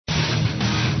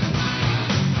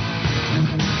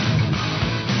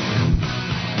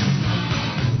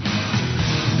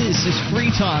This is Free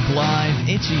Talk Live.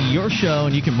 It's your show,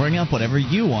 and you can bring up whatever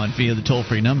you want via the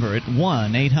toll-free number at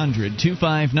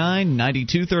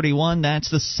 1-800-259-9231. That's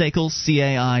the SACL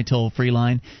CAI toll-free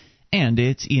line. And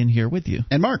it's Ian here with you.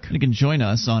 And Mark. You can join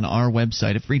us on our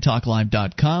website at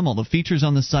freetalklive.com. All the features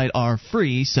on the site are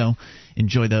free, so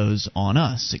enjoy those on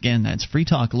us. Again, that's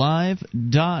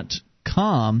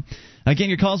freetalklive.com. Again,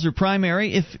 your calls are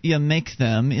primary if you make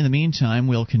them. In the meantime,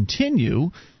 we'll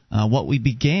continue what we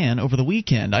began over the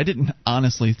weekend. I didn't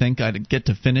honestly think I'd get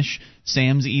to finish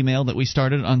Sam's email that we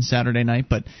started on Saturday night,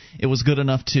 but it was good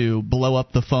enough to blow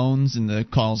up the phones, and the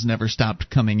calls never stopped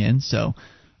coming in, so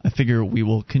I figure we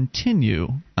will continue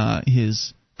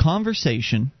his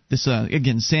conversation. This,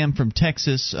 again, Sam from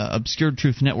Texas, Obscure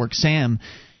Truth Network. Sam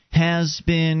has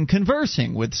been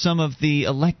conversing with some of the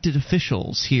elected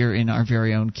officials here in our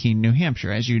very own Keene, New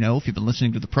Hampshire. As you know, if you've been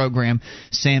listening to the program,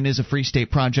 Sam is a Free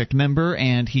State Project member,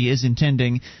 and he is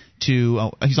intending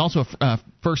to he's also a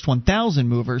first 1,000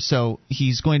 mover, so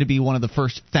he's going to be one of the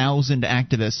first 1,000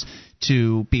 activists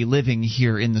to be living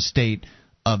here in the state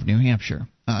of New Hampshire.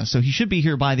 So he should be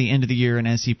here by the end of the year, and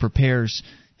as he prepares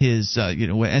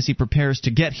as he prepares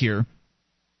to get here,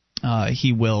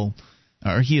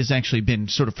 he has actually been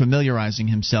sort of familiarizing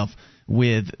himself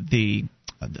with the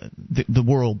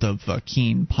world of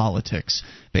Keene politics,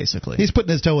 basically. He's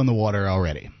putting his toe in the water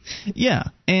already. Yeah,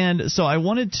 and so I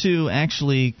wanted to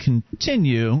actually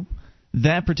continue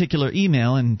that particular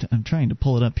email, and I'm trying to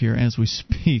pull it up here as we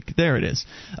speak. There it is.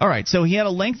 All right, so he had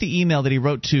a lengthy email that he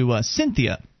wrote to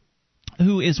Cynthia,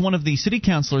 who is one of the city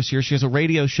councilors here. She has a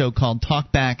radio show called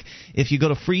Talk Back. If you go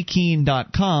to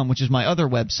freekeene.com, which is my other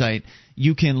website,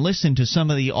 you can listen to some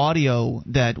of the audio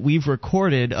that we've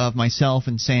recorded of myself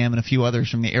and Sam and a few others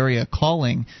from the area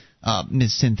calling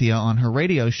Ms. Cynthia on her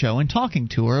radio show and talking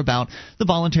to her about the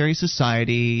voluntary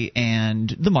society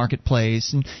and the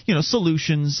marketplace and,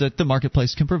 solutions that the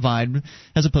marketplace can provide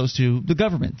as opposed to the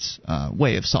government's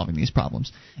way of solving these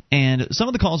problems. And some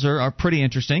of the calls are pretty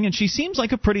interesting, and she seems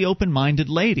like a pretty open-minded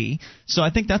lady. So I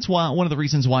think that's one of the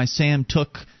reasons why Sam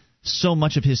took so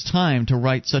much of his time to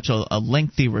write such a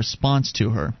lengthy response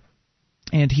to her.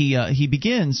 And he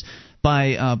begins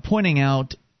by pointing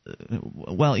out,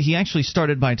 well, he actually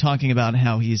started by talking about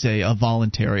how he's a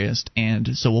voluntarist,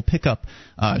 and so we'll pick up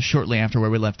shortly after where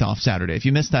we left off Saturday. If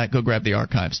you missed that, go grab the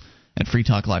archives at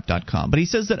freetalklive.com. But he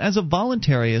says that as a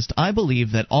voluntarist, I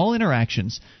believe that all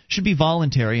interactions should be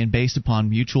voluntary and based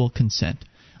upon mutual consent.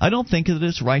 I don't think that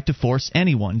it's right to force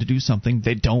anyone to do something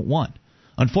they don't want.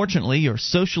 Unfortunately, your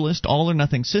socialist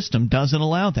all-or-nothing system doesn't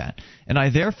allow that, and I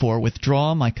therefore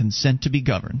withdraw my consent to be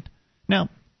governed. Now,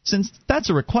 since that's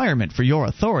a requirement for your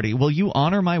authority, will you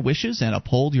honor my wishes and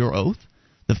uphold your oath?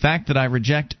 The fact that I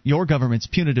reject your government's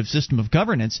punitive system of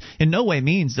governance in no way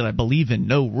means that I believe in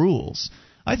no rules.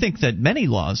 I think that many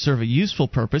laws serve a useful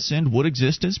purpose and would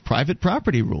exist as private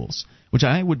property rules, which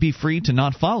I would be free to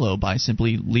not follow by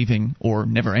simply leaving or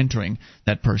never entering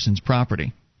that person's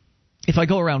property. If I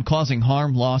go around causing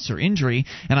harm, loss, or injury,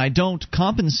 and I don't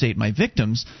compensate my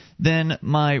victims, then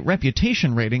my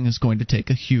reputation rating is going to take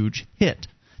a huge hit.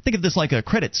 Think of this like a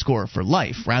credit score for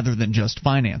life rather than just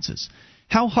finances.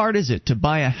 How hard is it to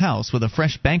buy a house with a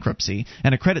fresh bankruptcy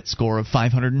and a credit score of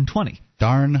 520?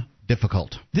 Darn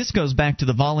difficult. This goes back to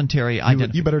the voluntary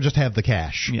identification. You better just have the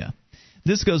cash. Yeah.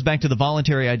 This goes back to the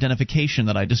voluntary identification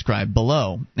that I described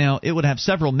below. Now, it would have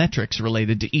several metrics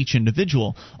related to each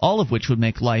individual, all of which would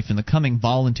make life in the coming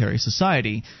voluntary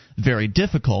society very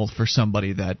difficult for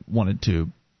somebody that wanted to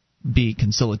be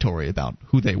conciliatory about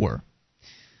who they were.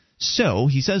 So,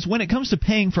 he says, when it comes to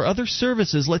paying for other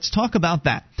services, let's talk about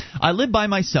that. I live by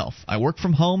myself. I work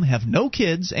from home, have no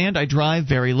kids, and I drive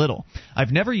very little.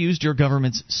 I've never used your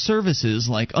government's services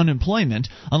like unemployment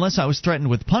unless I was threatened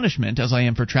with punishment, as I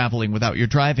am for traveling without your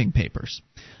driving papers.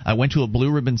 I went to a blue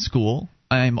ribbon school.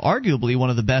 I am arguably one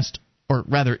of the best, or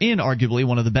rather inarguably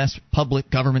one of the best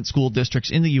public government school districts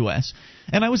in the U.S.,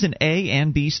 and I was an A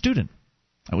and B student.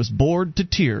 I was bored to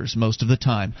tears most of the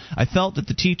time. I felt that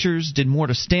the teachers did more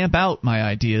to stamp out my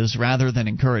ideas rather than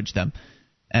encourage them,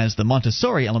 as the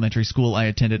Montessori elementary school I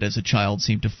attended as a child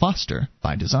seemed to foster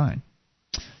by design.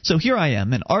 So here I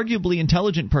am, an arguably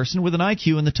intelligent person with an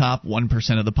IQ in the top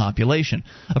 1% of the population,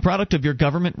 a product of your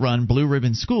government-run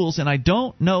blue-ribbon schools, and I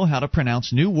don't know how to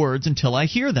pronounce new words until I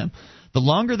hear them. The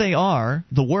longer they are,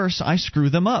 the worse I screw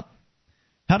them up.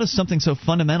 How does something so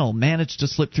fundamental manage to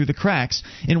slip through the cracks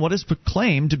in what is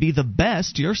proclaimed to be the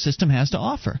best your system has to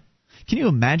offer? Can you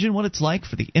imagine what it's like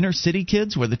for the inner city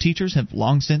kids where the teachers have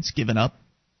long since given up?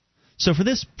 So for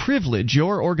this privilege,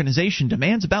 your organization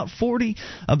demands actually,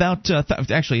 I'm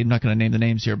not going to name the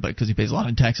names here, but because he pays a lot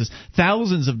in taxes,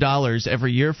 thousands of dollars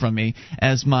every year from me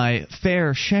as my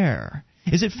fair share.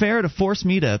 Is it fair to force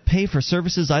me to pay for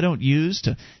services I don't use,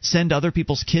 to send other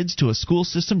people's kids to a school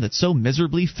system that so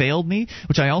miserably failed me,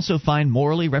 which I also find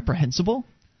morally reprehensible?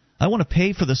 I want to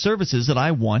pay for the services that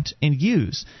I want and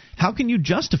use. How can you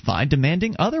justify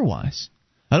demanding otherwise?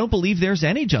 I don't believe there's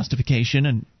any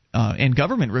justification, and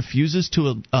government refuses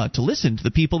to listen to the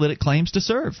people that it claims to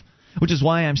serve, which is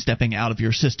why I'm stepping out of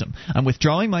your system. I'm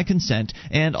withdrawing my consent,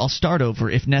 and I'll start over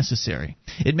if necessary.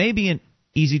 It may be an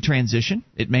easy transition.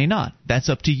 It may not. That's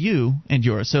up to you and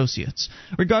your associates.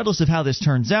 Regardless of how this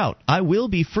turns out, I will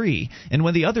be free, and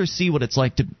when the others see what it's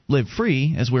like to live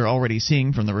free, as we're already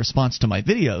seeing from the response to my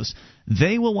videos,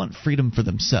 they will want freedom for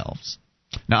themselves.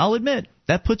 Now, I'll admit,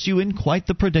 that puts you in quite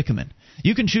the predicament.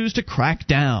 You can choose to crack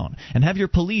down and have your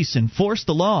police enforce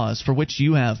the laws for which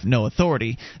you have no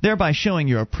authority, thereby showing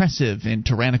your oppressive and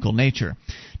tyrannical nature.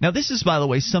 Now, this is, by the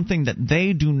way, something that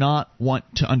they do not want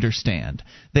to understand.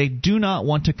 They do not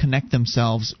want to connect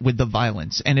themselves with the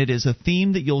violence, and it is a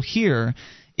theme that you'll hear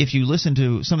if you listen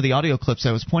to some of the audio clips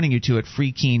I was pointing you to at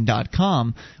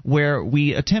freekeen.com, where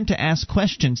we attempt to ask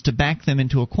questions to back them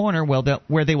into a corner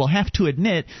where they will have to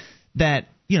admit that,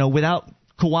 without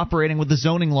cooperating with the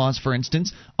zoning laws, for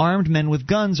instance, armed men with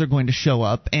guns are going to show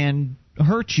up and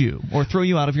hurt you or throw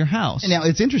you out of your house. Now,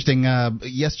 it's interesting.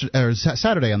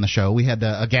 Saturday on the show, we had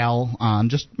a gal on,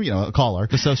 just, a caller.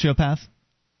 The sociopath?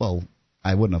 Well,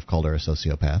 I wouldn't have called her a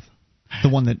sociopath. The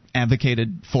one that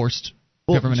advocated forced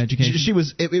government education?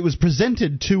 It was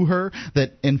presented to her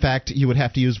that, in fact, you would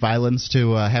have to use violence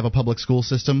to have a public school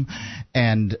system,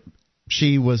 and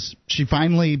she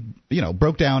finally,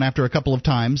 broke down after a couple of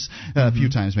times, a few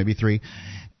times, maybe three,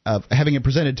 having it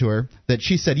presented to her, that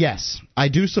she said, yes, I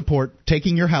do support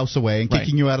taking your house away and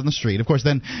kicking you out on the street. Of course,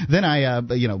 then I,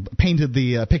 painted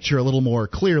the picture a little more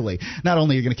clearly. Not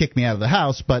only are you going to kick me out of the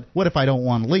house, but what if I don't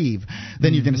want to leave?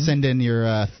 Then you're going to send in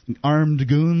your armed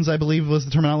goons, I believe was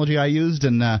the terminology I used,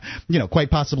 and, quite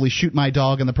possibly shoot my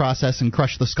dog in the process and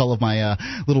crush the skull of my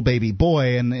little baby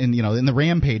boy and in the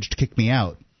rampage to kick me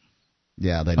out.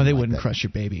 Yeah, they wouldn't crush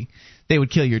your baby. They would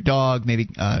kill your dog, maybe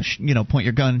point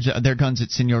their guns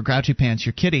at Senor Grouchy Pants,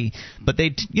 your kitty. But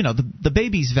the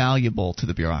baby's valuable to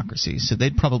the bureaucracy, so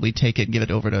they'd probably take it and give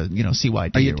it over to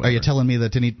CYD. Are you telling me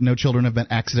that no children have been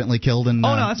accidentally killed in?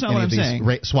 Oh no, that's not what I'm saying.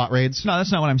 SWAT raids? No,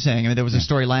 that's not what I'm saying. I mean, there was a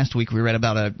story last week we read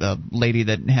about a lady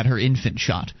that had her infant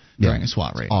shot during a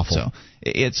SWAT raid. Awful. So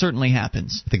it certainly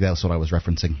happens. I think that's what I was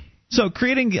referencing. So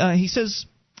he says,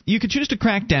 you could choose to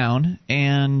crack down,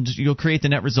 and you'll create the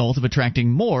net result of attracting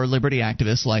more liberty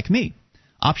activists like me.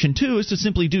 Option 2 is to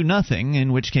simply do nothing,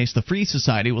 in which case the free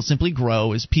society will simply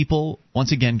grow as people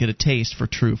once again get a taste for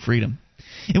true freedom.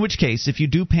 In which case, if you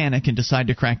do panic and decide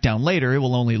to crack down later, it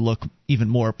will only look even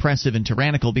more oppressive and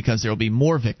tyrannical because there will be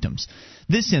more victims.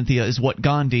 This, Cynthia, is what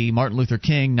Gandhi, Martin Luther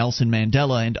King, Nelson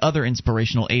Mandela, and other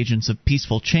inspirational agents of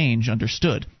peaceful change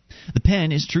understood. The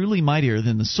pen is truly mightier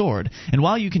than the sword, and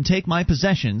while you can take my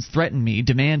possessions, threaten me,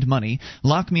 demand money,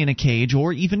 lock me in a cage,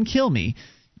 or even kill me,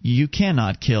 you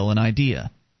cannot kill an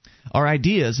idea. Our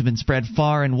ideas have been spread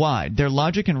far and wide. Their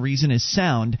logic and reason is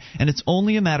sound, and it's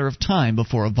only a matter of time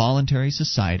before a voluntary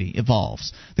society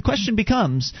evolves. The question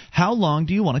becomes, how long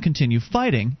do you want to continue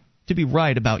fighting to be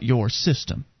right about your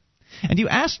system? And you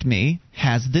asked me,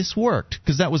 has this worked?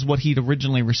 Because that was what he'd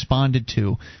originally responded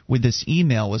to with this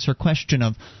email, was her question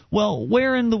of, well,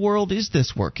 where in the world is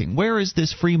this working? Where is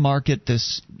this free market,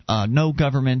 this no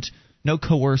government, no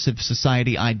coercive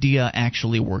society idea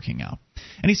actually working out?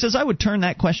 And he says, I would turn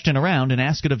that question around and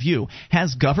ask it of you.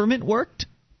 Has government worked?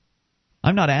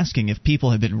 I'm not asking if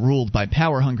people have been ruled by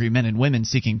power-hungry men and women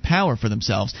seeking power for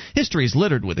themselves. History is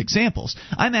littered with examples.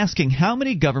 I'm asking how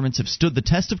many governments have stood the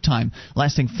test of time,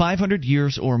 lasting 500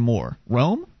 years or more.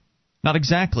 Rome? Not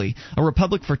exactly. A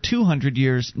republic for 200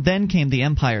 years, then came the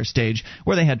empire stage,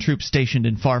 where they had troops stationed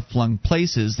in far-flung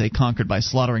places they conquered by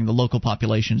slaughtering the local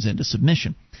populations into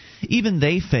submission. Even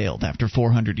they failed after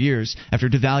 400 years, after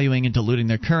devaluing and diluting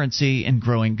their currency and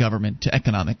growing government to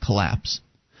economic collapse.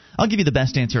 I'll give you the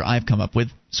best answer I've come up with,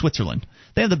 Switzerland.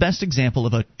 They have the best example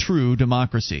of a true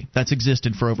democracy that's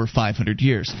existed for over 500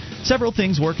 years. Several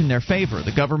things work in their favor.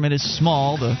 The government is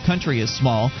small, the country is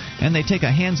small, and they take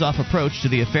a hands-off approach to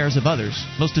the affairs of others.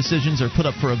 Most decisions are put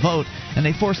up for a vote, and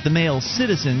they force the male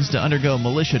citizens to undergo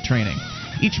militia training.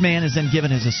 Each man is then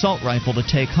given his assault rifle to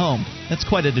take home. That's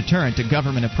quite a deterrent to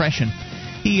government oppression.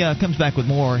 He comes back with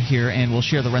more here, and we'll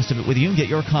share the rest of it with you and get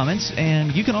your comments.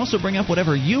 And you can also bring up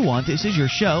whatever you want. This is your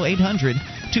show,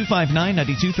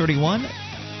 800-259-9231.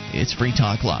 It's Free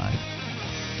Talk Live.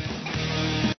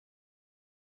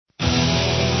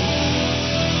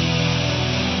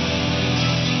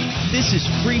 This is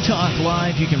Free Talk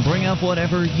Live. You can bring up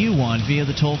whatever you want via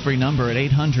the toll-free number at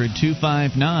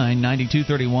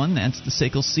 800-259-9231. That's the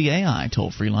SACL CAI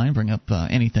toll-free line. Bring up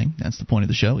anything. That's the point of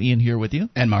the show. Ian here with you.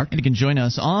 And Mark. And you can join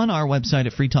us on our website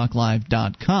at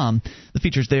freetalklive.com. The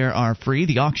features there are free.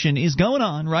 The auction is going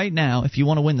on right now. If you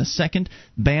want to win the second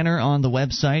banner on the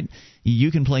website,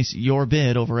 you can place your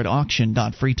bid over at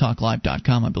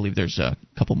auction.freetalklive.com. I believe there's a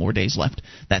couple more days left.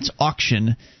 That's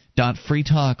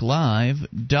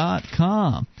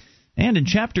auction.freetalklive.com. And in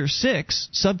Chapter 6,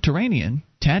 Subterranean,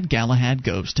 Tad Galahad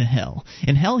goes to hell.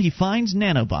 In hell, he finds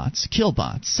nanobots,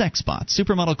 killbots, sexbots,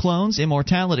 supermodel clones,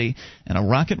 immortality, and a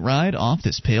rocket ride off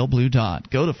this pale blue dot.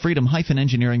 Go to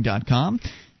freedom-engineering.com.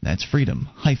 That's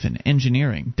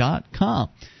freedom-engineering.com.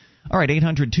 All right,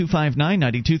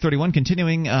 800-259-9231.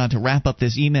 Continuing to wrap up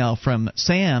this email from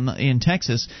Sam in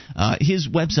Texas. His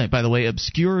website, by the way,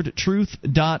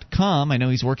 obscuredtruth.com. I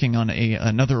know he's working on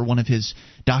another one of his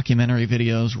documentary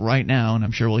videos right now, and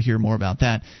I'm sure we'll hear more about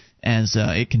that as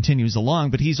it continues along.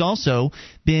 But he's also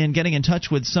been getting in touch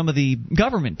with some of the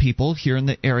government people here in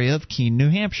the area of Keene,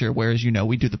 New Hampshire, where, as you know,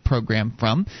 we do the program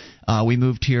from. We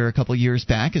moved here a couple years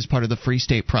back as part of the Free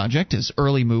State Project as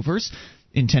early movers,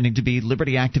 intending to be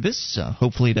liberty activists,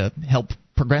 hopefully to help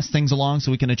progress things along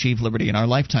so we can achieve liberty in our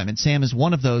lifetime. And Sam is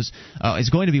one of those, is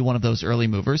going to be one of those early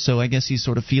movers, so I guess he's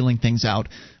sort of feeling things out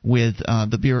with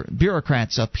the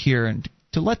bureaucrats up here and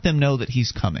to let them know that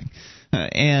he's coming.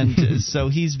 And so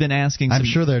he's been asking. I'm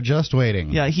sure they're just waiting.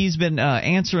 Yeah, he's been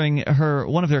answering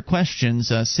one of their questions.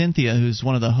 Cynthia, who's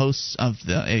one of the hosts of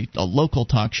a local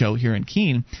talk show here in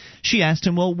Keene, she asked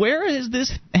him, "Well, where is this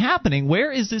happening?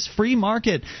 Where is this free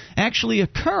market actually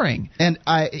occurring?" And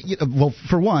well,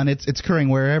 for one, it's occurring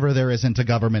wherever there isn't a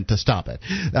government to stop it.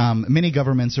 Many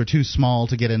governments are too small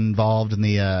to get involved in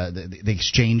the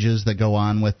exchanges that go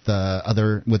on with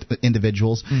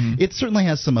individuals. Mm-hmm. It certainly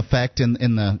has some effect in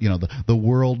the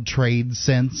world trade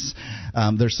sense.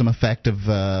 There's some effect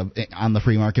on the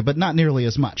free market, but not nearly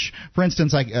as much. For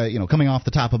instance, coming off the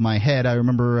top of my head, I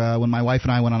remember when my wife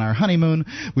and I went on our honeymoon,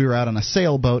 we were out on a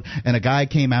sailboat, and a guy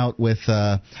came out with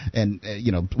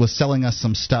was selling us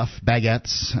some stuff,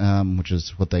 baguettes, which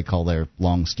is what they call their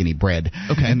long, skinny bread,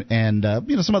 okay, and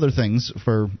some other things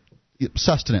for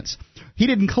sustenance. He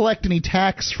didn't collect any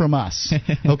tax from us,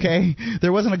 okay?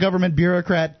 There wasn't a government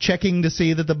bureaucrat checking to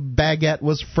see that the baguette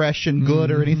was fresh and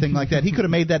good or anything like that. He could have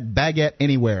made that baguette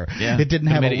anywhere. Yeah, it didn't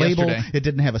have a label. Yesterday. It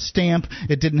didn't have a stamp.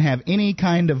 It didn't have any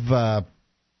kind of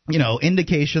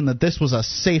indication that this was a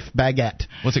safe baguette.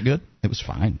 Was it good? It was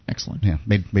fine. Excellent. Yeah,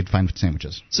 made fine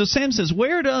sandwiches. So Sam says,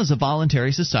 where does a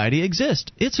voluntary society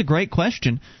exist? It's a great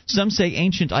question. Some say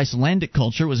ancient Icelandic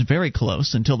culture was very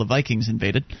close until the Vikings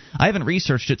invaded. I haven't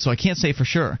researched it, so I can't say for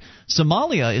sure.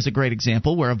 Somalia is a great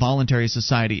example where a voluntary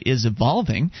society is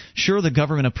evolving. Sure, the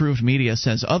government-approved media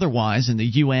says otherwise, and the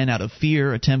UN, out of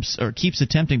fear, keeps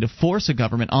attempting to force a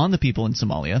government on the people in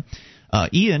Somalia.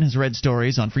 Ian has read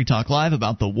stories on Free Talk Live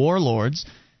about the warlords.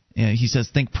 He says,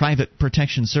 think private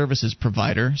protection services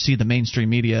provider. See, the mainstream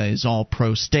media is all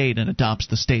pro-state and adopts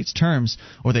the state's terms,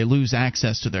 or they lose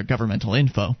access to their governmental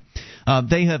info.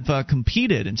 They have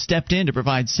competed and stepped in to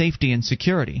provide safety and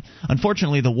security.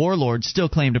 Unfortunately, the warlords still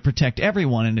claim to protect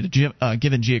everyone in a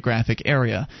given geographic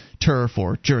area, turf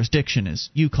or jurisdiction, as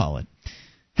you call it.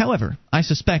 However, I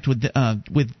suspect with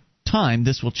time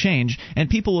this will change, and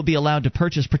people will be allowed to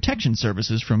purchase protection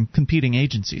services from competing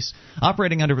agencies.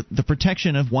 Operating under the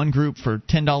protection of one group for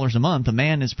 $10 a month, a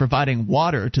man is providing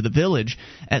water to the village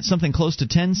at something close to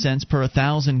 10 cents per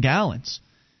 1,000 gallons.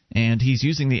 And he's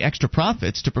using the extra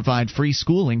profits to provide free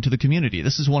schooling to the community.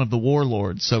 This is one of the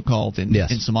warlords, so-called, in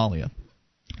Somalia.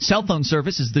 Cell phone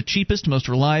service is the cheapest, most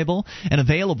reliable, and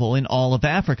available in all of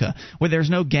Africa, where there's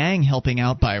no gang helping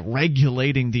out by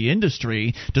regulating the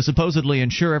industry to supposedly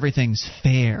ensure everything's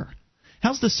fair.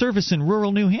 How's the service in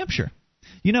rural New Hampshire?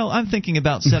 I'm thinking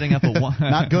about setting up a...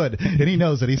 Not good. And he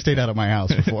knows that he stayed out of my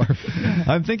house before.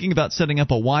 I'm thinking about setting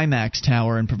up a WiMAX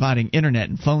tower and providing internet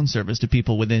and phone service to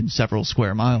people within several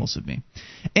square miles of me.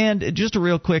 And just a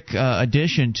real quick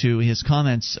addition to his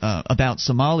comments about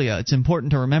Somalia, it's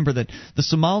important to remember that the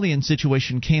Somalian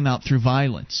situation came out through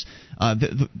violence.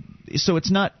 So it's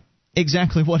not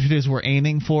exactly what it is we're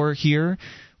aiming for here.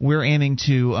 We're aiming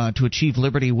to achieve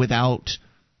liberty without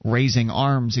raising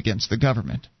arms against the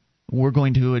government. We're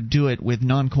going to do it with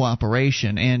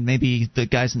non-cooperation, and maybe the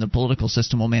guys in the political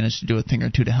system will manage to do a thing or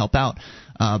two to help out.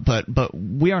 But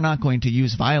we are not going to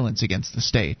use violence against the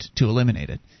state to eliminate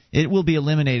it. It will be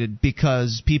eliminated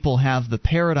because people have the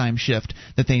paradigm shift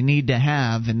that they need to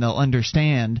have, and they'll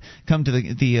come to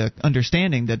the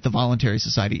understanding that the voluntary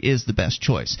society is the best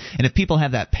choice. And if people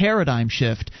have that paradigm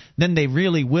shift, then they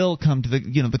really will come to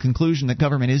the conclusion that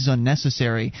government is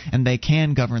unnecessary and they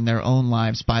can govern their own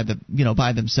lives by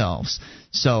themselves.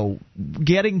 So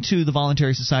getting to the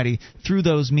voluntary society through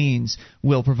those means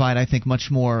will provide, I think, much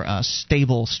more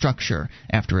stable structure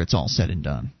after it's all said and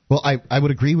done. Well, I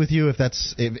would agree with you if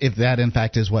that in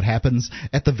fact is what happens.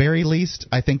 At the very least,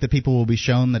 I think that people will be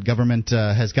shown that government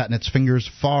has gotten its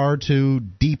fingers far too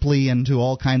deeply into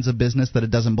all kinds of business that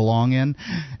it doesn't belong in,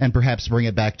 and perhaps bring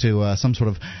it back to some sort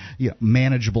of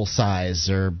manageable size,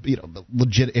 or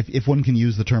legit, if one can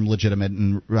use the term legitimate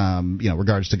in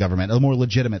regards to government, a more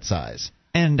legitimate size.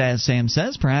 And as Sam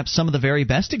says, perhaps some of the very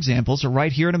best examples are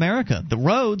right here in America. The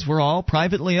roads were all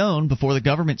privately owned before the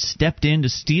government stepped in to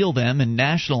steal them and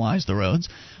nationalize the roads.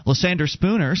 Lysander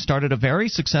Spooner started a very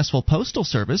successful postal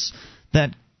service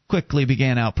that quickly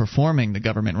began outperforming the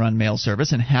government-run mail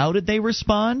service. And how did they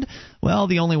respond? Well,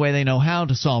 the only way they know how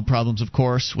to solve problems, of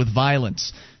course, with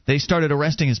violence. They started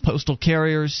arresting his postal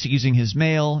carriers, seizing his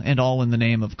mail, and all in the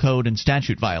name of code and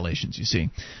statute violations, you see.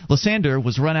 Lysander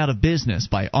was run out of business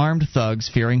by armed thugs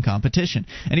fearing competition,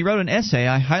 and he wrote an essay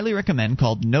I highly recommend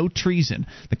called No Treason,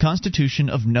 The Constitution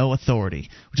of No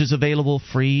Authority, which is available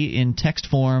free in text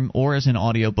form or as an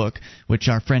audiobook, which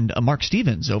our friend Mark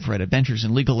Stevens over at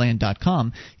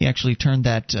adventuresinlegalland.com, he actually turned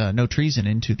that No Treason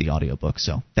into the audiobook,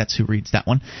 so that's who reads that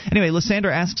one. Anyway,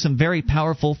 Lysander asks some very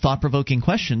powerful, thought-provoking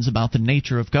questions about the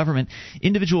nature of government,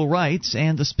 individual rights,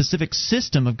 and the specific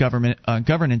system of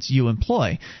governance you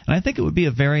employ. And I think it would be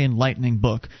a very enlightening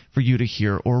book for you to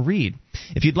hear or read.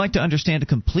 If you'd like to understand a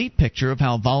complete picture of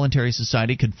how voluntary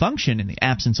society could function in the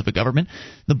absence of a government,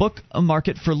 the book A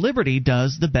Market for Liberty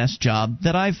does the best job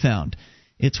that I've found.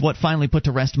 It's what finally put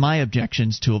to rest my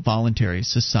objections to a voluntary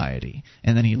society.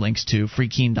 And then he links to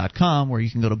freekeen.com, where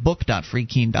you can go to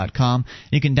book.freekeen.com.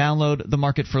 You can download The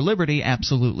Market for Liberty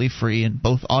absolutely free in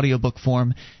both audiobook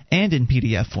form and in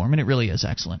PDF form, and it really is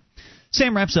excellent.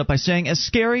 Sam wraps up by saying, as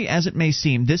scary as it may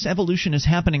seem, this evolution is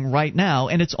happening right now,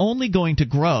 and it's only going to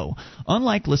grow.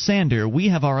 Unlike Lysander, we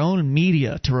have our own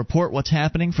media to report what's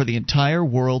happening for the entire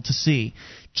world to see.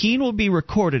 Keene will be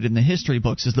recorded in the history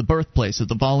books as the birthplace of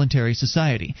the voluntary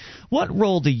society. What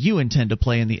role do you intend to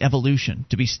play in the evolution,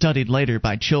 to be studied later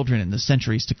by children in the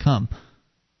centuries to come?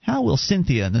 How will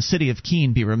Cynthia and the city of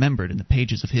Keene be remembered in the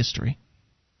pages of history?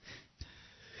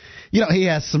 He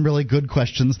asked some really good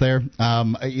questions there.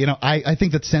 I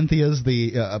think that Cynthia's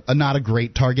not a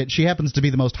great target. She happens to be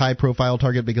the most high-profile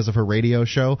target because of her radio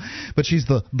show, but she's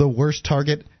the worst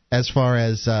target as far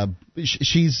as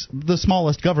she's the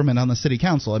smallest government on the city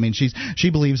council. I mean, she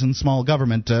believes in small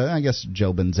government. I guess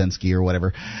Joe Benzinski or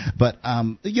whatever. But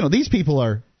these people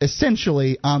are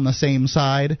essentially on the same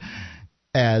side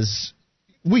as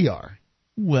we are.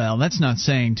 Well, that's not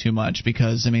saying too much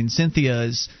because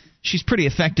Cynthia she's pretty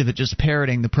effective at just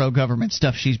parroting the pro-government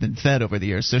stuff she's been fed over the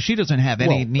years, so she doesn't have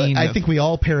any need. I think we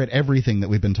all parrot everything that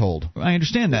we've been told. I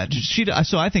understand that.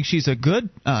 So I think she's a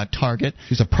good target.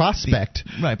 She's a prospect,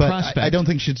 right? But prospect. I don't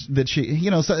think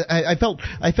So I felt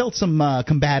some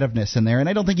combativeness in there, and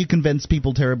I don't think you convince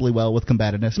people terribly well with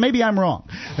combativeness. Maybe I'm wrong.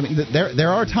 I mean, there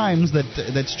are times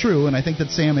that's true, and I think that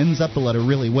Sam ends up the letter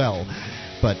really well.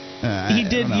 But he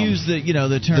did use the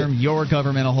term "your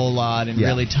government" a whole lot, and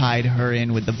really tied her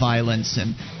in with the violence,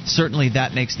 and certainly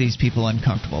that makes these people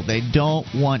uncomfortable. They don't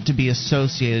want to be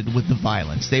associated with the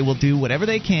violence. They will do whatever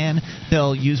they can.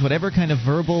 They'll use whatever kind of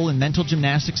verbal and mental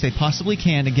gymnastics they possibly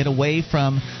can to get away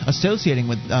from associating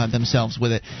with themselves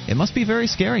with it. It must be very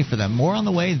scary for them. More on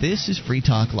the way. This is Free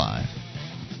Talk Live.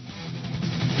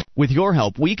 With your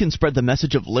help, we can spread the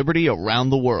message of liberty around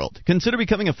the world. Consider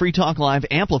becoming a Free Talk Live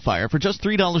amplifier for just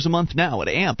 $3 a month now at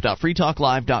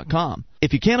amp.freetalklive.com.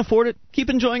 If you can't afford it, keep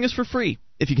enjoying us for free.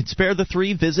 If you can spare the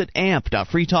 $3, visit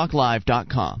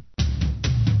amp.freetalklive.com.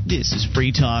 This is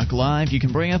Free Talk Live. You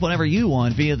can bring up whatever you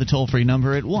want via the toll-free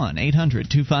number at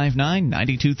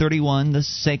 1-800-259-9231, the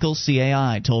SACL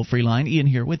CAI toll-free line. Ian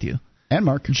here with you. And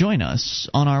Mark. Join us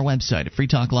on our website at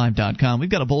freetalklive.com. We've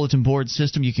got a bulletin board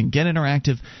system. You can get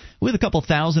interactive with a couple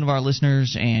thousand of our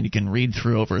listeners, and you can read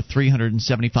through over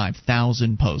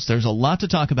 375,000 posts. There's a lot to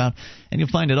talk about, and you'll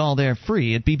find it all there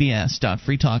free at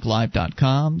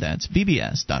bbs.freetalklive.com. That's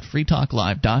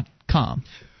bbs.freetalklive.com.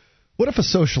 What if a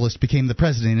socialist became the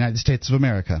president of the United States of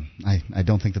America? I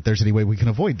don't think that there's any way we can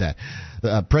avoid that.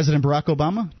 President Barack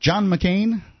Obama, John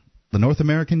McCain, the North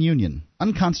American Union,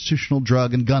 unconstitutional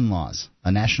drug and gun laws,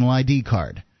 a national ID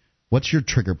card. What's your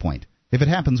trigger point? If it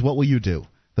happens, what will you do?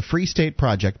 The Free State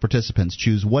Project participants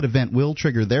choose what event will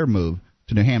trigger their move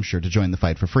to New Hampshire to join the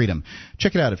fight for freedom.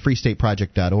 Check it out at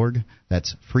freestateproject.org.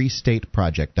 That's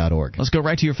freestateproject.org. Let's go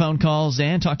right to your phone calls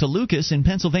and talk to Lucas in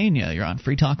Pennsylvania. You're on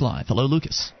Free Talk Live. Hello,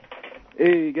 Lucas.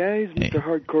 Hey, guys. Mr.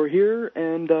 Hardcore here.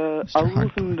 And I was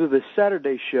listening to the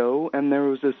Saturday show, and there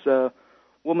was this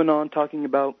woman on talking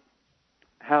about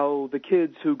how the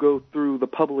kids who go through the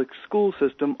public school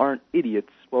system aren't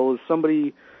idiots. Well, as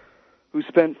somebody who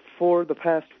spent for the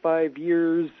past 5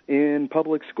 years in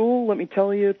public school, let me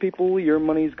tell you, people, your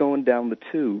money's going down the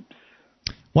tubes.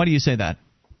 Why do you say that?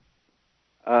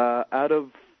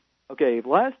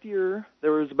 Last year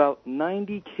there was about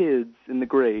 90 kids in the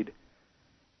grade.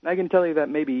 And I can tell you that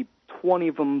maybe 20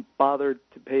 of them bothered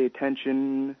to pay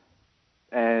attention,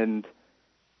 and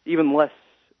even less,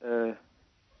 and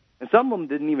some of them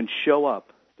didn't even show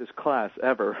up this class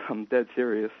ever. I'm dead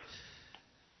serious.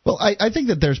 Well, I think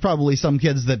that there's probably some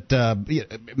kids that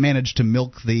manage to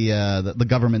milk the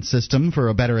government system for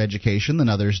a better education than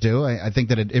others do. I think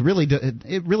that it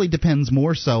really depends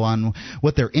more so on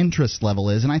what their interest level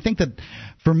is, and I think that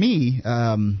for me,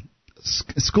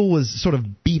 school was sort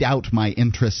of beat out my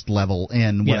interest level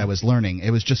in what I was learning.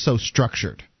 It was just so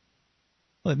structured.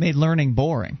 Well, it made learning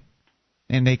boring.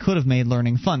 And they could have made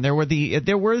learning fun. There were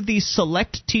the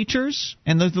select teachers,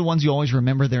 and those are the ones you always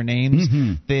remember their names.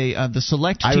 Mm-hmm. The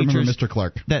select teachers. I remember Mr.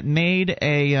 Clark. That made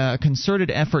a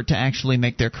concerted effort to actually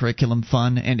make their curriculum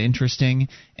fun and interesting.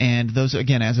 And those,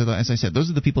 again, as I said, those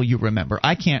are the people you remember.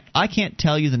 I can't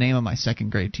tell you the name of my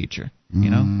second grade teacher.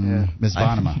 You know, Ms.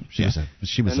 Bonema.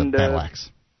 She was a battle axe.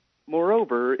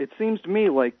 Moreover, it seems to me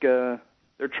like they're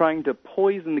trying to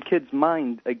poison the kid's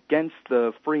mind against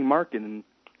the free market, and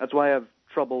that's why I have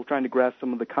trouble trying to grasp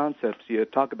some of the concepts you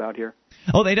talk about here.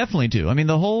 Oh, they definitely do. I mean,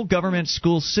 the whole government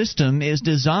school system is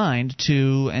designed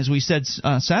to, as we said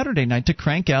Saturday night, to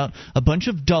crank out a bunch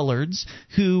of dullards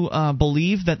who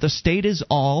believe that the state is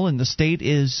all and the state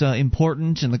is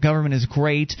important and the government is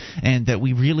great and that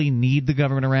we really need the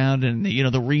government around, and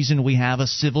the reason we have a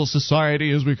civil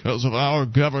society is because of our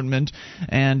government.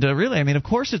 And really, I mean, of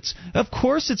course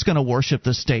it's going to worship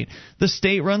the state. The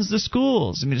state runs the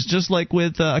schools. I mean, it's just like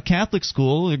with a Catholic school.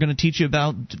 They're going to teach you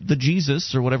about the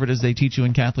Jesus or whatever it is they teach you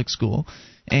in Catholic school,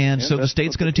 and so the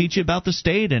state's going to teach you about the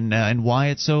state and why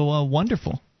it's so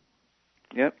wonderful.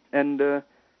 Yep, and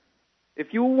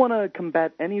if you want to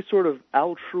combat any sort of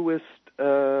altruist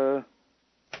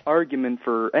argument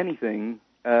for anything,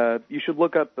 you should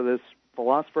look up this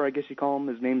philosopher, I guess you call him.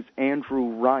 His name's Andrew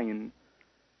Ryan,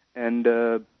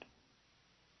 and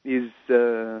he's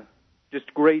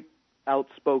just great,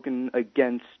 outspoken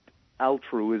against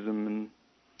altruism. And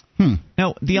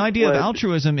now, the idea of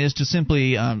altruism is to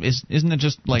simply isn't it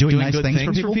just like doing nice good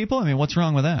things for people? I mean, what's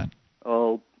wrong with that?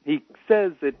 Well, he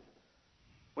says that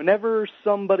whenever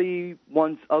somebody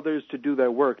wants others to do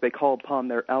their work, they call upon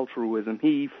their altruism.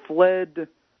 He fled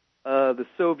the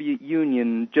Soviet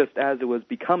Union just as it was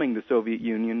becoming the Soviet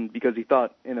Union because he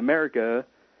thought in America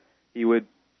he would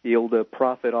be able to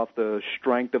profit off the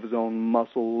strength of his own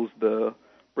muscles, the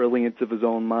brilliance of his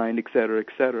own mind, etc.,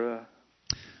 etc.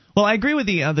 Well, I agree with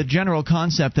the general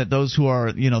concept that those who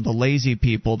are, the lazy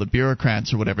people, the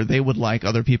bureaucrats or whatever, they would like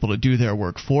other people to do their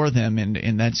work for them,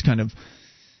 and that's kind of,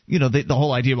 the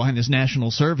whole idea behind this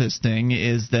national service thing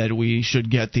is that we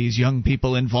should get these young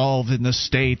people involved in the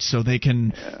state so they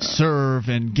can serve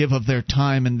and give of their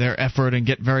time and their effort and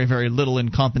get very, very little in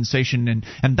compensation,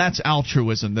 and that's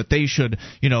altruism, that they should,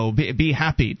 be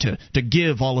happy to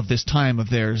give all of this time of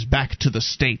theirs back to the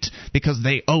state because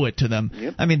they owe it to them.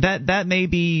 Yep. I mean, that may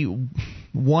be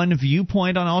one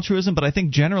viewpoint on altruism, but I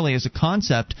think generally as a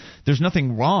concept, there's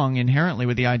nothing wrong inherently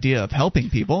with the idea of helping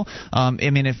people. I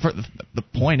mean, the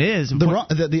point is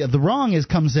the wrong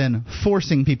comes in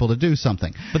forcing people to do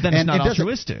something, but then it's not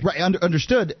altruistic, right?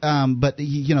 Understood. But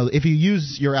if you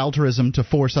use your altruism to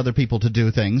force other people to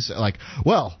do things, like,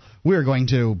 well, we're going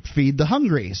to feed the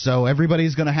hungry, so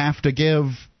everybody's going to have to give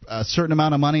a certain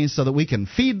amount of money so that we can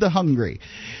feed the hungry.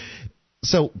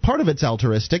 So part of it's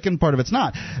altruistic and part of it's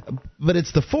not. But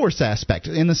it's the force aspect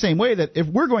in the same way that if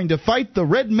we're going to fight the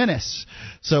Red Menace,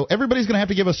 so everybody's going to have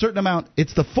to give a certain amount,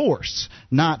 it's the force,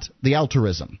 not the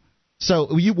altruism. So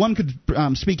one could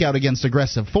speak out against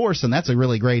aggressive force, and that's a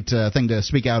really great thing to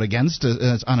speak out against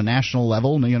on a national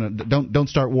level. Don't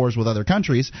start wars with other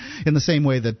countries in the same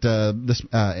way that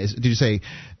did you say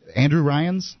Andrew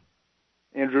Ryan's?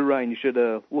 Andrew Ryan. You should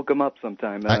look him up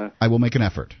sometime. I will make an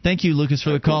effort. Thank you, Lucas,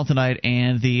 for the call tonight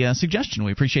and the suggestion.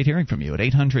 We appreciate hearing from you at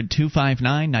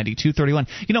 800-259-9231.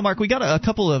 You know, Mark, we got a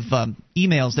couple of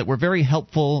emails that were very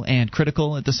helpful and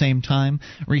critical at the same time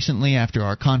recently after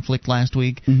our conflict last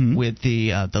week with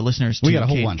the listeners to we got a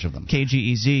whole bunch of them.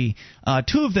 KGEZ.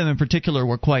 Two of them in particular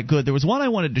were quite good. There was one I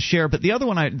wanted to share, but the other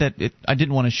one I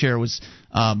didn't want to share was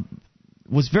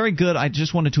very good. I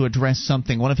just wanted to address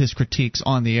something, one of his critiques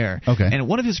on the air. Okay. And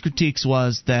one of his critiques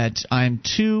was that I'm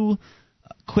too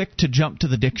quick to jump to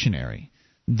the dictionary.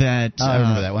 That I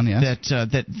remember that one, yes.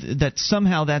 That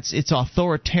somehow it's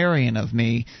authoritarian of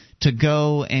me to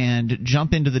go and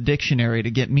jump into the dictionary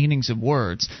to get meanings of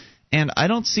words. And I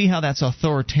don't see how that's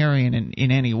authoritarian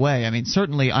in any way. I mean,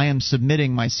 certainly I am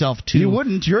submitting myself to... You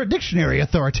wouldn't. You're a dictionary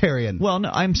authoritarian. Well, no,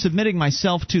 I'm submitting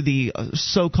myself to the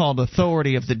so-called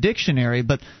authority of the dictionary,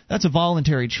 but that's a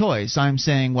voluntary choice. I'm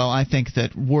saying, well, I think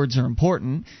that words are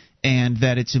important and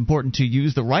that it's important to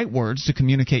use the right words to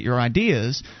communicate your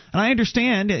ideas. And I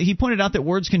understand, he pointed out that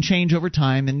words can change over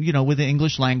time, and, you know, with the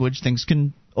English language, things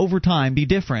can over time be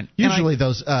different. Usually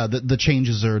those the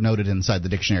changes are noted inside the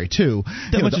dictionary too.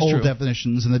 The old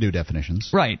definitions and the new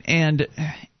definitions. Right. And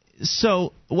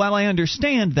so while I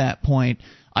understand that point,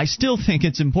 I still think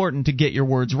it's important to get your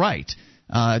words right.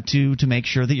 To make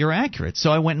sure that you're accurate.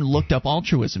 So I went and looked up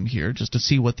altruism here just to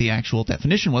see what the actual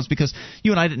definition was, because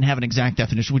you and I didn't have an exact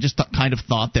definition. We just kind of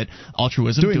thought that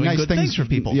altruism, doing nice good things for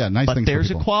people. Yeah, nice but things there's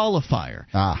for people. A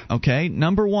qualifier. Okay,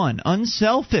 number one,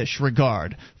 unselfish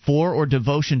regard for or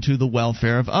devotion to the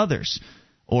welfare of others.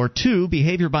 Or two,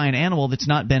 behavior by an animal that's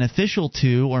not beneficial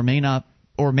to or may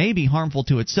be harmful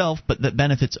to itself, but that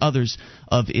benefits others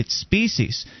of its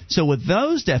species. So with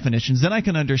those definitions, then I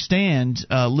can understand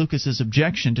Lucas's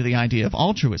objection to the idea of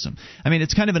altruism. I mean,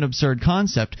 it's kind of an absurd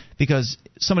concept, because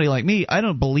somebody like me, I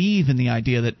don't believe in the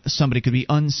idea that somebody could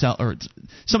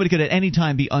at any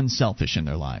time be unselfish in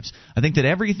their lives. I think that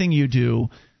everything you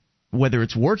do, whether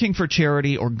it's working for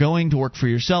charity or going to work for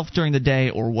yourself during the day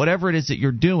or whatever it is that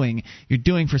you're doing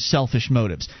for selfish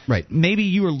motives. Right. Maybe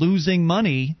you are losing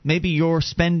money, maybe you're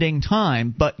spending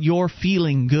time, but you're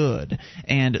feeling good.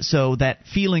 And so that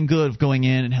feeling good of going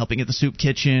in and helping at the soup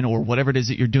kitchen or whatever it is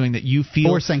that you're doing that you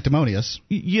feel... Or sanctimonious.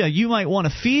 Yeah, you might want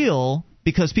to feel...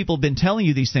 Because people have been telling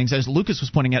you these things, as Lucas was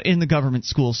pointing out, in the government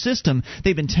school system,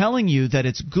 they've been telling you that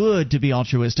it's good to be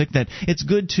altruistic, that it's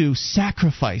good to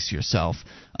sacrifice yourself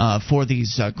for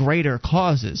these greater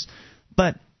causes.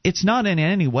 But it's not in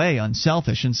any way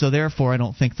unselfish, and so therefore I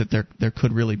don't think that there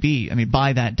could really be, I mean,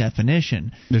 by that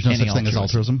definition, there's no such thing as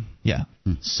altruism? Yeah.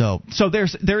 So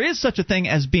there is such a thing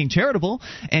as being charitable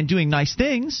and doing nice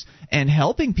things and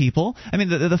helping people. I mean,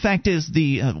 the fact is,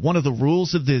 one of the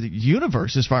rules of the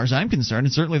universe, as far as I'm concerned,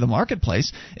 and certainly the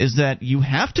marketplace, is that you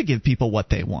have to give people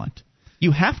what they want.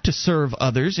 You have to serve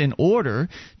others in order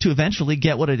to eventually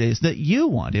get what it is that you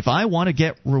want. If I want to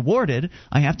get rewarded,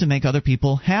 I have to make other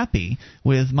people happy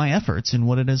with my efforts and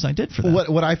what it is I did for them.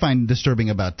 What I find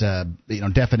disturbing about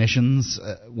definitions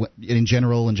in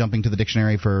general and jumping to the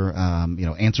dictionary for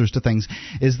answers to things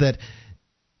is that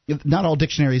not all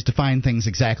dictionaries define things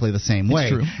exactly the same way.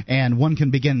 It's true. And one can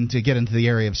begin to get into the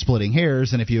area of splitting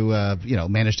hairs, and if you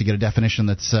manage to get a definition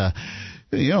that's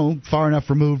far enough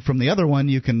removed from the other one,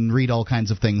 you can read all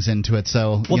kinds of things into it.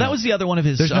 So, that was the other one of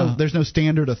his. There's no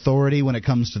standard authority when it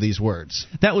comes to these words.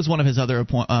 That was one of his other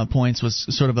points, was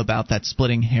sort of about that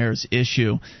splitting hairs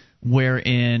issue,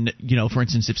 wherein, for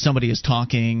instance, if somebody is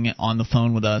talking on the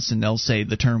phone with us and they'll say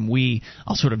the term "we,"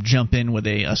 I'll sort of jump in with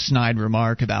a snide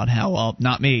remark about how, well,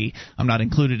 not me, I'm not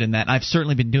included in that. I've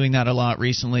certainly been doing that a lot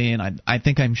recently, and I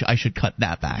think I should cut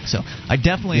that back. So I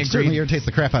definitely agree. It certainly irritates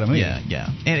the crap out of me. Yeah,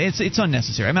 and it's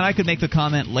unnecessary. I mean, I could make the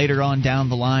comment later on down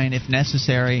the line if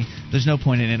necessary. There's no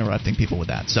point in interrupting people with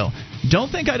that. So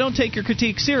don't think I don't take your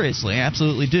critique seriously. I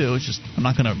absolutely do. It's just I'm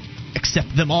not going to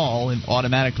accept them all and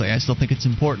automatically. I still think it's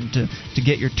important to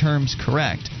get your terms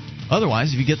correct.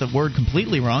 Otherwise, if you get the word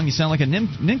completely wrong, you sound like a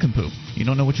nincompoop. You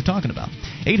don't know what you're talking about.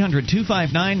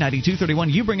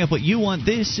 800-259-9231. You bring up what you want.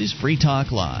 This is Free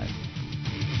Talk Live.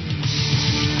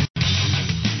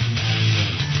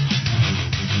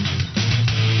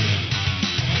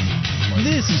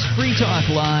 This is Free Talk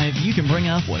Live. You can bring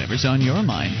up whatever's on your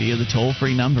mind via the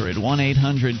toll-free number at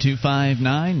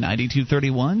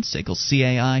 1-800-259-9231, SACL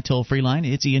CAI toll-free line.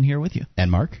 It's Ian here with you. And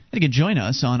Mark. And you can join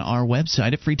us on our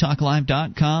website at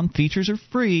freetalklive.com. Features are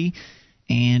free.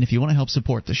 And if you want to help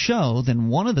support the show, then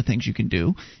one of the things you can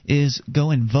do is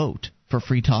go and vote for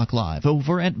Free Talk Live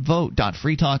over at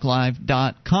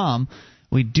vote.freetalklive.com.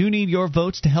 We do need your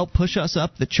votes to help push us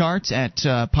up the charts at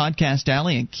Podcast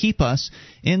Alley and keep us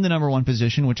in the number one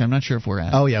position, which I'm not sure if we're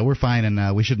at. Oh, yeah, we're fine,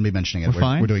 and we shouldn't be mentioning it. We're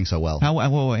fine? We're doing so well. How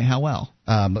well?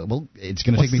 Well, it's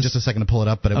going to take me just a second to pull it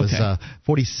up, but it was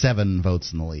 47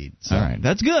 votes in the lead. So. All right,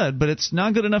 that's good, but it's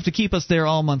not good enough to keep us there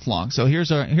all month long. So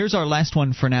here's our last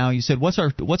one for now. You said what's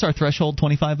our threshold?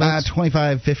 25 votes?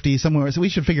 25, 50, somewhere. So we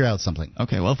should figure out something.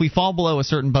 Okay. Well, if we fall below a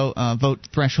certain vote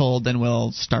threshold, then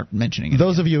we'll start mentioning it.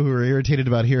 Those of you who are irritated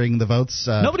about hearing the votes,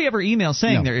 nobody ever emails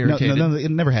saying they're irritated. No,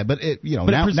 it never had. But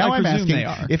now I'm asking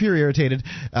if you're irritated,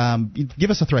 give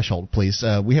us a threshold, please.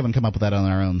 We haven't come up with that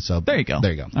on our own. So there you go.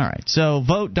 All right. So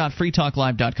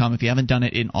vote.freetalklive.com. If you haven't done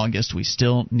it in August, we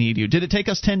still need you. Did it take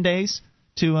us 10 days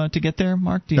to get there,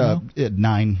 Mark? Do you know?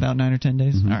 9. About 9 or 10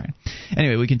 days? Mm-hmm. All right.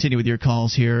 Anyway, we continue with your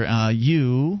calls here.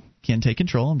 You can take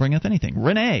control and bring up anything.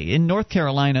 Renee in North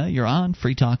Carolina, you're on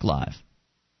Free Talk Live.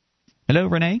 Hello,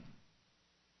 Renee?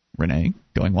 Renee,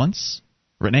 going once?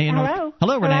 Renee in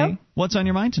Hello, Renee. Hello? What's on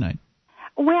your mind tonight?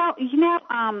 Well,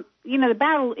 the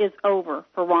battle is over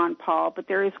for Ron Paul, but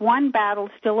there is one battle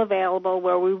still available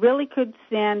where we really could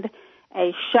send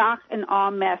a shock and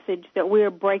awe message that we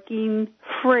are breaking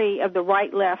free of the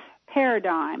right-left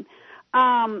paradigm.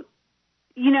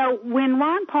 When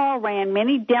Ron Paul ran,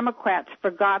 many Democrats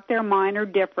forgot their minor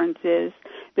differences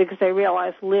because they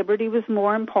realized liberty was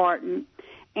more important,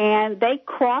 and they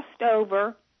crossed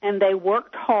over and they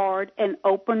worked hard and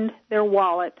opened their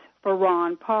wallets for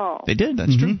Ron Paul. They did,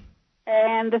 that's true.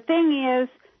 And the thing is,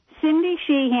 Cindy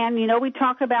Sheehan, we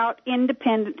talk about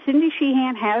independent. Cindy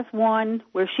Sheehan has one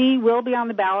where she will be on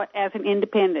the ballot as an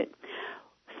independent.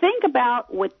 Think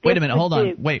about what this Wait a minute, hold on.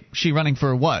 do. Wait, she running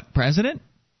for what, president?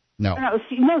 No,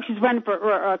 she's running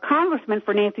for a congressman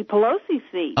for Nancy Pelosi's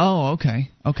seat. Oh, okay.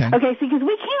 Okay, see, because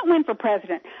we can't win for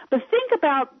president. But think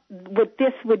about what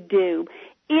this would do.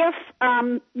 If,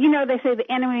 they say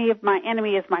the enemy of my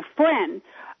enemy is my friend.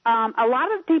 A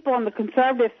lot of people on the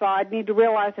conservative side need to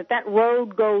realize that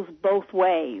road goes both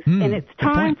ways, and it's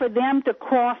time for them to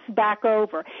cross back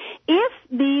over. If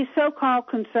the so-called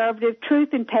conservative Truth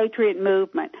and Patriot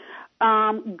movement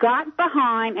got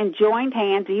behind and joined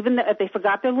hands, even if they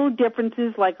forgot their little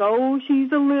differences, like, oh,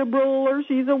 she's a liberal or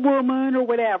she's a woman or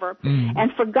whatever,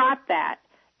 and forgot that,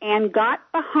 and got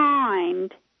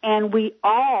behind, and we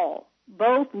all,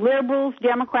 both liberals,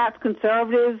 Democrats,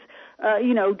 conservatives,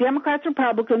 Democrats,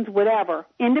 Republicans, whatever,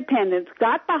 independents,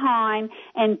 got behind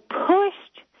and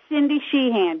pushed Cindy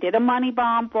Sheehan, did a money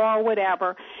bomb for her or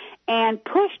whatever, and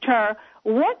pushed her.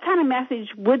 What kind of message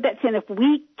would that send if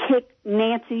we kick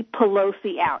Nancy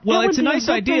Pelosi out? Well, it's a nice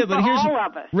idea, but here's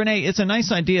Renee, it's a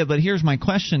nice idea, but here's my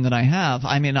question that I have.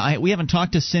 I mean, we haven't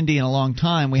talked to Cindy in a long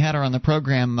time. We had her on the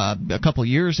program a couple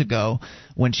years ago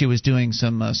when she was doing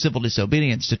some civil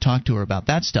disobedience to talk to her about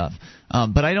that stuff.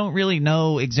 But I don't really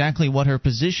know exactly what her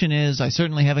position is. I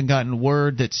certainly haven't gotten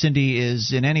word that Cindy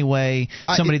is in any way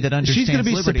somebody that understands she's going to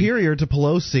be liberty. superior to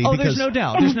Pelosi. Oh, because there's no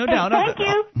doubt. There's no doubt. Thank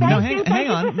you. Hang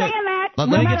on. Let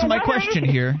me get to my question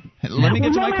here. Let me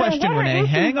get to my question, Renee.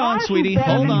 Hang on, sweetie.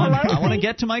 Hold on. I want to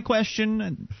get to my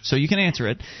question so you can answer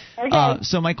it. Okay.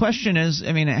 So my question is,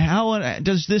 how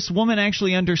does this woman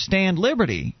actually understand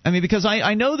liberty? Because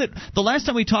I know that the last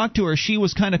time we talked to her, she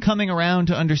was kind of coming around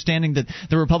to understanding that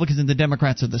the Republicans and the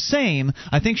Democrats are the same.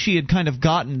 I think she had kind of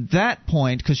gotten that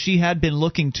point because she had been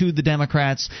looking to the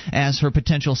Democrats as her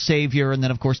potential savior, and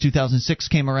then, of course, 2006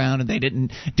 came around and they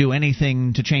didn't do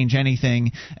anything to change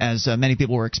anything, as many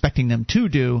people were expecting them to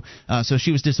do. So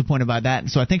she was disappointed by that.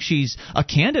 And so I think she's a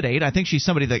candidate. I think she's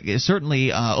somebody that is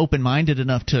certainly open-minded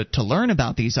enough to learn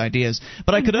about these ideas.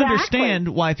 But I could understand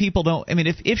why people don't.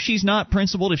 If she's not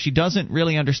principled, if she doesn't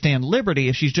really understand liberty,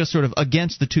 if she's just sort of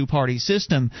against the two-party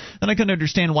system, then I can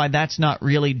understand why that's not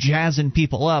really jazzing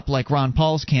people up like Ron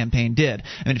Paul's campaign did.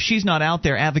 If she's not out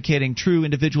there advocating true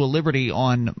individual liberty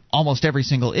on almost every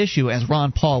single issue, as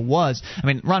Ron Paul was.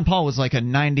 Ron Paul was like a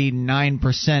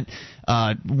 99%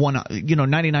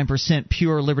 99%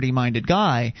 pure liberty-minded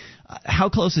guy. How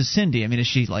close is Cindy? Is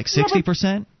she like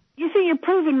 60%? You see, you're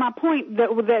proving my point.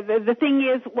 The thing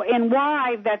is, and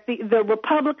why that the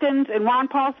Republicans and Ron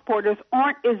Paul supporters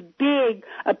aren't as big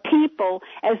a people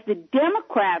as the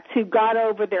Democrats who got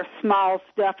over their small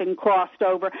stuff and crossed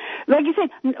over. Like you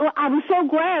said, I was so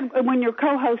glad when your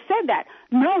co-host said that.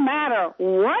 No matter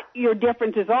what your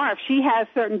differences are, if she has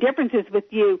certain differences with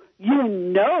you,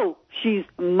 she's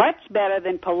much better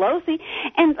than Pelosi.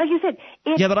 And like you said,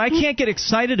 yeah, but I can't get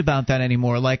excited about that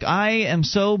anymore. Like, I am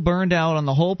so burned out on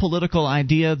the whole political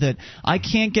idea that I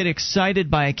can't get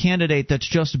excited by a candidate that's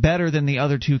just better than the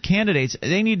other two candidates.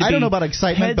 They need to be, I don't know about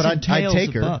excitement, but I'd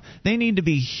take her. Above. They need to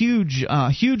be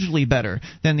hugely better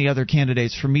than the other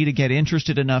candidates for me to get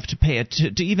interested enough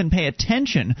to even pay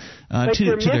attention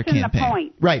to their campaign. The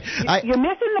point. Right. You're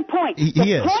missing the point.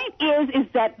 The point is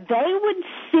that they would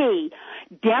see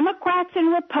Democrats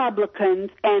and Republicans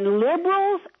and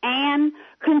liberals and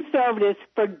conservatives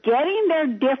forgetting their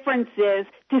differences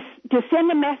to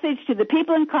send a message to the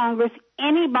people in Congress,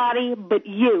 anybody but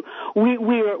you.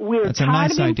 We're That's tired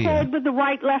nice of being fed with the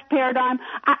right-left paradigm.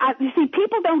 You see,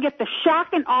 people don't get the shock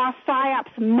and awe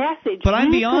psyops message. But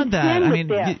I'm beyond that. I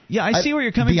mean, I see where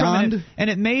you're coming from, and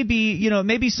it may be, it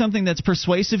may be something that's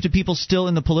persuasive to people still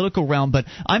in the political realm. But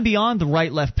I'm beyond the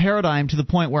right-left paradigm to the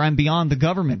point where I'm beyond the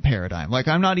government paradigm. Like,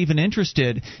 I'm not even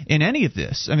interested in any of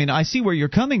this. I mean, I see where you're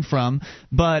coming from,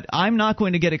 but I'm not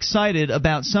going to get excited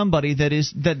about somebody that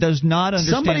does not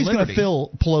understand Somebody's going to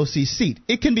fill Pelosi's seat.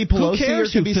 It can be Pelosi, who cares or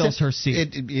it can who be fills her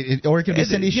seat, or it can be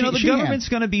Cindy Sheehan. The government's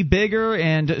going to be bigger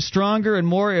and stronger and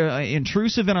more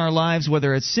intrusive in our lives,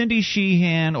 whether it's Cindy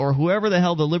Sheehan or whoever the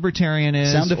hell the libertarian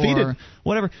is, Sound defeated. Or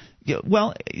whatever.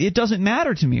 Well, it doesn't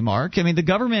matter to me, Mark. I mean, the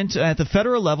government at the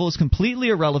federal level is completely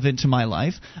irrelevant to my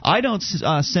life. I don't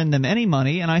send them any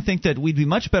money, and I think that we'd be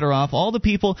much better off. If all the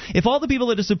people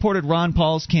that have supported Ron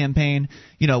Paul's campaign,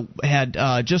 had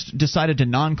just decided to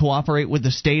non-cooperate with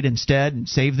the state instead and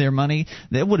save their money,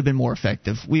 that would have been more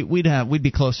effective. We'd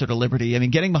be closer to liberty. I mean,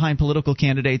 getting behind political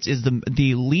candidates is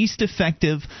the least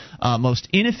effective, most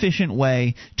inefficient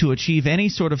way to achieve any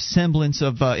sort of semblance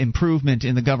of improvement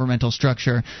in the governmental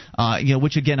structure.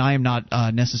 Which again I am not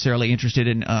necessarily interested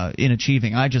in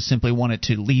achieving. I just simply want it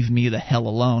to leave me the hell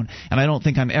alone, and I don't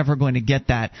think I'm ever going to get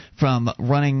that from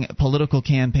running political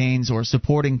campaigns or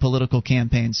supporting political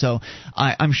campaigns. So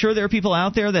I'm sure there are people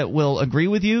out there that will agree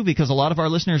with you, because a lot of our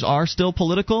listeners are still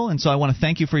political, and so I want to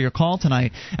thank you for your call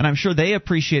tonight, and I'm sure they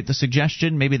appreciate the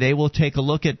suggestion. Maybe they will take a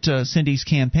look at Cindy's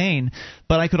campaign,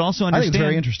 but I could also understand. I think it's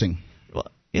very interesting.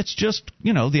 It's just,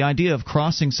 the idea of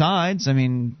crossing sides. I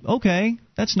mean, okay,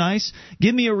 that's nice.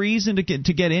 Give me a reason to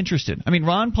get interested. I mean,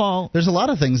 Ron Paul... There's a lot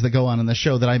of things that go on in the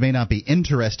show that I may not be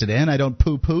interested in. I don't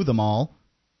poo-poo them all.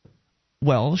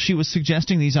 Well, she was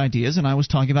suggesting these ideas, and I was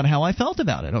talking about how I felt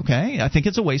about it, okay? I think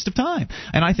it's a waste of time.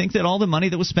 And I think that all the money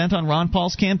that was spent on Ron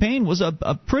Paul's campaign was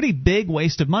a pretty big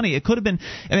waste of money. It could have been...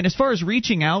 I mean, as far as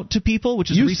reaching out to people,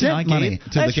 which is the reason I gave... money to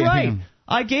That's the campaign. Right.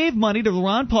 I gave money to the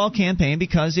Ron Paul campaign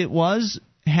because it was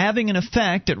having an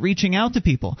effect at reaching out to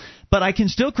people. But I can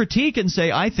still critique and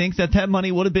say I think that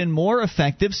money would have been more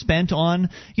effective spent on,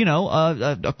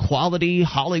 a quality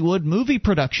Hollywood movie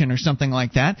production or something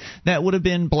like that. That would have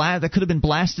been that could have been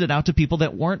blasted out to people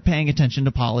that weren't paying attention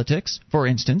to politics, for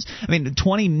instance. I mean,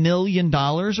 $20 million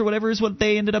or whatever is what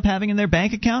they ended up having in their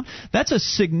bank account. That's a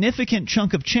significant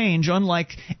chunk of change,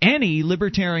 unlike any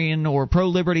libertarian or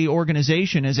pro-liberty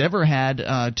organization has ever had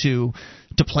to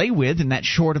play with in that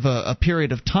short of a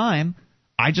period of time.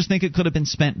 I just think it could have been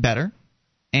spent better,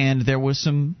 and there was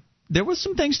some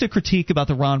things to critique about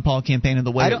the Ron Paul campaign and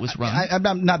the way it was run.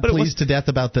 I'm not pleased to death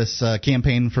about this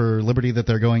campaign for liberty that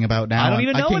they're going about now. I don't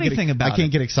even know anything about it. I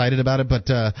can't get excited about it,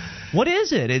 but... what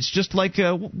is it? It's just like,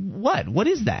 what? What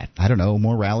is that? I don't know,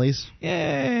 more rallies?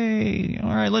 Yay. All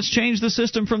right, let's change the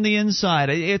system from the inside.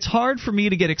 It's hard for me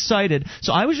to get excited,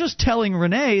 so I was just telling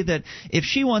Renee that if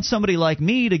she wants somebody like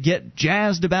me to get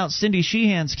jazzed about Cindy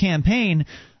Sheehan's campaign,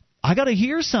 I got to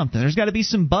hear something. There's got to be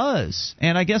some buzz.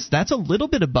 And I guess that's a little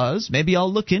bit of buzz. Maybe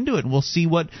I'll look into it and we'll see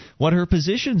what her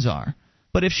positions are.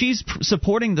 But if she's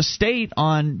supporting the state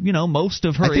on, most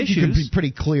of her issues... I think you can be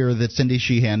pretty clear that Cindy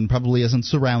Sheehan probably isn't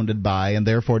surrounded by and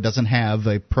therefore doesn't have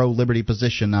a pro-liberty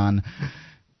position on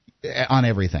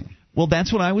everything. Well,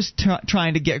 that's what I was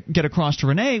trying to get across to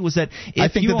Renee, was that if I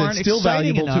think you that aren't it's still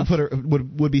exciting valuable enough... to put her,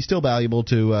 would be still valuable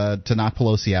to knock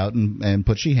Pelosi out and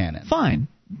put Sheehan in. Fine.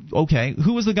 Okay,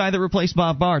 who was the guy that replaced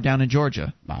Bob Barr down in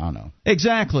Georgia? I don't know.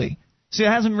 Exactly. See, it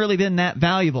hasn't really been that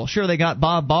valuable. Sure, they got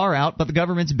Bob Barr out, but the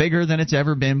government's bigger than it's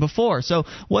ever been before. So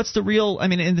what's the real... I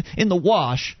mean, in the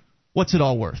wash, what's it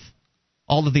all worth?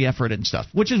 All of the effort and stuff.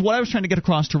 Which is what I was trying to get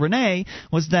across to Renee,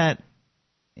 was that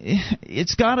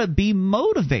it's got to be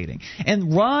motivating.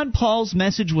 And Ron Paul's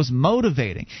message was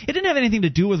motivating. It didn't have anything to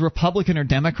do with Republican or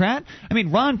Democrat. I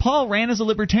mean, Ron Paul ran as a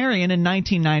libertarian in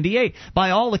 1998. By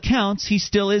all accounts, he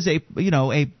still is a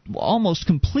almost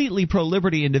completely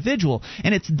pro-liberty individual.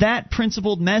 And it's that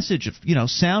principled message of,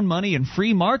 sound money and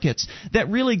free markets that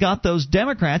really got those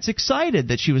Democrats excited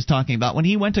that she was talking about. When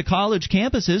he went to college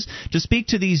campuses to speak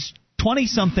to these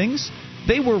 20-somethings,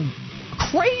 they were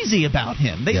crazy about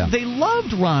him. They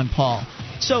loved Ron Paul.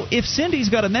 So if Cindy's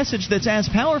got a message that's as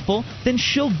powerful, then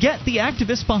she'll get the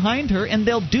activists behind her, and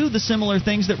they'll do the similar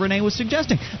things that Renee was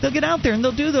suggesting. They'll get out there and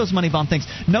they'll do those money bomb things.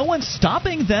 No one's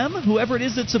stopping them, whoever it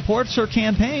is that supports her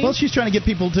campaign. Well, she's trying to get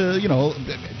people to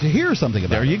hear something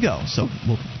about it. There you go. So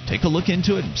we'll take a look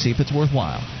into it and see if it's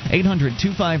worthwhile.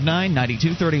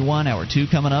 800-259-9231, Hour 2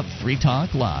 coming up. Free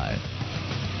Talk Live.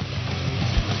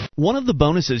 One of the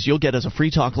bonuses you'll get as a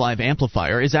Free Talk Live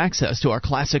amplifier is access to our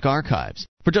classic archives.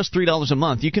 For just $3 a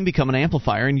month, you can become an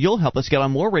amplifier, and you'll help us get on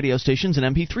more radio stations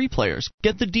and MP3 players.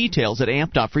 Get the details at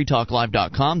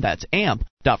amp.freetalklive.com. That's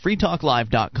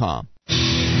amp.freetalklive.com.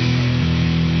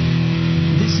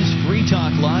 This is Free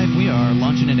Talk Live. We are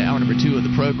launching into hour number 2 of the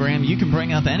program. You can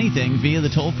bring up anything via the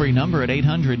toll-free number at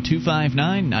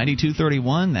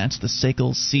 800-259-9231. That's the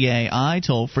SACL CAI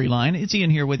toll-free line. It's Ian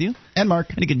here with you. And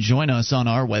Mark. And you can join us on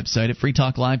our website at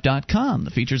freetalklive.com.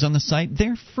 The features on the site,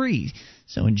 they're free.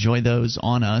 So enjoy those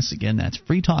on us. Again, that's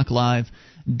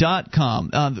freetalklive.com.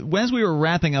 As we were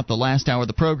wrapping up the last hour of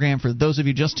the program, for those of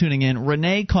you just tuning in,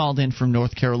 Renee called in from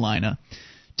North Carolina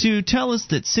to tell us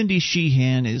that Cindy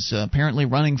Sheehan is apparently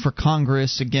running for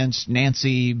Congress against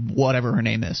Nancy, whatever her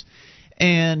name is.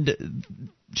 And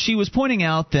she was pointing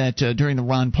out that during the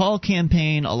Ron Paul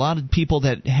campaign, a lot of people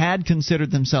that had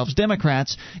considered themselves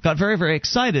Democrats got very, very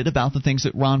excited about the things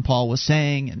that Ron Paul was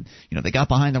saying. And, they got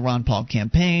behind the Ron Paul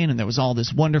campaign, and there was all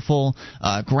this wonderful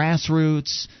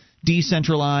grassroots,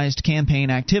 decentralized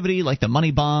campaign activity like the money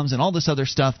bombs and all this other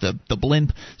stuff, the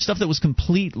blimp, stuff that was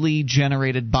completely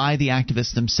generated by the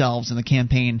activists themselves, and the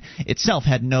campaign itself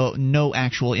had no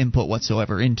actual input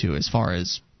whatsoever into as far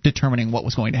as determining what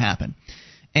was going to happen.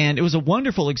 And it was a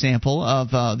wonderful example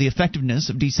of the effectiveness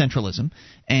of decentralism,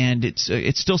 and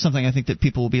it's still something I think that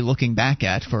people will be looking back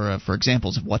at for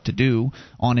examples of what to do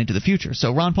on into the future.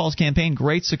 So Ron Paul's campaign,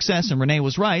 great success, and Renee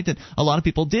was right that a lot of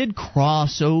people did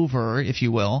cross over, if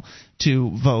you will,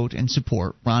 to vote and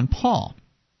support Ron Paul.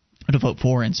 To vote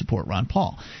for and support Ron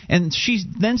Paul. And she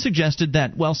then suggested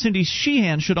that, Cindy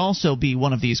Sheehan should also be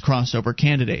one of these crossover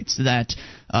candidates, that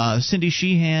Cindy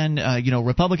Sheehan,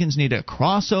 Republicans need to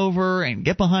cross over and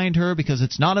get behind her because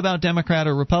it's not about Democrat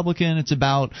or Republican, it's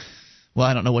about,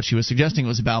 I don't know what she was suggesting it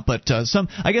was about, but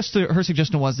her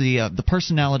suggestion was the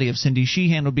personality of Cindy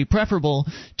Sheehan would be preferable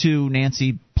to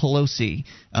Nancy Pelosi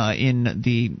in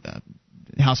the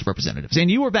House of Representatives. And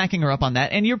you were backing her up on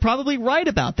that, and you're probably right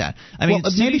about that. I mean,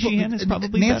 Cindy Sheehan is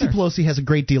probably Nancy better. Pelosi has a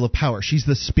great deal of power. She's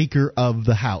the Speaker of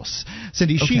the House.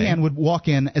 Cindy Sheehan would walk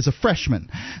in as a freshman.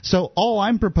 So all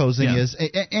I'm proposing is,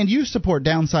 and you support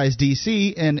downsized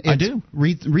D.C., and it's I do.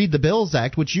 Read the Bills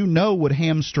Act, which would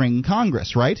hamstring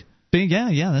Congress, right?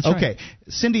 Yeah, that's right. Okay,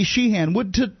 Cindy Sheehan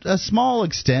would, to a small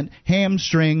extent,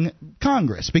 hamstring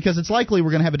Congress because it's likely we're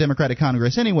going to have a Democratic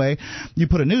Congress anyway. You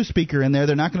put a new speaker in there;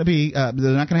 they're not going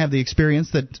to have the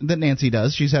experience that Nancy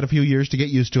does. She's had a few years to get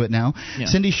used to it now. Yeah.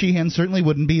 Cindy Sheehan certainly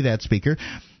wouldn't be that speaker.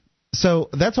 So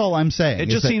that's all I'm saying. It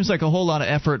just seems like a whole lot of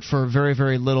effort for very,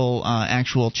 very little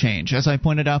actual change. As I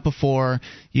pointed out before,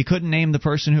 you couldn't name the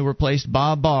person who replaced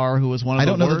Bob Barr, who was one of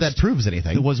the worst. I don't know that proves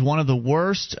anything. Who was one of the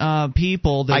worst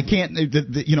people. I can't,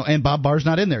 and Bob Barr's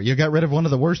not in there. You got rid of one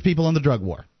of the worst people in the drug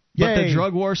war. But the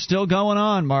drug war's still going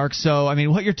on, Mark. So,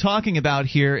 what you're talking about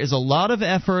here is a lot of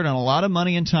effort and a lot of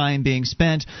money and time being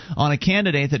spent on a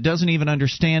candidate that doesn't even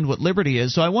understand what liberty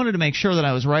is. So I wanted to make sure that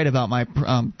I was right about my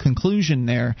conclusion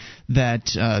there that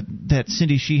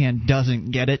Cindy Sheehan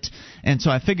doesn't get it. And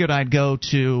so I figured I'd go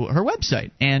to her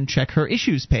website and check her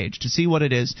issues page to see what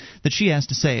it is that she has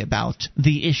to say about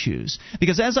the issues.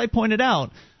 Because as I pointed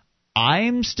out,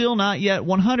 I'm still not yet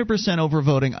 100%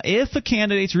 overvoting. If a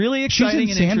candidate's really exciting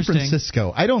and interesting... She's in San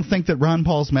Francisco. I don't think that Ron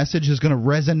Paul's message is going to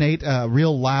resonate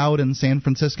real loud in San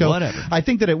Francisco. Whatever. I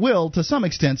think that it will to some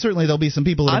extent. Certainly there'll be some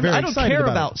people that are very excited about it. I don't care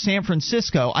about San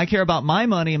Francisco. I care about my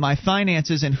money and my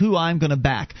finances and who I'm going to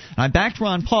back. And I backed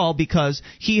Ron Paul because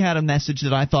he had a message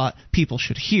that I thought people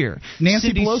should hear.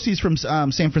 Nancy Pelosi's from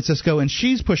San Francisco, and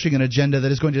she's pushing an agenda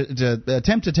that is going to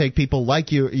attempt to take people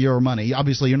like your money.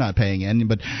 Obviously, you're not paying in,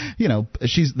 but...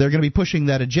 they're going to be pushing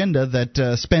that agenda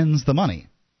that spends the money.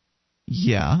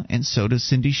 Yeah, and so does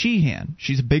Cindy Sheehan.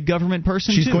 She's a big government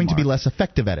person, She's too, going Mark. to be less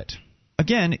effective at it.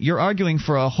 Again, you're arguing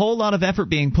for a whole lot of effort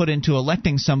being put into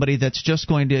electing somebody that's just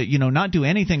going to, not do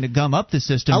anything to gum up the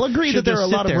system. I'll agree that there are a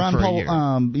lot of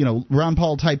Ron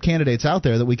Paul type candidates out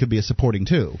there that we could be supporting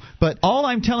too. But all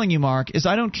I'm telling you, Mark, is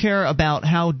I don't care about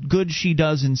how good she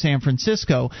does in San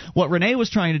Francisco. What Renee was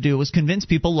trying to do was convince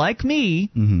people like me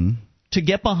to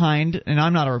get behind, and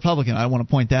I'm not a Republican, I don't want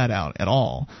to point that out at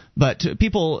all, but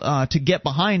people to get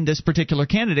behind this particular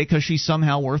candidate because she's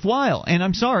somehow worthwhile. And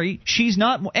I'm sorry, she's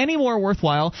not any more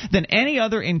worthwhile than any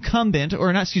other incumbent,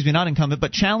 or not incumbent,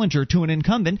 but challenger to an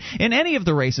incumbent in any of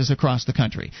the races across the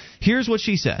country. Here's what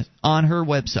she said on her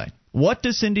website. What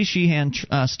does Cindy Sheehan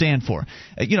stand for?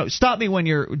 Stop me when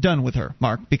you're done with her,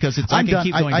 Mark, because I can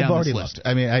keep going down this list.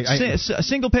 I mean,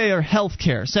 single-payer health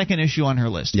care, second issue on her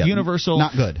list. Yeah, universal,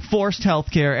 not good. Forced health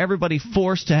care, everybody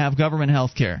forced to have government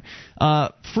health care.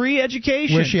 Free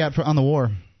education. Where's she at on the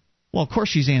war? Well, of course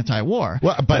she's anti-war.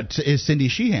 Well, but is Cindy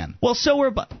Sheehan? Well, Cindy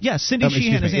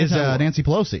Sheehan is anti-war. Is Nancy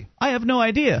Pelosi? I have no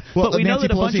idea. Well, but we Nancy know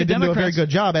that Pelosi a bunch of didn't Democrats do a very good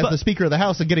job as the Speaker of the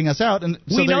House of getting us out. And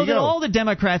so we know that all the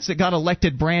Democrats that got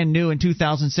elected brand new in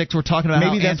 2006 were talking about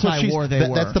how anti-war they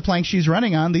were. That's the plank she's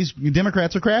running on. These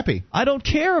Democrats are crappy. I don't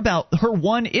care about her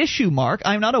one issue, Mark.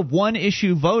 I'm not a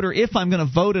one-issue voter if I'm going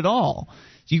to vote at all.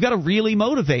 You've got to really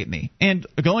motivate me. And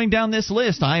going down this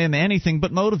list, I am anything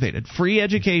but motivated. Free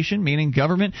education, meaning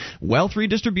government wealth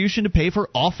redistribution to pay for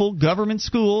awful government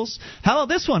schools. How about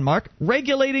this one, Mark?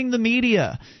 Regulating the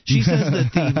media. She says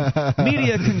that the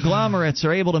media conglomerates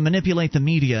are able to manipulate the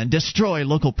media and destroy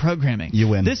local programming. You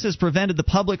win. This has prevented the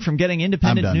public from getting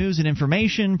independent news and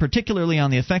information, particularly on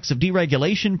the effects of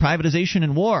deregulation, privatization,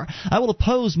 and war. I will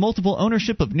oppose multiple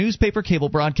ownership of newspaper, cable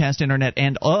broadcast, internet,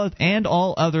 and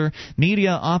all other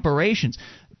media operations.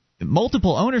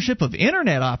 Multiple ownership of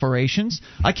internet operations.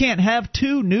 I can't have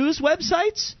two news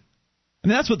websites? I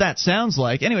mean, that's what that sounds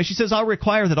like. Anyway, she says, I'll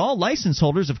require that all license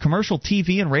holders of commercial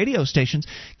TV and radio stations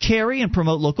carry and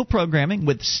promote local programming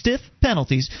with stiff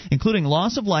penalties, including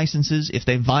loss of licenses if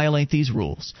they violate these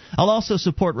rules. I'll also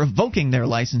support revoking their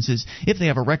licenses if they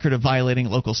have a record of violating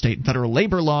local, state, and federal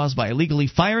labor laws by illegally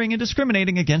firing and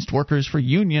discriminating against workers for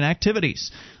union activities.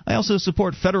 I also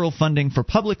support federal funding for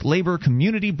public, labor,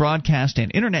 community broadcast,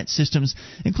 and internet systems,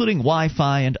 including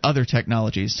Wi-Fi and other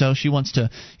technologies. So she wants to,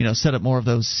 set up more of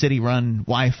those city-run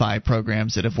Wi-Fi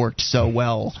programs that have worked so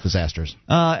well. Disasters.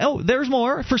 There's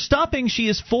more. She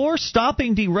is for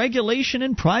stopping deregulation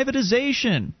and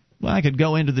privatization. Well, I could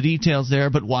go into the details there,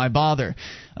 but why bother?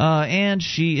 And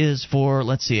she is for,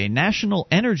 a national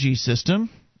energy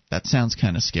system. That sounds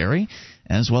kind of scary.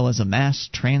 As well as a mass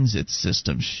transit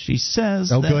system. She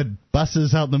says good.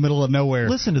 Buses out in the middle of nowhere.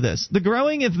 Listen to this. The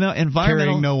growing environmental...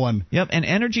 Carrying no one. Yep, and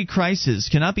energy crisis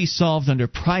cannot be solved under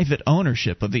private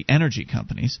ownership of the energy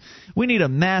companies. We need a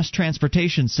mass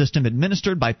transportation system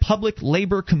administered by public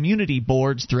labor community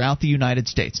boards throughout the United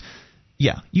States.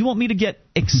 Yeah, you want me to get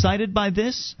excited by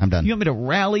this? I'm done. You want me to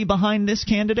rally behind this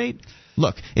candidate?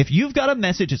 Look, if you've got a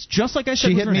message, it's just like I said.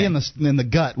 She hit me in the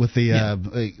gut with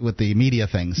the media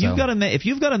thing. So. If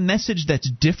you've got a message that's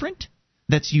different,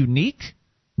 that's unique,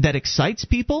 that excites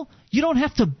people, you don't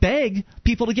have to beg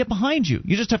people to get behind you.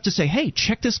 You just have to say, "Hey,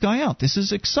 check this guy out. This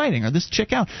is exciting," or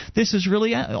check out. This is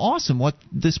really awesome. What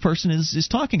this person is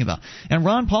talking about. And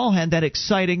Ron Paul had that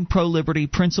exciting pro-liberty,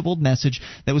 principled message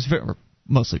that was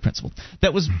mostly principled,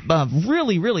 that was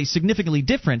really, really significantly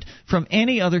different from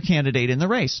any other candidate in the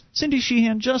race. Cindy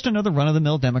Sheehan, just another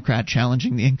run-of-the-mill Democrat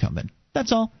challenging the incumbent.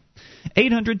 That's all.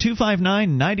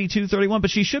 800-259-9231, but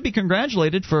she should be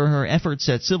congratulated for her efforts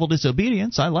at civil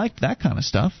disobedience. I liked that kind of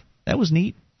stuff. That was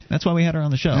neat. That's why we had her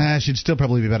on the show. She'd still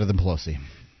probably be better than Pelosi.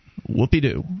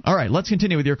 Whoopie-doo. All right, let's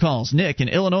continue with your calls. Nick in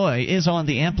Illinois is on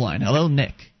the amp line. Hello,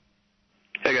 Nick.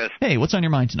 Hey, guys. Hey, what's on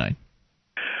your mind tonight?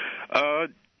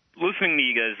 Listening to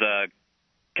you guys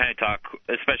kind of talk,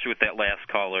 especially with that last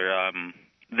caller,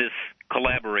 this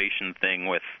collaboration thing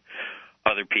with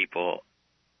other people,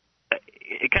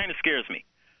 it kind of scares me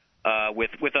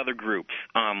with other groups.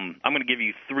 I'm going to give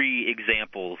you 3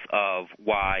 examples of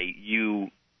why you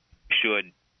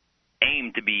should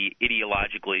aim to be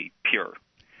ideologically pure.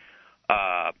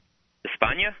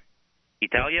 España,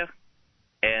 Italia,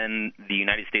 and the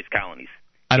United States colonies.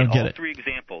 I don't get it. All 3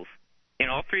 examples. In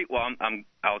all 3, well,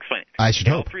 I'll explain it. I should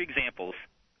hope. All 3 examples,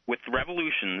 with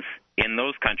revolutions in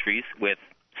those countries, with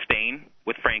Spain,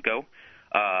 with Franco,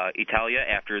 Italia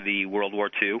after the World War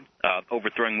II,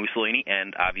 overthrowing Mussolini,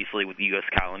 and obviously with the U.S.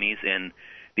 colonies in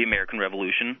the American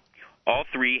Revolution, all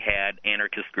 3 had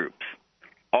anarchist groups.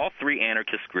 All 3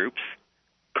 anarchist groups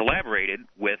collaborated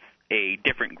with a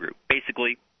different group,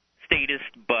 basically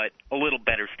statist, but a little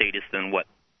better statist than what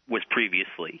was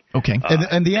previously. Okay.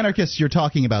 And the anarchists you're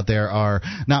talking about there are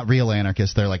not real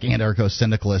anarchists. They're like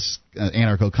anarcho-syndicalist,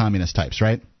 anarcho-communist types,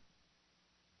 right?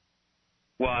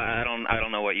 Well, I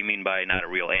don't know what you mean by not a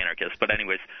real anarchist, but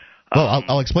anyways. Well,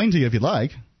 I'll explain to you if you'd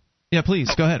like. Yeah,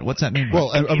 please, go ahead. What's that mean?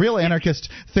 Well, a real anarchist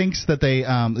thinks that they,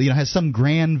 has some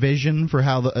grand vision for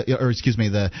how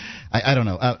I don't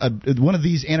know. One of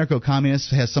these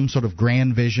anarcho-communists has some sort of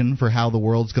grand vision for how the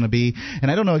world's going to be,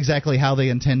 and I don't know exactly how they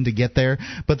intend to get there,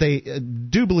 but they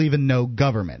do believe in no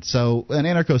government. So an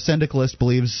anarcho-syndicalist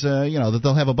believes, that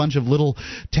they'll have a bunch of little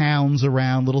towns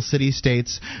around, little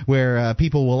city-states, where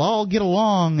people will all get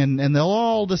along, and they'll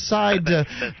all decide to...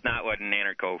 That's not what an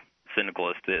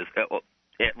anarcho-syndicalist is.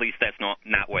 At least that's not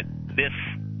what this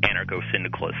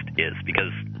anarcho-syndicalist is,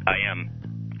 because I am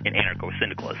an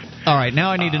anarcho-syndicalist. All right, now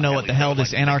I need to know what the hell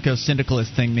this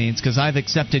anarcho-syndicalist thing means, because I've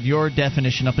accepted your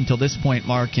definition up until this point,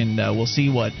 Mark, and we'll see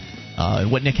what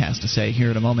Nick has to say here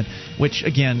in a moment. Which,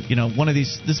 again,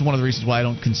 this is one of the reasons why I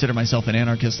don't consider myself an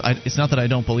anarchist. It's not that I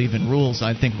don't believe in rules.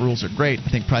 I think rules are great.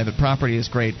 I think private property is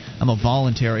great. I'm a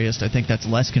voluntarist. I think that's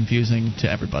less confusing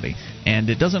to everybody, and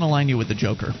it doesn't align you with the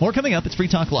Joker. More coming up. It's Free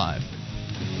Talk Live.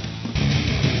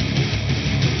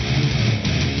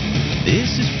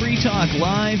 This is Free Talk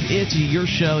Live. It's your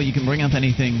show. You can bring up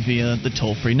anything via the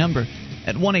toll-free number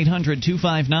at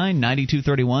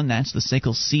 1-800-259-9231. That's the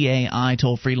SACL CAI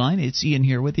toll-free line. It's Ian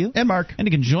here with you. And Mark. And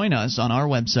you can join us on our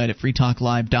website at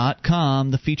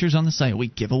freetalklive.com. The features on the site we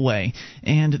give away,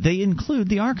 and they include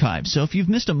the archive. So if you've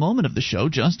missed a moment of the show,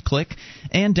 just click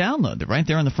and download. They're right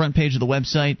there on the front page of the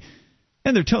website.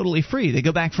 And they're totally free. They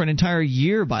go back for an entire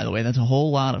year, by the way. That's a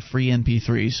whole lot of free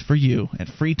MP3s for you at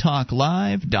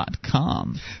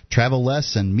freetalklive.com. Travel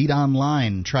less and meet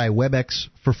online. Try WebEx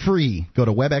for free. Go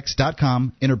to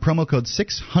webex.com, enter promo code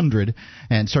 600,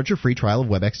 and start your free trial of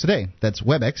WebEx today. That's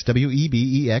WebEx,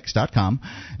 WEBEX.com,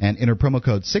 and enter promo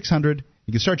code 600.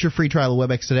 You can start your free trial of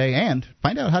WebEx today and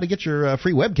find out how to get your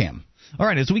free webcam. All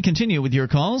right, as we continue with your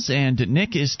calls, and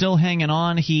Nick is still hanging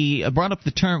on, he brought up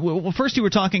the term. Well, first you were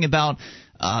talking about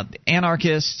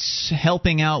anarchists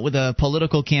helping out with a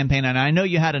political campaign, and I know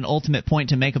you had an ultimate point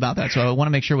to make about that, so I want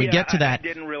to make sure we get to that. I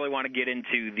didn't really want to get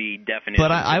into the definition.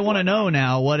 But I want to know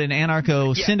now what an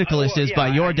anarcho-syndicalist is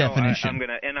by your definition. I'm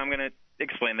gonna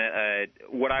explain that.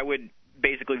 What I would...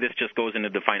 Basically, this just goes into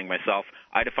defining myself.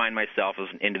 I define myself as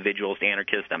an individualist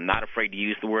anarchist. I'm not afraid to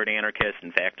use the word anarchist.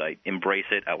 In fact, I embrace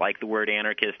it. I like the word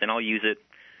anarchist, and I'll use it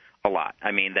a lot. I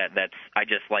mean, I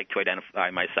just like to identify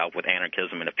myself with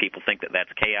anarchism, and if people think that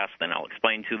that's chaos, then I'll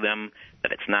explain to them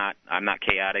that it's not. I'm not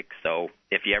chaotic, so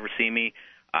if you ever see me,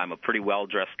 I'm a pretty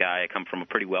well-dressed guy. I come from a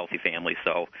pretty wealthy family,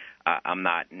 so I'm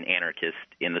not an anarchist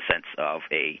in the sense of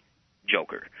a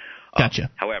joker.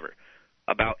 Gotcha. However,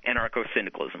 about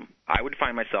anarcho-syndicalism, I would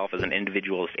find myself as an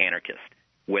individualist anarchist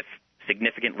with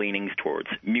significant leanings towards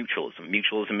mutualism.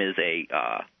 Mutualism is a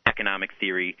economic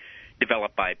theory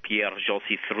developed by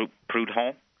Pierre-Joseph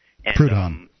Proudhon.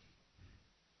 Proudhon.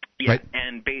 Right.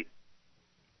 And P.J.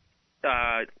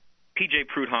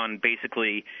 Proudhon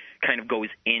basically kind of goes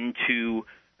into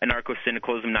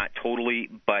anarcho-syndicalism, not totally,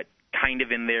 but kind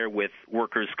of in there with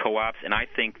workers' co-ops. And I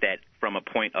think that from a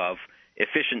point of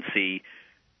efficiency,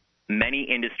 many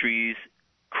industries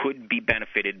could be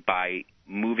benefited by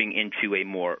moving into a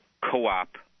more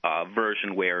co-op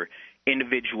version where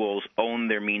individuals own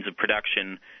their means of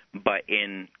production, but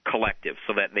in collective,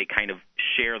 so that they kind of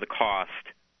share the cost,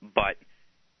 but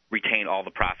retain all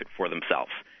the profit for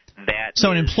themselves.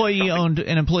 So an employee-owned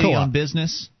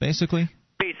business, basically?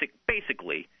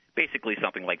 Basically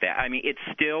something like that. I mean, it's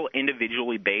still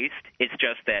individually based. It's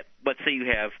just that, let's say you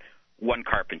have one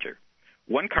carpenter.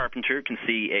 One carpenter can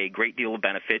see a great deal of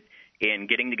benefit in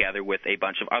getting together with a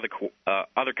bunch of other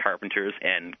carpenters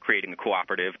and creating a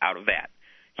cooperative out of that.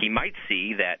 He might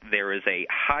see that there is a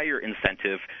higher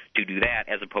incentive to do that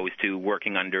as opposed to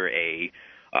working under a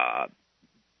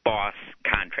boss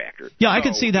contractor. Yeah, I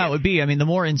could see that would be. I mean, the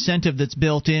more incentive that's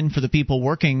built in for the people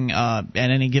working at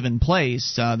any given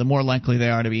place, the more likely they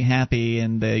are to be happy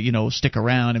and stick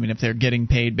around. I mean, if they're getting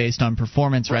paid based on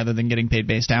performance rather than getting paid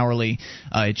based hourly,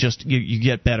 it just you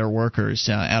get better workers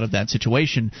out of that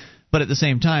situation. But at the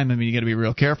same time, I mean, you got to be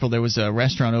real careful. There was a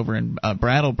restaurant over in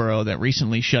Brattleboro that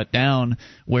recently shut down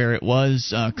where it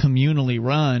was communally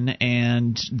run,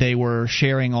 and they were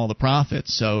sharing all the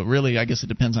profits. So really, I guess it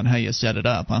depends on how you set it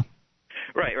up, huh?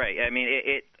 Right. I mean,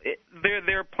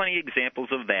 there are plenty of examples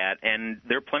of that, and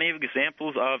there are plenty of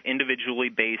examples of individually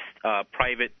based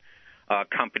private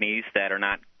companies that are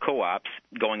not co-ops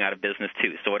going out of business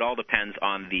too. So it all depends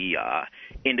on the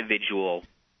individual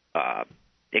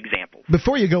examples.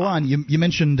 Before you go on, you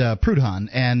mentioned Proudhon,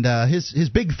 and his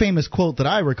big famous quote that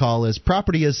I recall is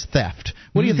 "Property is theft."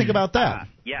 What do you think about that?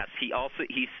 Yes, he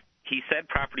said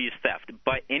property is theft,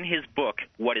 but in his book,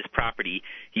 What is Property,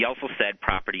 he also said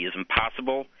property is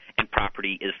impossible and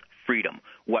property is freedom.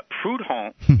 What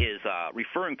Proudhon is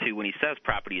referring to when he says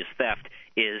property is theft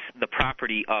is the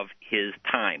property of his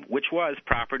time, which was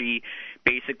property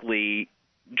basically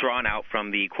drawn out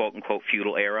from the quote-unquote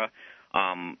feudal era,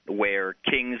 where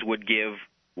kings would give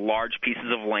large pieces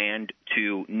of land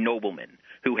to noblemen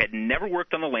who had never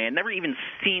worked on the land, never even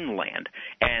seen land,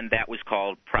 and that was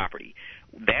called property.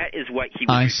 That is what he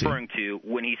was referring to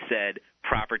when he said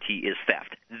property is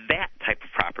theft. That type of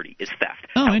property is theft.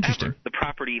 Oh, However, interesting. The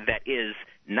property that is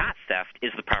not theft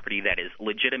is the property that is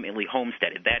legitimately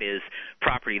homesteaded. That is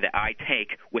property that I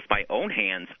take with my own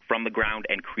hands from the ground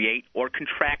and create or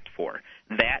contract for.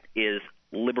 That is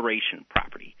liberation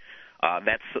property.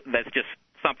 That's just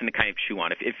something to kind of chew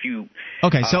on. If you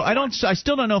okay, so I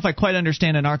still don't know if I quite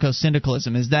understand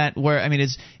anarcho-syndicalism. Is that where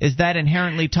is that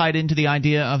inherently tied into the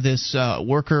idea of this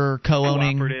worker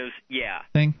co-owning cooperatives?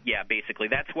 Thing? Yeah, basically.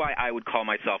 That's why I would call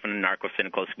myself an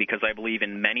anarcho-syndicalist, because I believe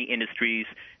in many industries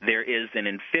there is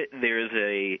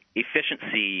a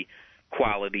efficiency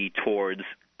quality towards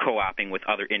co-oping with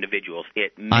other individuals.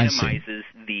 It minimizes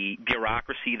the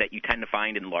bureaucracy that you tend to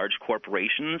find in large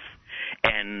corporations.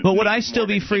 But would I still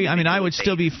be free? I mean, I would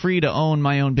still be free to own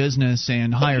my own business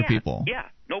and hire people. Yeah.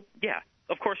 Nope. Yeah.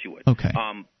 Of course you would. Okay.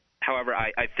 However,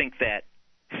 I think that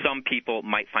some people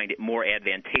might find it more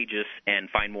advantageous and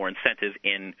find more incentive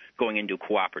in going into a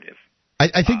cooperative.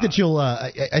 I think that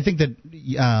I think that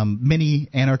many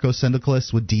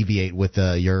anarcho-syndicalists would deviate with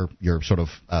your sort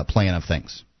of plan of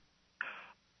things.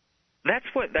 That's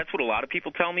what a lot of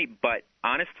people tell me. But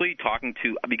honestly,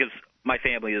 because my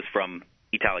family is from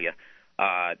Italia,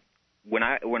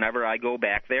 whenever I go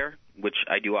back there, which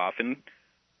I do often,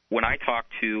 when I talk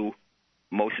to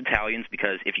most Italians,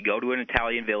 because if you go to an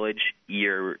Italian village,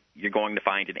 you're going to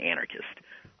find an anarchist.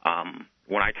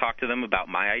 When I talk to them about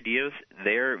my ideas,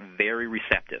 they're very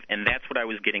receptive, and that's what I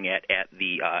was getting at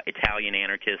the Italian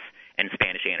anarchists and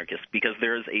Spanish anarchists, because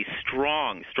there's a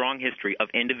strong history of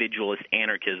individualist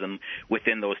anarchism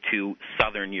within those two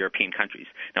southern European countries.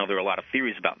 Now, there are a lot of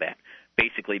theories about that.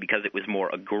 Basically, because it was more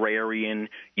agrarian,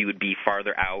 you would be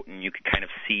farther out, and you could kind of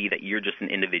see that you're just an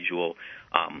individual.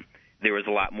 There was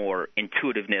a lot more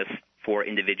intuitiveness for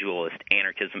individualist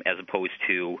anarchism as opposed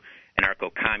to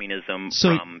anarcho-communism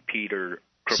from Peter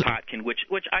Kropotkin,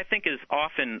 which I think is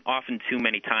often too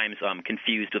many times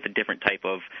confused with a different type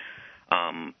of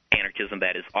anarchism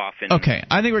that is often. Okay,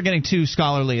 I think we're getting too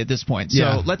scholarly at this point.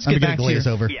 So let's get back to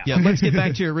let's get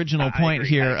back to your original point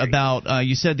here about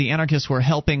you said the anarchists were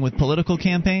helping with political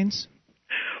campaigns.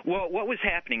 Well, what was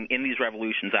happening in these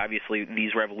revolutions, obviously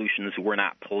these revolutions were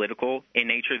not political in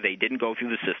nature. They didn't go through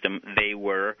the system. They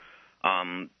were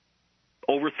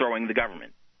overthrowing the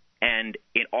government. And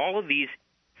in all of these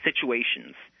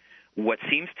situations, what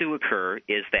seems to occur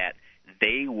is that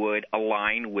they would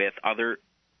align with other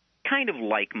kind of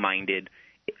like-minded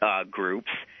groups,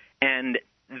 and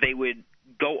they would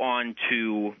go on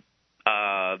to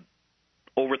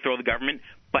overthrow the government.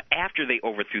 But after they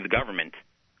overthrew the government,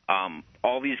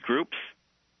 all these groups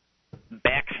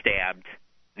backstabbed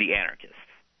the anarchists.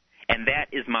 And that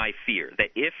is my fear,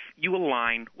 that if you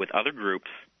align with other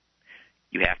groups,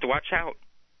 you have to watch out.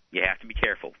 You have to be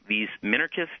careful. These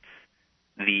minarchists,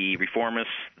 the reformists,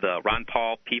 the Ron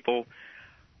Paul people,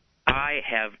 I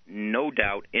have no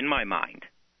doubt in my mind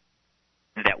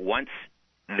that once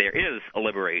there is a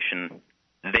liberation,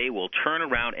 they will turn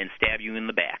around and stab you in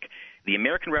the back. The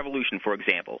American Revolution, for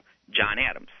example, John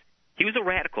Adams, he was a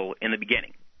radical in the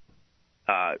beginning,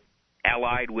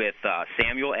 allied with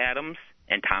Samuel Adams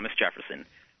and Thomas Jefferson.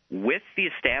 With the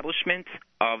establishment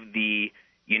of the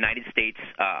United States,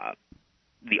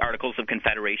 the Articles of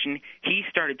Confederation, he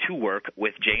started to work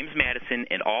with James Madison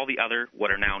and all the other what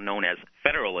are now known as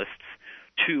Federalists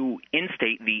to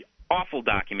instate the awful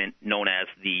document known as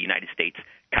the United States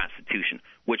Constitution,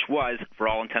 which was, for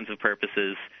all intents and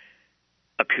purposes,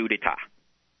 a coup d'etat.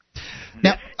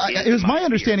 Now, it was my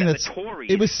understanding that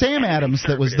it was Sam Adams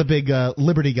that was the big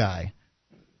Liberty guy.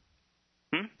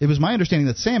 It was my understanding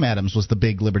that Sam Adams was the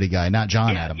big Liberty guy, not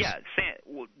John Adams. Yeah,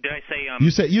 did I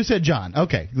say? You said John.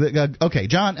 Okay, okay.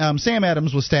 John. Sam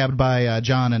Adams was stabbed by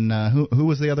John, and who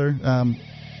was the other?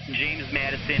 James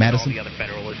Madison and all the other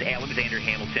Federalists. Alexander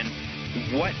Hamilton.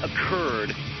 What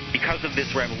occurred because of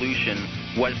this revolution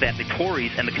was that the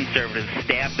Tories and the conservatives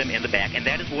stabbed them in the back, and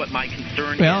that is what my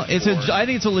concern is. Well, I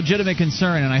think it's a legitimate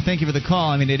concern, and I thank you for the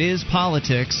call. I mean, it is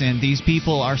politics, and these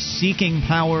people are seeking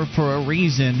power for a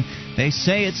reason. They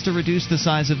say it's to reduce the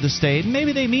size of the state, and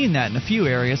maybe they mean that in a few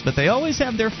areas, but they always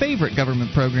have their favorite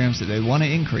government programs that they want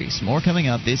to increase. More coming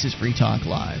up. This is Free Talk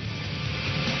Live.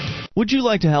 Would you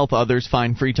like to help others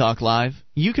find Free Talk Live?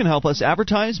 You can help us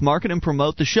advertise, market, and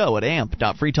promote the show at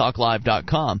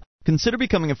amp.freetalklive.com. Consider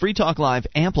becoming a Free Talk Live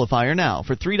amplifier now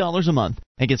for $3 a month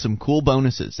and get some cool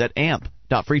bonuses at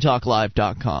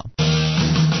amp.freetalklive.com.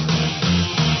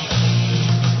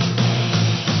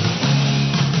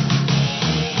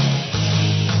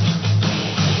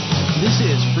 This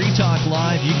is Free Talk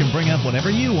Live. You can bring up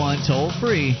whatever you want toll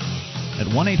free at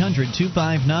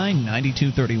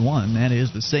 1-800-259-9231. That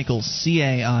is the SACL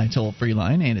CAI toll-free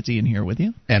line, and it's Ian here with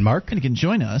you. And Mark. And you can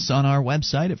join us on our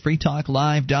website at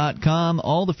freetalklive.com.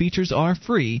 All the features are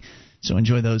free, so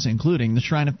enjoy those, including the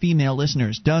Shrine of Female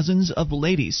Listeners. Dozens of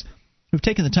ladies who've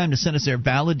taken the time to send us their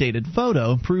validated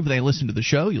photo, prove they listen to the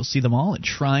show. You'll see them all at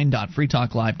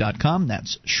shrine.freetalklive.com.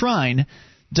 That's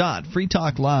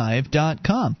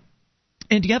shrine.freetalklive.com.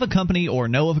 And do you have a company or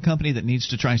know of a company that needs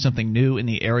to try something new in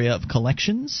the area of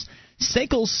collections?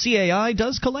 SACL CAI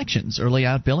does collections, early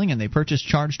out billing, and they purchase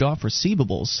charged-off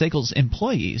receivables. SACL's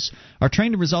employees are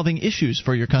trained in resolving issues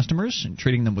for your customers and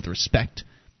treating them with respect.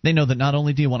 They know that not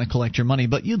only do you want to collect your money,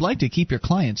 but you'd like to keep your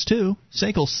clients, too.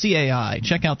 SACL CAI.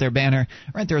 Check out their banner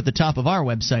right there at the top of our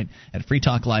website at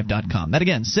freetalklive.com. That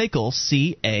again, SACL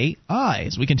CAI.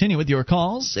 As we continue with your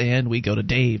calls, and we go to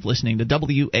Dave, listening to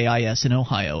WAIS in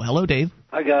Ohio. Hello, Dave.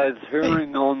 Hi, guys.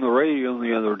 Hearing on the radio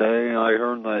the other day, I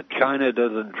heard that China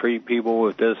doesn't treat people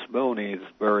with disabilities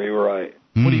very right.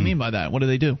 What do you mean by that? What do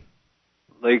they do?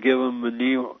 They give them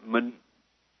menial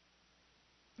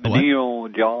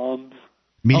jobs.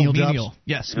 Menial jobs? Jobs?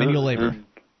 Yes, menial labor.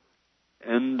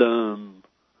 And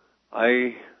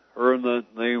I heard that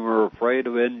they were afraid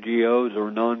of NGOs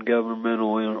or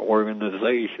non-governmental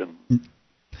organizations.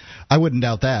 I wouldn't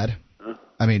doubt that.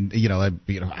 I mean,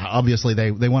 obviously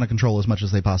they want to control as much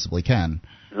as they possibly can.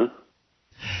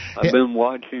 I've been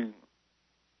watching.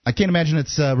 I can't imagine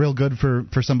it's real good for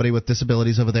somebody with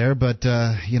disabilities over there, but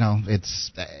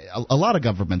it's a lot of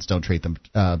governments don't treat them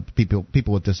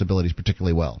people with disabilities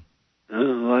particularly well.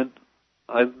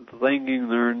 I'm thinking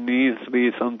there needs to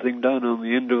be something done on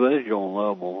the individual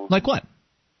level. Like what?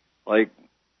 Like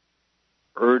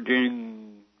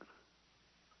urging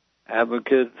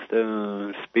advocates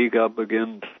to speak up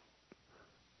against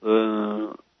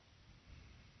the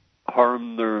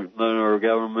harm that our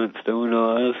government's doing to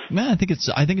us. Man, I think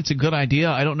it's a good idea.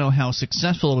 I don't know how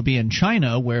successful it'll be in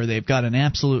China, where they've got an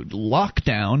absolute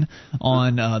lockdown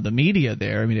on the media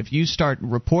there. I mean, if you start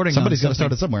reporting, somebody's got to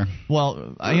start it somewhere.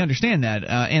 Well, I understand that,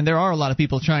 and there are a lot of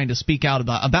people trying to speak out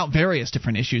about various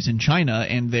different issues in China,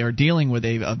 and they're dealing with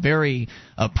a very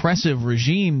oppressive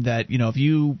regime that, if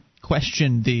you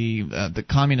question the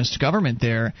communist government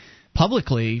there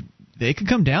publicly, they could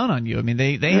come down on you. I mean,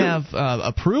 they have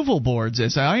approval boards,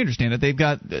 as I understand it. They've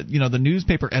got, the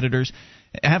newspaper editors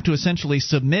have to essentially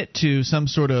submit to some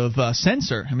sort of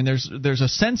censor. I mean, there's a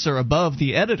censor above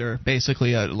the editor,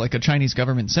 basically like a Chinese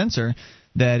government censor,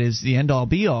 that is the end-all,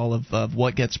 be-all of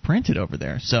what gets printed over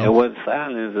there. So, and what's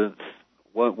sad is it's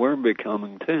what we're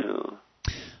becoming too.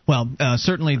 Well,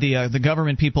 certainly the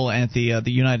government people at the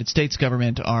United States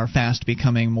government are fast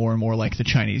becoming more and more like the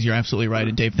Chinese. You're absolutely right.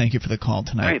 And, Dave, thank you for the call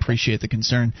tonight. I appreciate the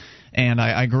concern. And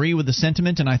I agree with the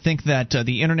sentiment, and I think that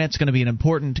the Internet's going to be an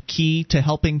important key to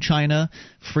helping China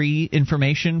free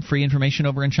information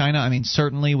over in China. I mean,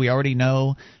 certainly we already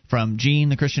know from Gene,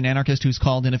 the Christian anarchist, who's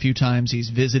called in a few times. He's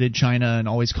visited China and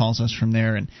always calls us from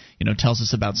there and, tells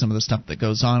us about some of the stuff that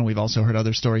goes on. We've also heard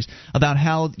other stories about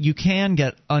how you can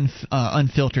get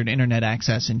unfiltered Internet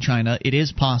access in China. It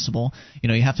is possible.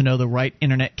 You have to know the right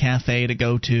Internet cafe to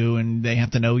go to, and they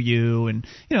have to know you. And,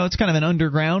 it's kind of an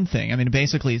underground thing. I mean,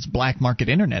 basically it's black market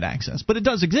Internet access. But it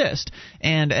does exist.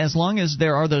 And as long as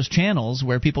there are those channels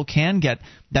where people can get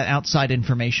that outside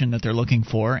information that they're looking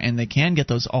for, and they can get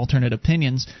those alternate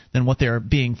opinions than what they're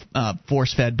being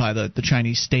force-fed by the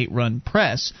Chinese state-run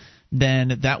press,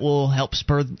 then that will help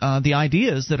spur the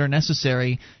ideas that are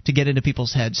necessary to get into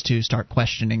people's heads to start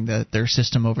questioning their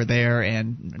system over there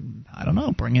and, I don't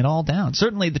know, bring it all down.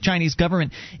 Certainly the Chinese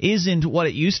government isn't what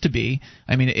it used to be.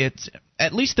 I mean,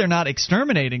 at least they're not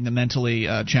exterminating the mentally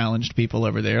challenged people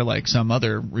over there like some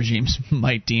other regimes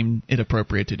might deem it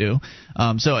appropriate to do.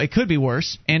 So it could be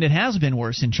worse, and it has been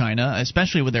worse in China,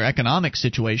 especially with their economic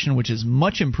situation, which is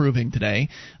much improving today.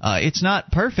 It's not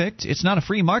perfect. It's not a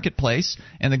free marketplace,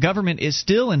 and the government is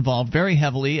still involved very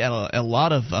heavily at a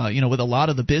lot of, with a lot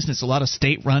of the business, a lot of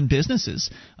state-run businesses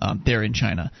there in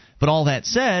China. But all that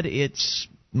said, it's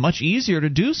much easier to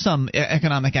do some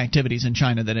economic activities in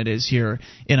China than it is here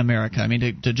in America. I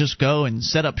mean, to just go and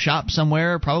set up shop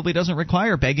somewhere probably doesn't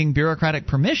require begging bureaucratic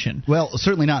permission. Well,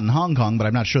 certainly not in Hong Kong, but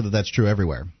I'm not sure that that's true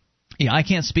everywhere. Yeah, I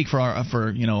can't speak for all of.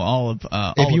 If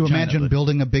all you of China, imagine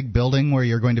building a big building where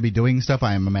you're going to be doing stuff,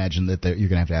 I imagine that you're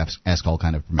going to have to ask all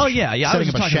kind of permission. Oh yeah. Setting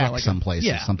up a shack someplace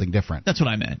is something different. That's what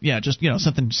I meant. Yeah, just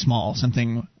something small,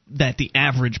 something that the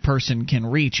average person can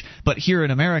reach. But here in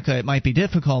America, it might be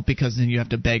difficult because then you have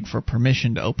to beg for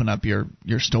permission to open up your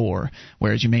store,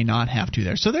 whereas you may not have to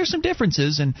there. So there's some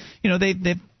differences, and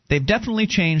They've definitely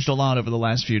changed a lot over the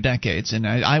last few decades, and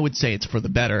I would say it's for the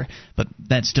better, but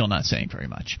that's still not saying very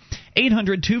much.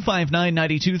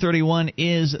 800-259-9231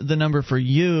 is the number for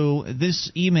you. This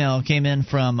email came in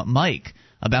from Mike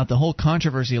about the whole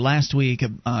controversy last week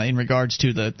in regards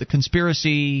to the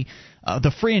conspiracy,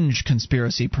 the fringe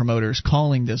conspiracy promoters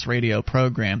calling this radio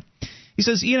program. He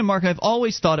says, Ian and Mark, I've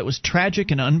always thought it was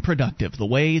tragic and unproductive the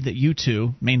way that you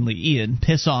two, mainly Ian,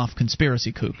 piss off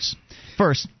conspiracy kooks.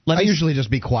 First, I usually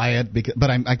just be quiet, but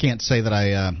I can't say that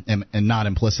I am not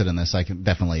implicit in this. I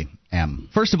definitely am.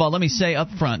 First of all, let me say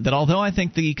up front that although I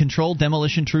think the controlled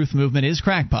demolition truth movement is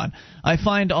crackpot, I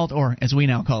find, or as we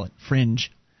now call it,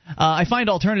 fringe, I find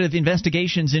alternative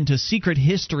investigations into secret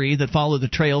history that follow the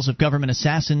trails of government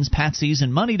assassins, patsies,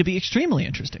 and money to be extremely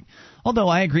interesting. Although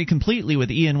I agree completely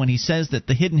with Ian when he says that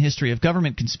the hidden history of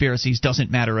government conspiracies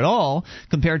doesn't matter at all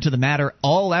compared to the matter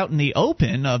all out in the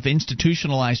open of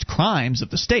institutionalized crimes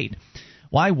of the state.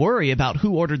 Why worry about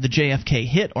who ordered the JFK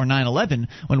hit or 9/11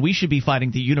 when we should be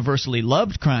fighting the universally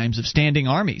loved crimes of standing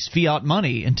armies, fiat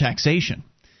money, and taxation?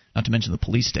 Not to mention the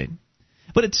police state.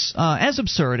 But it's as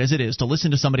absurd as it is to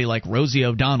listen to somebody like Rosie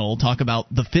O'Donnell talk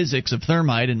about the physics of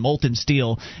thermite and molten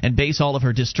steel and base all of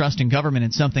her distrust in government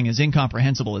in something as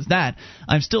incomprehensible as that.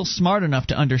 I'm still smart enough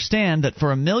to understand that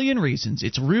for a million reasons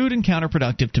it's rude and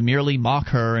counterproductive to merely mock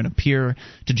her and appear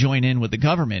to join in with the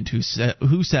government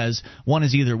who says one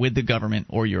is either with the government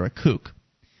or you're a kook.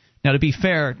 Now, to be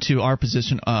fair to our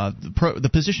position, the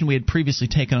position we had previously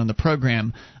taken on the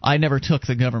program, I never took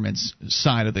the government's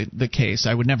side of the case.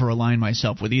 I would never align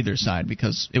myself with either side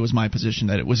because it was my position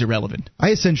that it was irrelevant. I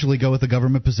essentially go with the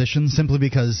government position simply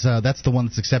because that's the one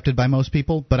that's accepted by most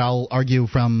people. But I'll argue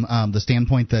from the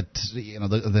standpoint that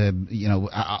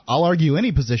I'll argue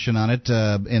any position on it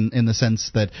in the sense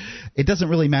that it doesn't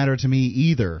really matter to me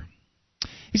either.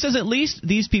 He says at least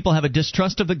these people have a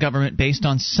distrust of the government based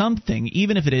on something,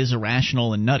 even if it is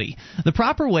irrational and nutty. The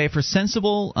proper way for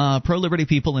sensible, pro-liberty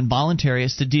people and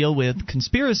voluntarists to deal with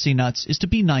conspiracy nuts is to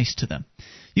be nice to them.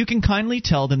 You can kindly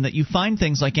tell them that you find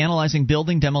things like analyzing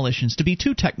building demolitions to be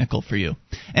too technical for you.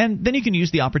 And then you can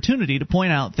use the opportunity to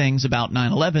point out things about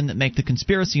 9/11 that make the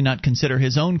conspiracy nut consider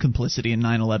his own complicity in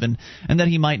 9/11 and that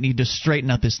he might need to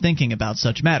straighten up his thinking about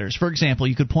such matters. For example,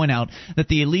 you could point out that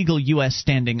the illegal U.S.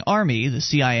 Standing Army, the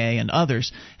CIA and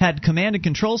others, had command and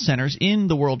control centers in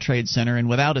the World Trade Center, and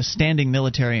without a standing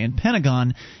military and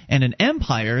Pentagon and an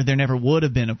empire, there never would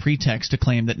have been a pretext to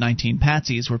claim that 19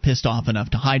 patsies were pissed off enough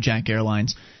to hijack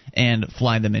airlines and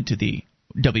fly them into the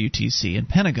WTC and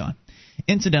Pentagon.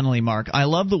 Incidentally, Mark, I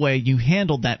love the way you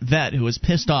handled that vet who was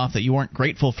pissed off that you weren't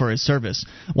grateful for his service.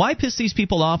 Why piss these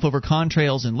people off over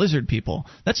contrails and lizard people?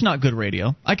 That's not good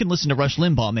radio. I can listen to Rush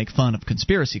Limbaugh make fun of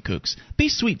conspiracy kooks. Be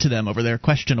sweet to them over their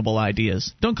questionable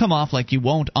ideas. Don't come off like you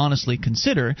won't honestly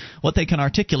consider what they can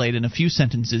articulate in a few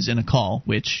sentences in a call,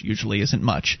 which usually isn't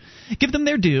much. Give them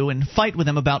their due and fight with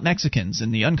them about Mexicans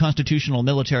and the unconstitutional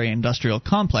military-industrial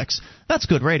complex. That's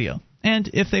good radio. And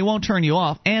they won't turn you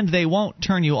off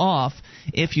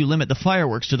if you limit the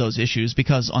fireworks to those issues,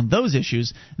 because on those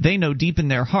issues, they know deep in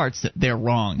their hearts that they're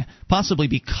wrong. Possibly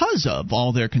because of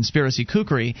all their conspiracy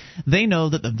kookery, they know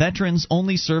that the veterans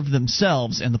only serve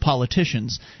themselves and the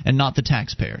politicians, and not the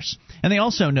taxpayers. And they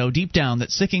also know deep down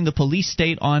that sicking the police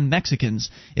state on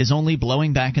Mexicans is only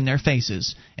blowing back in their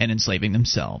faces and enslaving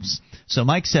themselves. So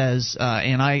Mike says,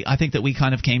 and I think that we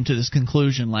kind of came to this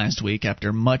conclusion last week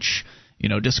after much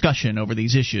discussion over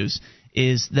these issues,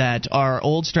 is that our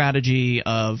old strategy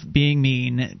of being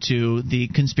mean to the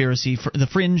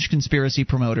fringe conspiracy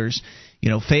promoters,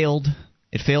 failed.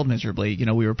 It failed miserably.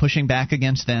 We were pushing back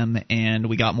against them, and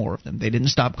we got more of them. They didn't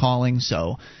stop calling,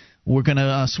 so we're going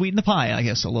to sweeten the pie, I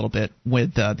guess, a little bit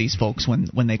with these folks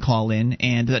when they call in,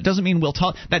 and that doesn't mean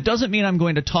that doesn't mean I'm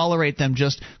going to tolerate them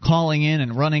just calling in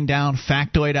and running down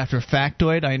factoid after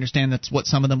factoid. I understand that's what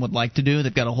some of them would like to do.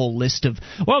 They've got a whole list of,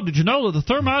 well, did you know that the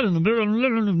thermite and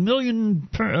the million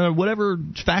whatever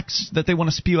facts that they want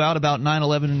to spew out about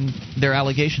 9/11 and their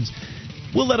allegations.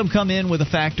 We'll let them come in with a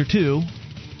fact or two.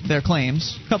 Their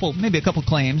claims, maybe a couple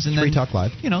claims, and then Free Talk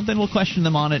Live. Then we'll question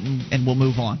them on it, and we'll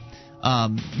move on.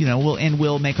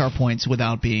 We'll make our points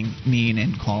without being mean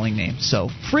and calling names. So,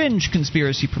 fringe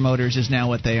conspiracy promoters is now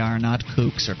what they are, not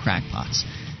kooks or crackpots.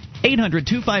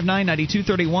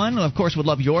 800-259-9231. Of course, would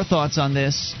love your thoughts on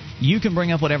this. You can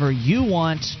bring up whatever you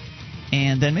want,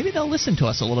 and then maybe they'll listen to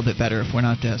us a little bit better if we're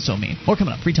not so mean. More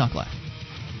coming up. Free Talk Live.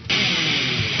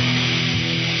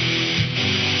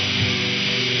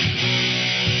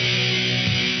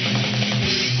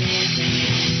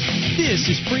 This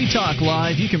is Free Talk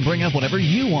Live. You can bring up whatever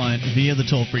you want via the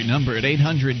toll-free number at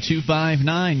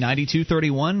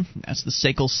 800-259-9231. That's the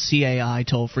SACL CAI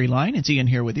toll-free line. It's Ian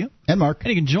here with you. And Mark. And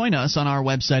you can join us on our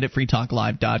website at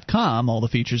freetalklive.com. All the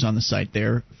features on the site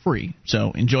there free.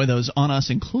 So enjoy those on us,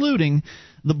 including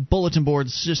the bulletin board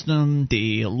system,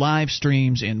 the live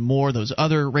streams, and more. Those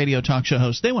other radio talk show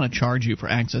hosts, they want to charge you for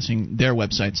accessing their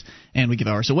websites, and we give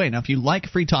ours away. Now, if you like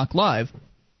Free Talk Live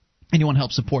and you want to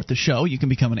help support the show, you can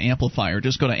become an amplifier.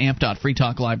 Just go to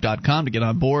amp.freetalklive.com to get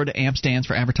on board. AMP stands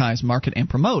for Advertise, Market, and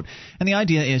Promote. And the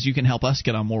idea is you can help us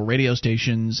get on more radio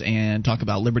stations and talk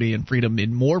about liberty and freedom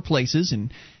in more places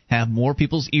and have more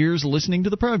people's ears listening to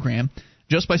the program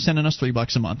just by sending us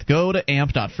 $3 a month. Go to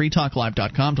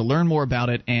amp.freetalklive.com to learn more about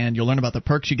it, and you'll learn about the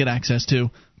perks you get access to,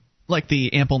 like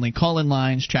the AMP-only call-in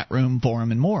lines, chat room,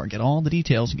 forum, and more. Get all the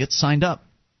details and get signed up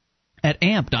at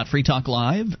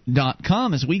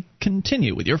amp.freetalklive.com as we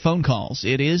continue with your phone calls.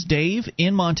 It is Dave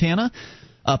in Montana,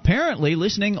 apparently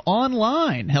listening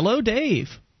online. Hello, Dave.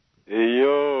 Hey,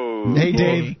 yo. Hey,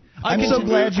 Dave. I'm so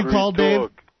glad you called, Dave.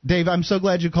 Dave, I'm so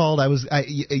glad you called.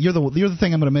 You're the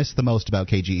thing I'm going to miss the most about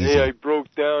KGEZ. Hey, I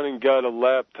broke down and got a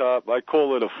laptop. I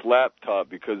call it a flap top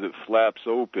because it flaps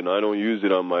open. I don't use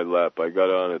it on my lap. I got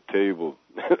it on a table.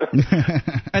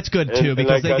 That's good, too,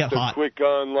 because they get hot. And I got the quick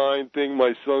online thing.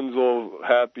 My son's all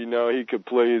happy now. He could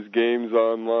play his games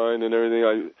online and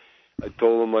everything. I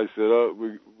told him, I said,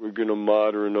 we're going to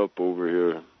modern up over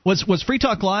here. Was Free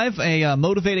Talk Live a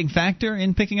motivating factor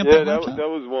in picking up that laptop? Yeah, that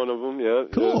was one of them, yeah.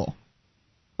 Cool. Yeah.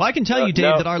 Well, I can tell you,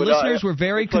 Dave, that our listeners were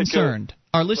very concerned.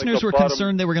 Our listeners were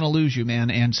concerned they were going to lose you,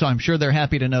 man, and so I'm sure they're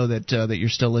happy to know that you're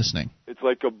still listening. It's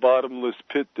like a bottomless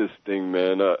pit, this thing,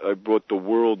 man. I brought the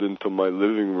world into my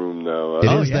living room now.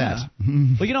 It is that.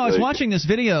 Well, I was watching this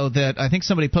video that I think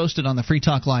somebody posted on the Free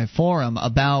Talk Live forum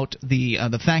about the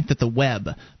fact that the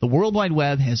World Wide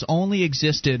Web, has only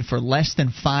existed for less than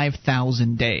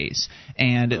 5,000 days.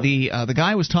 And the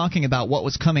guy was talking about what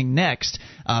was coming next,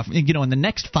 in the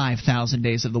next 5,000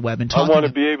 days of the web. And I want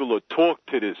to be able to talk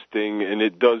to this thing, and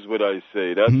it does what I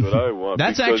say. That's what I want.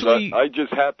 That's because actually... I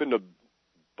just happen to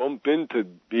bump into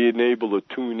being able to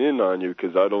tune in on you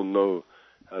because I don't know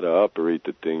how to operate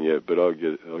the thing yet, but I'll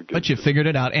get But you figured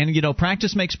it out. And,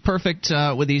 practice makes perfect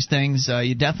with these things.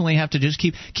 You definitely have to just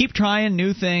keep trying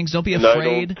new things. Don't be afraid.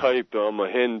 I don't type. I'm a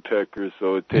henpecker,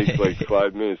 so it takes like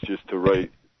 5 minutes just to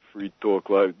write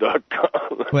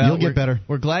freetalklive.com. Well, you'll get better.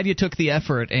 We're glad you took the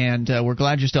effort, and we're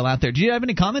glad you're still out there. Do you have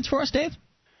any comments for us, Dave?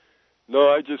 No,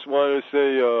 I just want to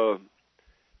say a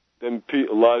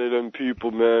lot of them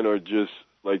people, man, are just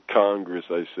like Congress.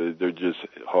 I said they're just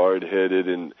hard-headed,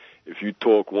 and if you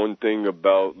talk one thing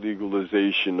about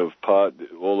legalization of pot,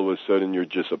 all of a sudden you're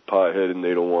just a pothead, and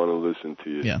they don't want to listen to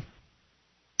you. Yeah.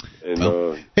 And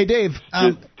hey, Dave,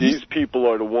 these people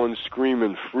are the ones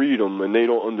screaming freedom, and they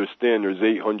don't understand there's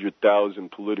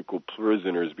 800,000 political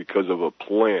prisoners because of a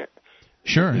plant.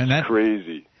 Sure, it's and that's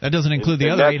crazy. That doesn't include the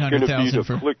other 800,000. That's going to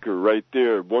be the clicker right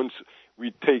there. Once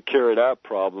we take care of that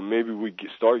problem, maybe we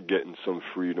start getting some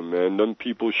freedom, man. Them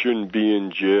people shouldn't be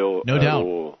in jail no at doubt.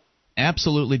 all.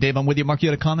 Absolutely, Dave. I'm with you. Mark,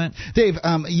 you had a comment? Dave,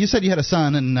 you said you had a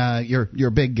son, and you're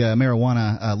a big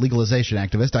marijuana legalization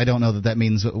activist. I don't know that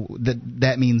means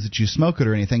that you smoke it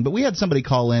or anything, but we had somebody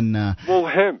call in. Well,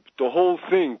 hemp, the whole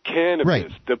thing, cannabis,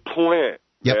 right. The plant,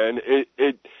 yep. Man.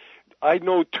 I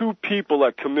know 2 people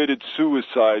that committed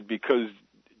suicide because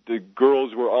the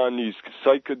girls were on these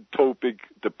psychotropic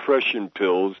depression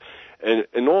pills, and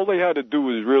all they had to do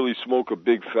was really smoke a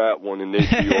big fat one, and they'd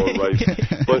be all right.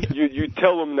 But you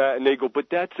tell them that, and they go,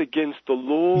 but that's against the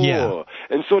law. Yeah.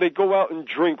 And so they go out and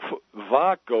drink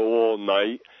vodka all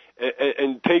night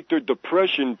and take their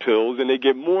depression pills, and they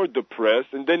get more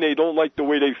depressed, and then they don't like the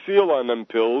way they feel on them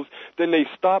pills. Then they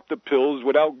stop the pills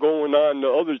without going on the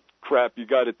other crap you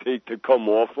got to take to come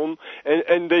off them,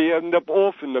 and they end up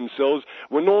offing themselves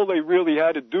when all they really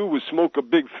had to do was smoke a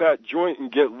big fat joint and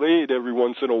get laid every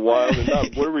once in a while and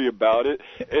not worry about it,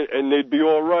 and they'd be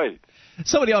all right.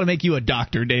 Somebody ought to make you a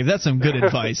doctor, Dave. That's some good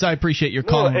advice. I appreciate your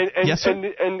call. Yes, sir?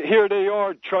 And here they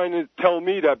are trying to tell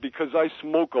me that because I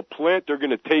smoke a plant, they're going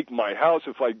to take my house.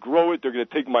 If I grow it, they're going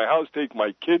to take my house, take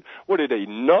my kid. What are they,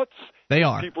 nuts? They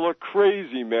are. People are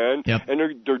crazy, man. Yep. And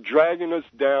they're dragging us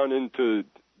down into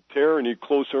tyranny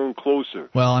closer and closer.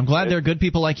 Well, I'm glad there are good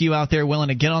people like you out there willing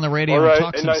to get on the radio and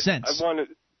talk some sense. I want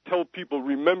to tell people,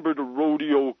 remember the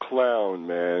rodeo clown,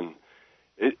 man.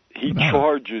 He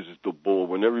charges the bull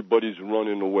when everybody's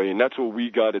running away, and that's what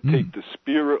we got to take the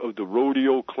spirit of the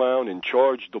rodeo clown and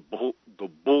charge the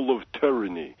bull of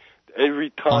tyranny. Every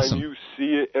time you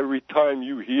see it, every time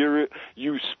you hear it,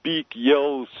 you speak,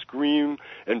 yell, scream,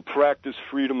 and practice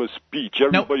freedom of speech.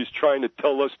 Everybody's trying to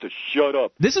tell us to shut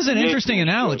up. This is an interesting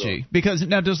analogy, because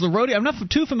now does the rodeo, I'm not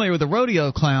too familiar with the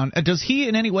rodeo clown, does he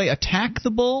in any way attack the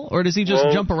bull, or does he just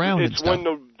jump around and stuff? It's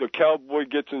when the cowboy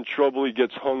gets in trouble, he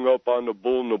gets hung up on the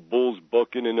bull, and the bull's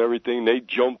bucking and everything. They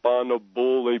jump on the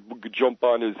bull, they jump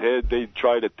on his head, they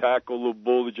try to tackle the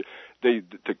bull, to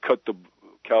cut the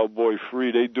cowboy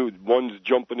free. They do. One's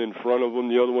jumping in front of them,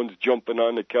 the other one's jumping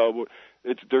on the cowboy.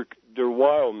 They're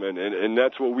wild men, and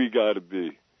that's what we got to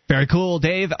be. Very cool,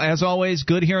 Dave. As always,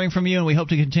 good hearing from you, and we hope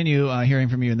to continue hearing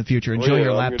from you in the future. Enjoy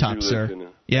your laptop, sir.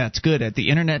 Yeah, it's good. At the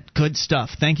Internet, good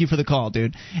stuff. Thank you for the call,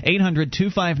 dude.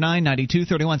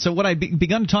 800-259-9231. So what I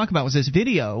begun to talk about was this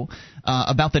video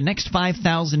about the next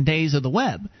 5,000 days of the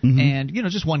web. And,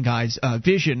 just one guy's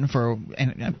vision for,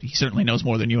 and he certainly knows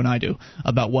more than you and I do,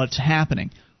 about what's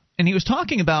happening. And he was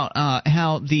talking about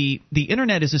how the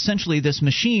Internet is essentially this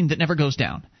machine that never goes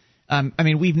down.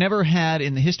 We've never had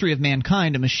in the history of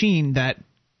mankind a machine that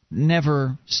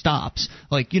never stops.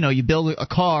 Like, you build a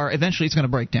car, eventually it's going to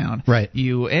break down. Right.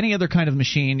 Any other kind of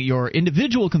machine, your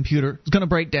individual computer is going to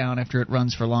break down after it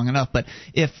runs for long enough. But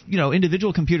if,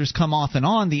 individual computers come off and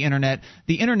on the Internet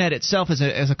itself as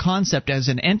a concept, as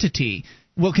an entity,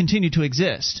 will continue to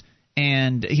exist.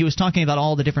 And he was talking about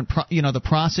all the different, the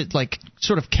process, like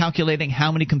sort of calculating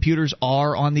how many computers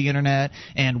are on the Internet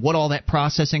and what all that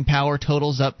processing power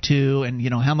totals up to, and,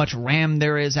 how much RAM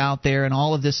there is out there and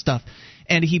all of this stuff.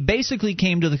 And he basically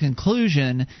came to the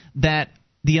conclusion that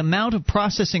the amount of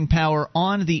processing power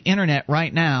on the Internet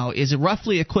right now is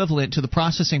roughly equivalent to the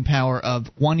processing power of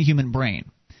one human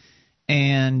brain.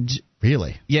 And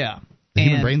really? Yeah.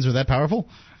 Human brains are that powerful?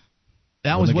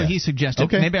 That was what he suggested.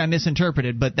 Okay. Maybe I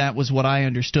misinterpreted, but that was what I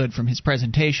understood from his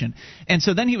presentation. And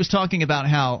so then he was talking about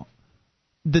how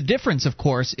the difference, of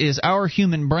course, is our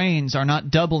human brains are not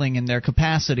doubling in their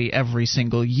capacity every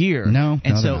single year. No,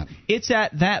 and no, so they're not. It's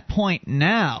at that point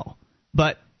now,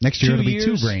 but next year it'll be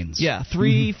 2 brains. Yeah,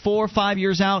 3, 4, 5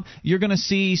 years out, you're going to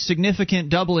see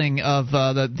significant doubling of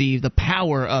the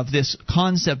power of this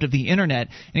concept of the Internet.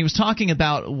 And he was talking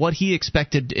about what he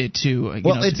expected it to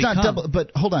it's to not become. double,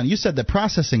 but hold on. You said that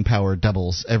processing power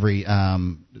doubles every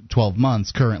 12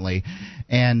 months currently,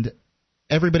 and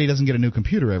everybody doesn't get a new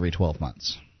computer every 12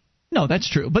 months. No, that's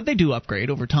true, but they do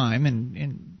upgrade over time,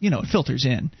 and it filters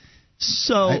in.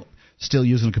 So I'm still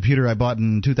using a computer I bought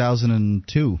in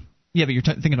 2002. Yeah, but you're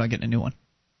thinking about getting a new one.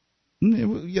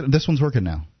 This one's working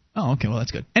now. Oh, okay. Well,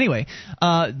 that's good. Anyway,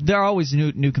 there are always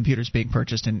new computers being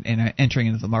purchased and entering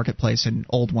into the marketplace, and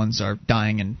old ones are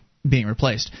dying and being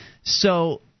replaced.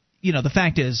 So, the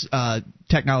fact is,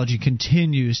 technology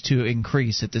continues to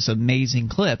increase at this amazing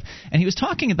clip. And he was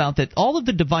talking about that all of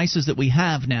the devices that we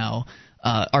have now,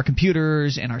 our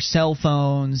computers and our cell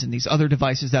phones and these other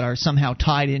devices that are somehow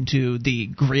tied into the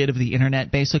grid of the Internet,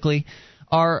 basically,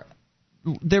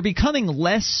 they're becoming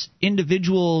less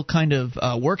individual kind of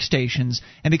workstations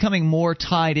and becoming more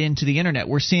tied into the Internet.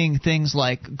 We're seeing things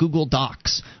like Google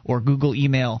Docs or Google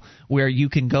Email, where you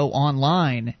can go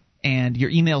online and your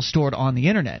email's stored on the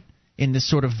Internet in this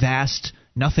sort of vast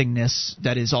nothingness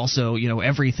that is also,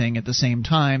 everything at the same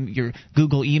time. Your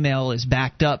Google email is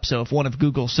backed up, so if one of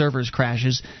Google's servers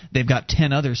crashes, they've got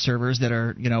 10 other servers that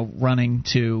are, running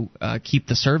to keep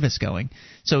the service going.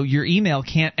 So your email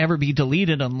can't ever be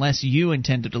deleted unless you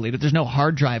intend to delete it. There's no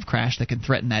hard drive crash that can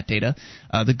threaten that data.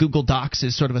 The Google Docs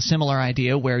is sort of a similar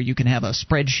idea, where you can have a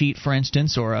spreadsheet, for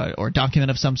instance, or a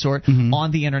document of some sort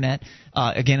on the Internet.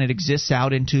 Again, it exists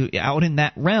out in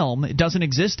that realm. It doesn't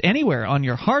exist anywhere on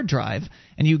your hard drive.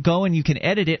 And you go and you can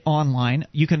edit it online.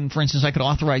 You can, for instance, I could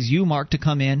authorize you, Mark, to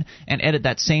come in and edit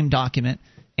that same document.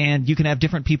 And you can have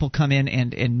different people come in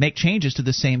and make changes to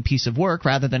the same piece of work,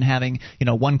 rather than having,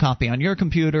 one copy on your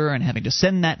computer and having to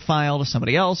send that file to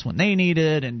somebody else when they need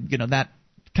it, and, that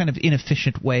kind of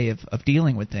inefficient way of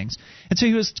dealing with things. And so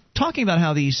he was talking about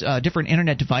how these different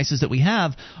Internet devices that we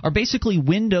have are basically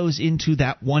windows into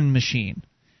that one machine.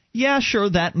 Yeah, sure,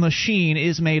 that machine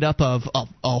is made up of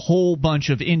a whole bunch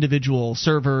of individual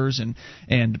servers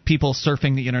and people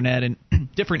surfing the Internet, and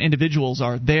different individuals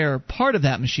are there, part of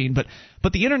that machine.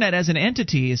 But the Internet as an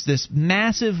entity is this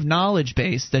massive knowledge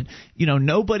base that,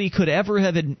 nobody could ever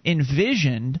have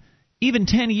envisioned even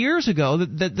 10 years ago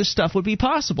that this stuff would be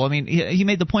possible. I mean, he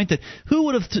made the point that who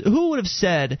would have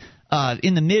said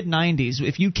in the mid-'90s,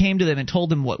 if you came to them and told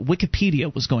them what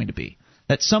Wikipedia was going to be,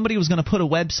 that somebody was going to put a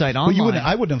website online.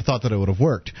 I wouldn't have thought that it would have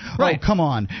worked. Right. Oh, come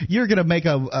on. You're going to make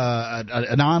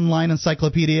an online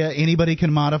encyclopedia anybody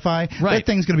can modify? Right. That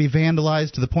thing's going to be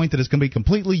vandalized to the point that it's going to be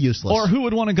completely useless. Or who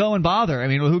would want to go and bother? I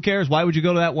mean, who cares? Why would you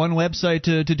go to that one website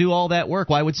to do all that work?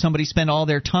 Why would somebody spend all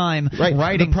their time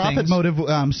writing The profit things? motive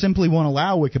simply won't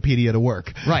allow Wikipedia to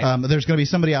work. Right. There's going to be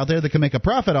somebody out there that can make a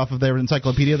profit off of their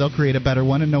encyclopedia. They'll create a better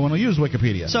one, and no one will use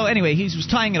Wikipedia. So anyway, he was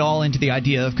tying it all into the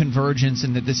idea of convergence,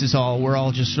 and that we're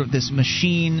all just sort of this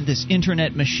machine, this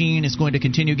internet machine is going to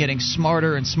continue getting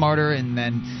smarter and smarter, and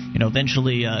then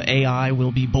eventually AI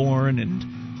will be born,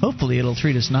 and hopefully it'll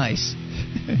treat us nice.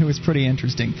 It was pretty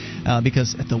interesting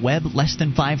because the web, less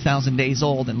than 5,000 days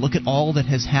old, and look at all that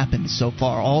has happened so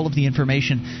far, all of the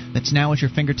information that's now at your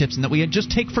fingertips and that we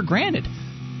just take for granted.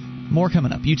 More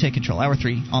coming up. You take control. Hour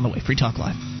 3 on the way. Free Talk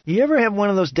Live. You ever have one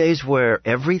of those days where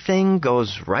everything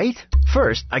goes right?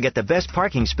 First, I get the best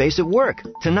parking space at work.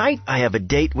 Tonight, I have a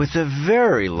date with the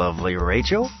very lovely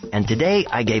Rachel. And today,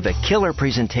 I gave a killer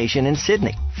presentation in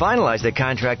Sydney, finalized the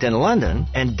contract in London,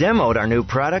 and demoed our new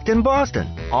product in Boston.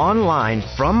 Online,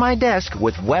 from my desk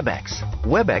with WebEx.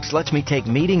 WebEx lets me take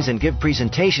meetings and give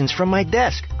presentations from my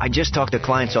desk. I just talk to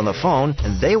clients on the phone,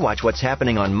 and they watch what's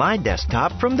happening on my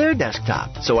desktop from their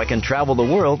desktop. So I can travel the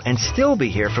world and still be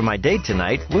here for my date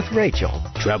tonight with Rachel.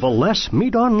 Travel less,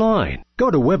 meet online. Go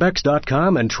to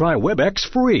Webex.com and try Webex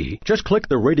free. Just click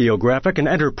the radio graphic and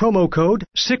enter promo code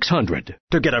 600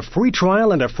 to get a free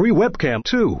trial and a free webcam,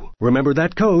 too. Remember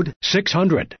that code,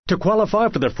 600, to qualify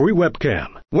for the free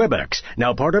webcam. Webex,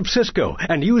 now part of Cisco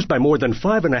and used by more than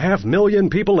 5.5 million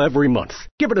people every month.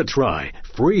 Give it a try,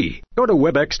 free. Go to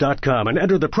Webex.com and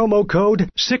enter the promo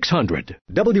code 600.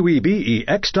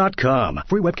 Webex.com.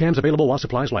 Free webcams available while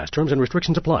supplies last. Terms and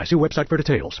restrictions apply. See website for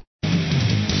details.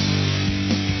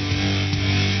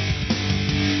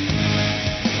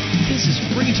 This is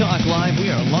Free Talk Live. We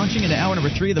are launching into hour number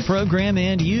 3 of the program,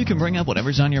 and you can bring up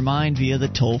whatever's on your mind via the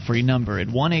toll-free number at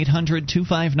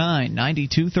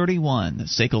 1-800-259-9231. The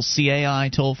SACL CAI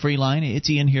toll-free line. It's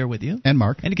Ian here with you. And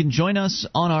Mark. And you can join us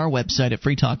on our website at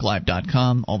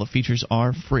freetalklive.com. All the features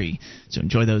are free, so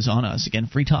enjoy those on us. Again,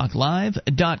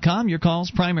 freetalklive.com. Your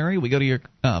calls primary. We go to your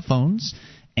phones,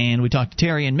 and we talk to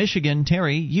Terry in Michigan.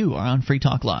 Terry, you are on Free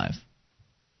Talk Live.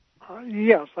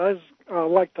 Yes, I'd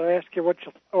like to ask you what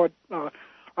you thought.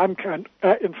 I'm kind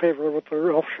of in favor of the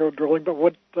offshore drilling, but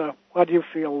how do you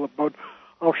feel about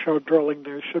offshore drilling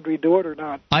there? Should we do it or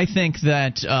not? I think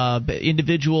that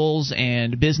individuals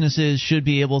and businesses should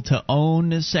be able to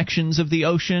own sections of the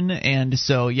ocean, and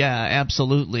so, yeah,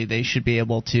 absolutely, they should be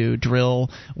able to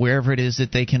drill wherever it is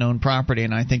that they can own property,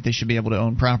 and I think they should be able to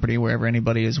own property wherever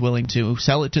anybody is willing to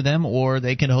sell it to them, or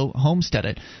they can homestead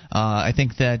it. I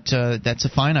think that that's a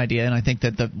fine idea, and I think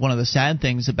that one of the sad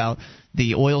things about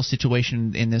the oil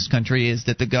situation in this country is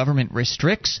that the government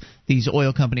restricts these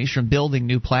oil companies from building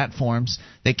new platforms.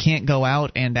 They can't go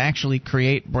out and actually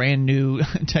create brand new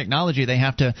technology. They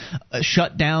have to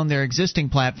shut down their existing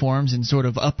platforms and sort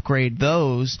of upgrade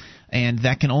those, and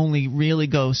that can only really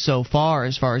go so far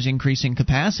as increasing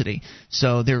capacity.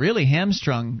 So they're really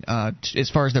hamstrung as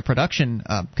far as their production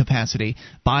capacity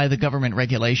by the government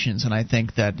regulations, and I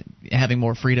think that having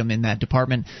more freedom in that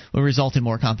department will result in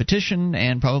more competition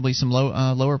and probably some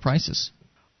lower prices.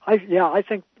 I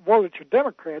think, well, it's your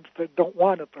Democrats that don't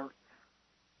want it there.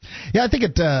 Yeah, I think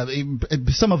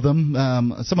some of them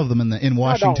in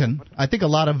Washington. I think a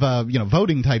lot of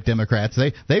voting type Democrats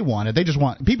they want it. They just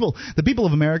want the people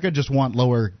of America just want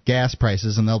lower gas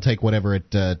prices, and they'll take whatever it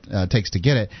takes to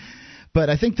get it. But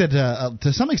I think that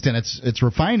to some extent it's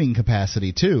refining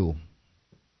capacity too.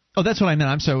 Oh, that's what I meant.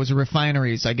 I'm sorry. It was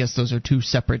refineries. I guess those are two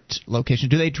separate locations.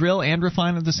 Do they drill and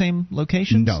refine at the same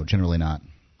locations? No, generally not.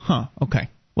 Huh. Okay.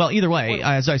 Well, either way,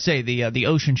 as I say, the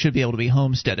ocean should be able to be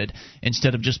homesteaded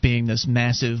instead of just being this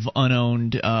massive,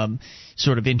 unowned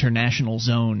sort of international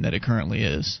zone that it currently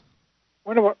is.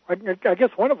 I guess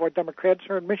one of our Democrats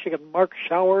here in Michigan, Mark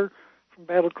Schauer from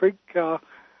Battle Creek,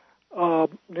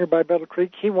 nearby Battle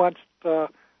Creek, he wants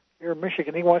here in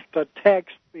Michigan, he wants to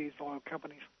tax these oil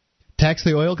companies. Tax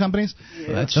the oil companies?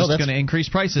 Yeah. That's going to increase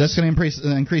prices. That's going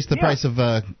to increase the price of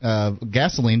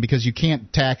gasoline, because you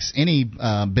can't tax any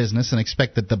business and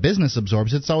expect that the business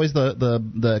absorbs. It's always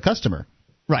the customer.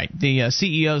 Right. The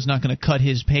CEO is not going to cut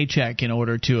his paycheck in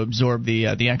order to absorb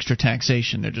the extra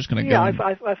taxation. They're just going to go. Yeah,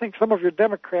 I think some of your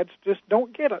Democrats just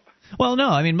don't get it. Well, no.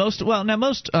 I mean, most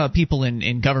people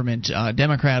in government,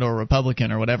 Democrat or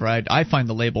Republican or whatever, I find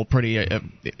the label pretty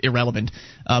irrelevant.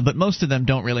 But most of them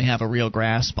don't really have a real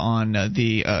grasp on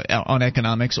on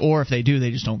economics, or if they do,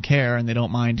 they just don't care and they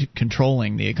don't mind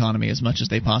controlling the economy as much as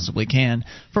they possibly can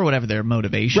for whatever their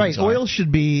motivations right. are. Oil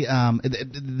should be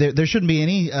there shouldn't be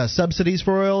any subsidies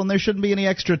for oil, and there shouldn't be any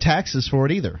extra taxes for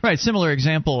it either. Right. Similar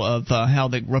example of how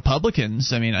the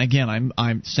Republicans. I mean, again,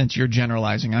 I'm since you're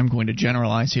generalizing, I'm going to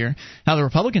generalize here. How the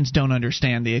Republicans don't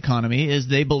understand the economy is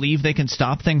they believe they can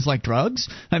stop things like drugs.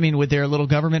 I mean, with their little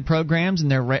government programs and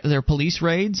their police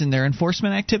raids and their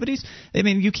enforcement activities. I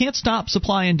mean, you can't stop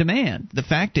supply and demand. The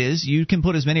fact is, you can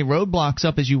put as many roadblocks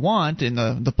up as you want in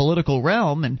the political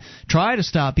realm and try to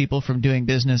stop people from doing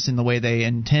business in the way they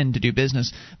intend to do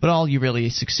business, but all you really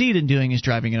succeed in doing is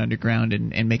driving it underground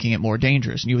and making it more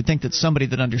dangerous. And you would think that somebody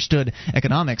that understood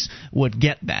economics would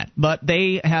get that. But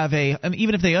they have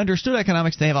even if they understood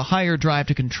economics, they have a higher drive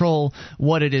to control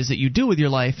what it is that you do with your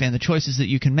life and the choices that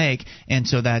you can make, and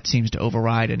so that seems to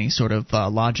override any sort of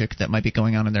logic that might be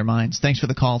going on in their minds. Thanks for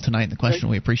the call tonight and the question.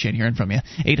 We appreciate hearing from you.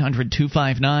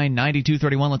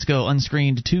 800-259-9231. Let's go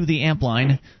unscreened to the amp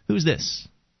line. Who's this?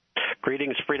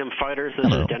 Greetings, freedom fighters. This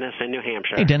is Dennis in New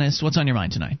Hampshire. Hey, Dennis. What's on your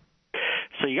mind tonight?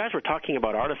 So you guys were talking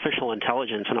about artificial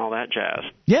intelligence and all that jazz.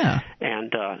 Yeah.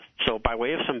 And so by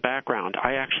way of some background,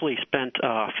 I actually spent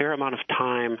a fair amount of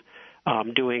time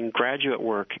doing graduate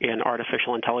work in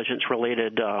artificial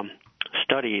intelligence-related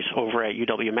studies over at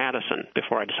UW-Madison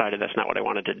before I decided that's not what I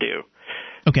wanted to do.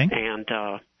 Okay. And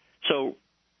so,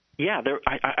 yeah,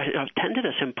 I attended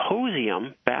a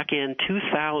symposium back in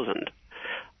 2000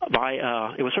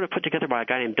 it was sort of put together by a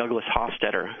guy named Douglas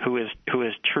Hofstadter, who is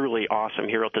truly awesome.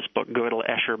 He wrote this book, Gödel,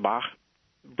 Escher, Bach.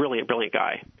 Brilliant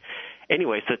guy.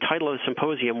 Anyways, the title of the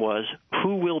symposium was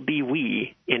Who Will Be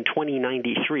We in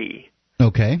 2093?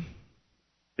 Okay.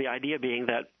 The idea being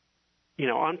that,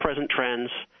 on present trends,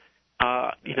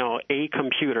 a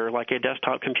computer, like a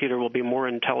desktop computer, will be more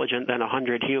intelligent than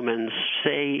 100 humans,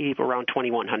 say around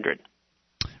 2100.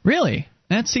 Really?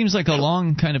 That seems like a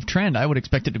long kind of trend. I would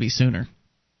expect it to be sooner.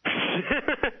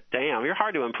 Damn, you're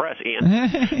hard to impress,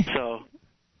 Ian. So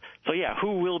yeah,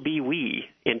 who will be we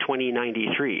in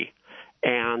 2093?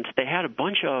 And they had a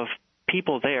bunch of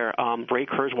people there. Ray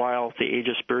Kurzweil, The Age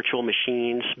of Spiritual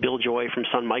Machines, Bill Joy from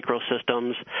Sun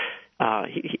Microsystems.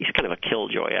 He's kind of a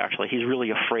killjoy, actually. He's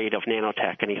really afraid of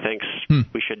nanotech, and he thinks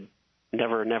we should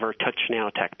never touch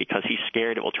nanotech because he's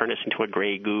scared it will turn us into a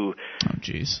gray goo. Oh,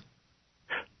 jeez.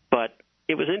 But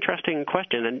it was an interesting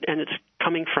question, and it's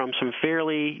coming from some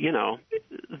fairly,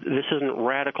 this isn't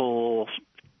radical,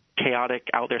 chaotic,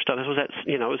 out there stuff. This was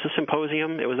it was a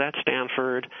symposium. It was at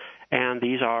Stanford, and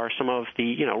these are some of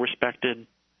the, respected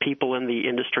people in the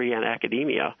industry and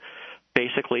academia,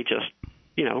 basically just,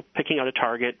 picking out a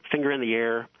target, finger in the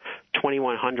air,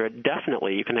 2100.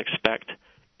 Definitely you can expect,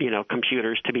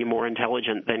 computers to be more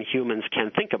intelligent than humans can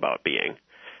think about being.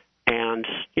 And,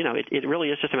 it really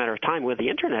is just a matter of time. With the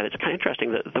Internet, it's kind of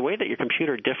interesting that the way that your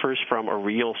computer differs from a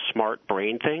real smart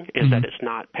brain thing is that it's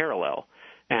not parallel.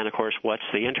 And, of course, what's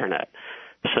the Internet?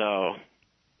 So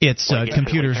it's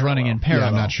computers running in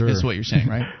parallel. Yeah, I'm not sure. Is what you're saying,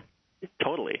 right?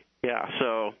 Totally, yeah.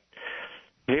 So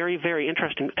very, very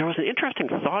interesting. There was an interesting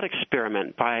thought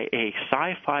experiment by a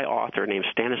sci-fi author named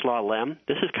Stanislaw Lem.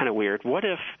 This is kind of weird. What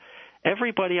if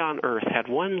everybody on Earth had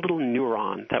one little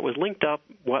neuron that was linked up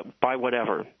by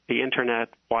whatever, the Internet,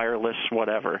 wireless,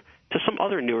 whatever, to some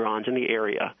other neurons in the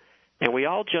area, and we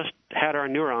all just had our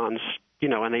neurons,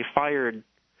 and they fired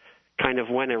kind of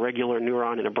when a regular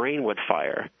neuron in a brain would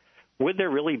fire? Would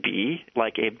there really be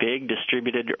like a big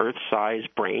distributed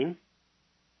Earth-sized brain?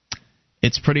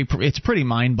 It's pretty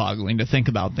mind-boggling to think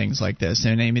about things like this.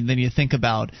 And I mean, then you think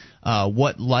about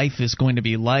what life is going to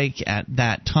be like at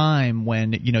that time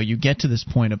when you get to this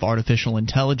point of artificial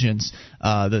intelligence,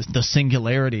 the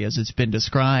singularity as it's been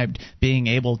described, being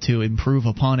able to improve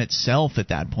upon itself at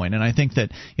that point. And I think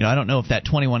that I don't know if that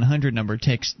 2100 number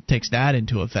takes that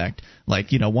into effect. Like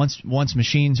once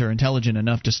machines are intelligent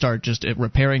enough to start just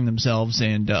repairing themselves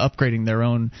and upgrading their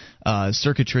own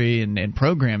circuitry and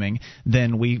programming,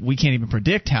 then we can't even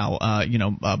predict how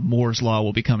Moore's law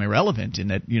will become irrelevant, in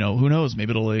that who knows,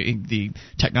 maybe the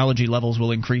technology levels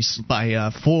will increase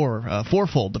by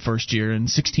fourfold the first year and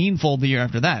 16-fold the year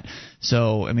after that.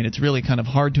 So I mean, it's really kind of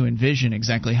hard to envision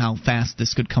exactly how fast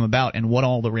this could come about and what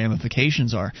all the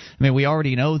ramifications are. I mean, we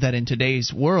already know that in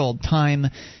today's world, time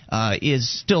is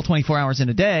still 24 hours in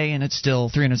a day, and it's still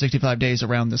 365 days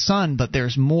around the sun, but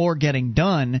there's more getting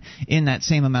done in that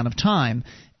same amount of time.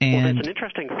 And well, it's an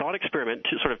interesting thought experiment,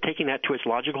 to sort of taking that to its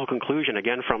logical conclusion,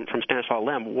 again, from Stanislaw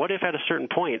Lem. What if at a certain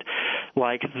point,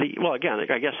 again,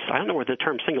 I guess, I don't know where the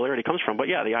term singularity comes from, but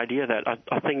yeah, the idea that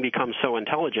a thing becomes so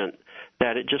intelligent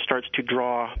that it just starts to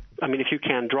draw, I mean, if you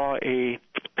can draw a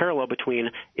parallel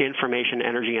between information,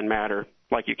 energy, and matter,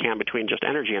 like you can between just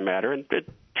energy and matter, and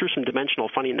through some dimensional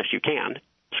funniness you can.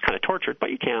 It's kind of tortured,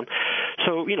 but you can.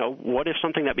 So, what if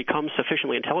something that becomes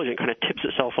sufficiently intelligent kind of tips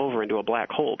itself over into a black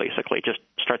hole, basically, just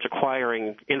starts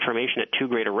acquiring information at too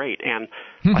great a rate, and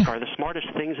are the smartest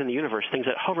things in the universe things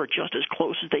that hover just as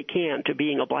close as they can to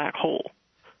being a black hole?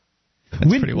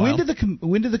 When did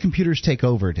the computers take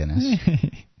over, Dennis?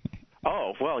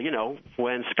 Oh, well,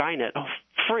 when Skynet... Oh,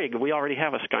 frig, we already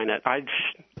have a Skynet.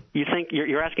 You think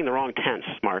you're asking the wrong tense,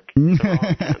 Mark. When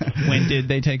did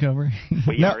they take over?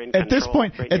 At this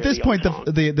point,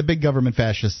 the big government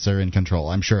fascists are in control.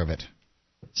 I'm sure of it.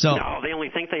 So no, they only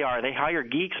think they are. They hire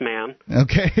geeks, man.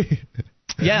 Okay.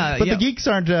 Yeah, but the geeks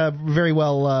aren't very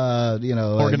well,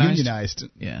 organized. Unionized.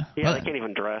 Yeah, they can't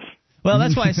even dress. Well,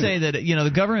 that's why I say that, the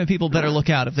government people better look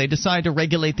out. If they decide to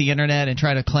regulate the internet and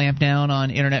try to clamp down on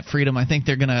internet freedom, I think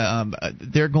they're going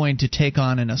to take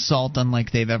on an assault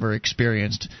unlike they've ever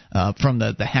experienced from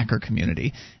the hacker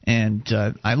community. And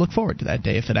I look forward to that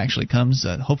day if it actually comes.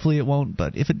 Hopefully it won't,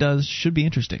 but if it does, should be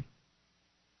interesting.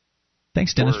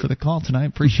 Thanks, Dennis, for the call tonight.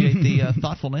 Appreciate the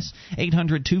thoughtfulness.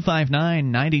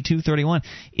 800-259-9231.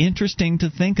 Interesting to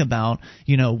think about,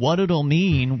 what it'll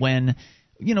mean when...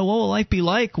 what will life be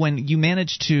like when you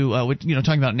manage to,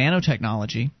 talking about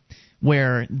nanotechnology,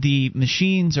 where the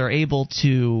machines are able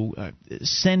to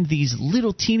send these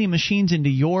little teeny machines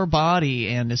into your body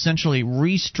and essentially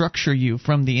restructure you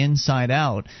from the inside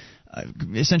out,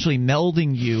 essentially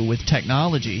melding you with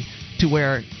technology to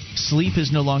where sleep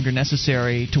is no longer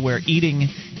necessary, to where eating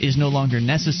is no longer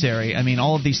necessary. I mean,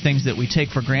 all of these things that we take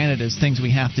for granted as things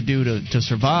we have to do to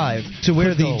survive. To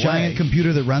where the giant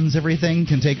computer that runs everything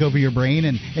can take over your brain,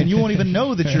 and you won't even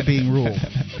know that you're being ruled.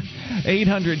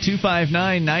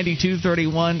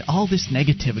 800-259-9231. All this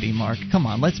negativity, Mark. Come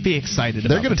on, let's be excited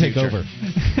about it. They're going to take over.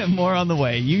 More on the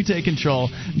way. You take control.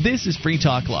 This is Free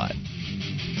Talk Live.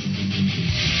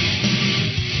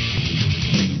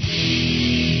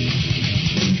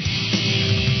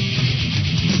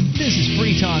 This is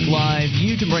Free Talk Live.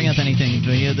 You can bring up anything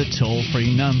via the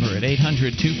toll-free number at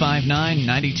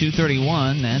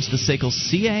 800-259-9231. That's the SACL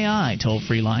CAI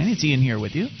toll-free line. It's Ian here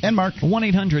with you. And Mark.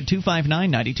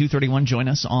 1-800-259-9231. Join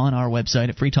us on our website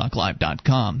at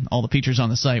freetalklive.com. All the features on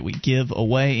the site we give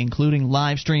away, including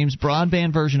live streams,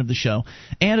 broadband version of the show,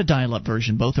 and a dial-up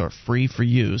version. Both are free for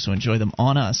you, so enjoy them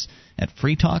on us at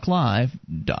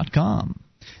freetalklive.com.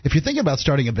 If you're thinking about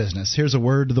starting a business, here's a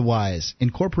word to the wise.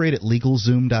 Incorporate at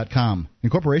LegalZoom.com.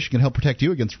 Incorporation can help protect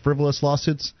you against frivolous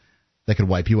lawsuits that could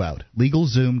wipe you out.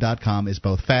 LegalZoom.com is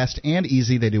both fast and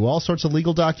easy. They do all sorts of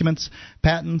legal documents,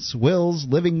 patents, wills,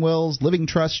 living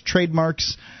trusts,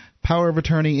 trademarks, power of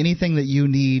attorney, anything that you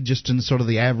need just in sort of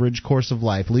the average course of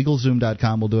life.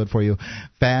 LegalZoom.com will do it for you.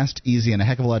 Fast, easy, and a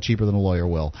heck of a lot cheaper than a lawyer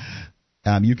will.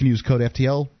 You can use code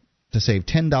FTL to save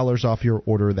 $10 off your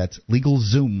order. That's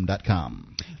LegalZoom.com.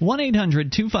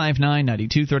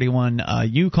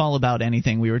 1-800-259-9231. You call about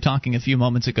anything. We were talking a few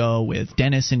moments ago with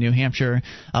Dennis in New Hampshire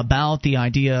about the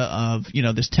idea of,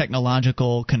 this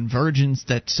technological convergence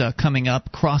that's coming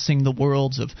up, crossing the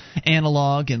worlds of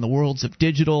analog and the worlds of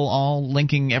digital, all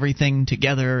linking everything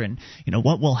together, and,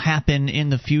 what will happen in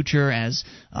the future as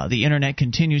the Internet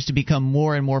continues to become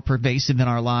more and more pervasive in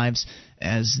our lives,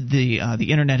 as the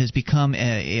Internet has become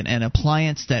an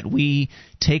appliance that we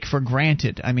take for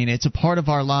granted. I mean, it's a part of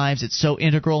our lives. It's so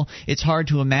integral. It's hard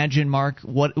to imagine, Mark,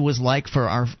 what it was like for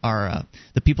our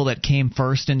the people that came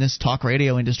first in this talk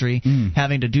radio industry,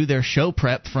 having to do their show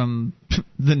prep from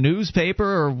the newspaper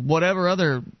or whatever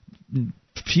other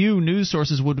few news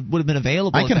sources would have been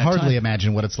available. I can hardly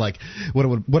imagine what it's like, what it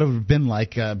would have been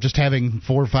like just having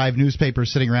 4 or 5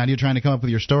 newspapers sitting around you trying to come up with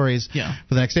your stories for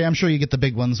the next day. I'm sure you get the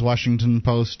big ones, Washington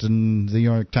Post and the New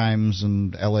York Times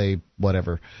and LA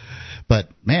whatever. But,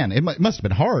 man, it must have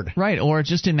been hard. Right, or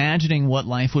just imagining what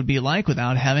life would be like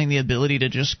without having the ability to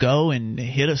just go and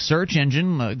hit a search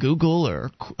engine, Google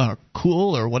or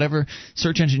Cool or whatever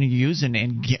search engine you use,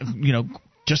 and get,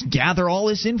 just gather all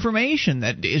this information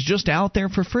that is just out there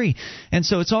for free. And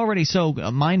so it's already so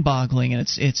mind-boggling, and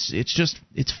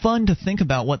it's fun to think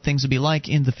about what things would be like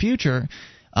in the future.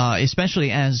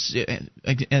 Especially as,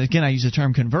 again, I use the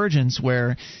term convergence,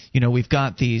 where we've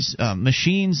got these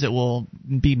machines that will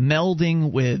be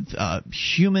melding with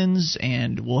humans,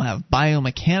 and we'll have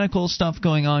biomechanical stuff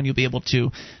going on. You'll be able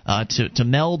to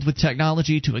meld with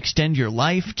technology to extend your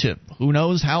life to who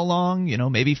knows how long,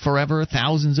 maybe forever,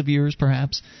 thousands of years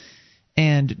perhaps.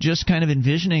 And just kind of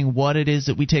envisioning what it is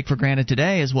that we take for granted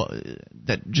today is what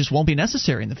that just won't be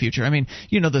necessary in the future. I mean,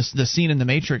 the scene in The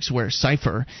Matrix where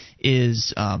Cypher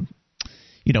is,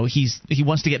 he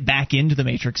wants to get back into the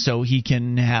Matrix so he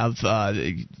can have.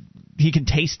 He can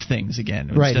taste things again.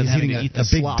 Right, he's eating a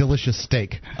big, delicious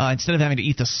steak. Instead of having to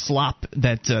eat the slop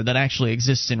that actually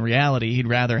exists in reality, he'd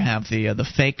rather have the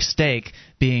fake steak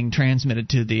being transmitted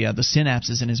to the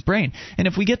synapses in his brain. And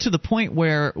if we get to the point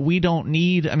where we don't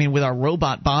need, with our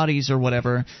robot bodies or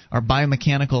whatever, our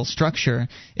biomechanical structure,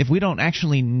 if we don't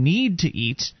actually need to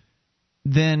eat,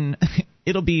 then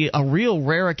it'll be a real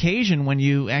rare occasion when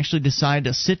you actually decide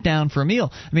to sit down for a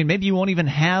meal. Maybe you won't even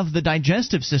have the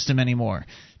digestive system anymore,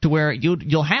 to where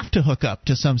you'll have to hook up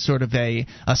to some sort of a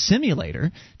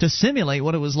simulator to simulate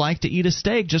what it was like to eat a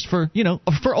steak, just for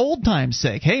old time's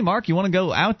sake. Hey, Mark, you want to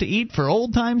go out to eat for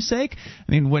old time's sake?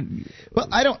 Well,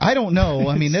 I don't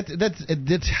know.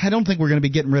 That's I don't think we're going to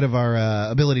be getting rid of our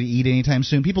ability to eat anytime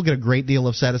soon. People get a great deal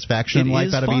of satisfaction in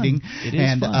life out of eating. It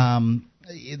is fun.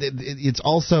 It's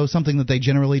also something that they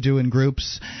generally do in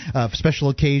groups, special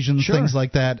occasions, things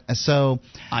like that. So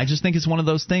I just think it's one of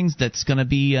those things that's going to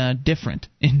be different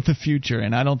in the future,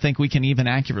 and I don't think we can even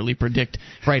accurately predict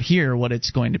right here what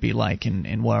it's going to be like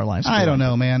and what our lives are. I don't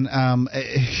know, man.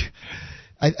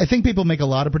 I think people make a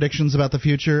lot of predictions about the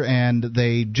future, and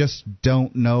they just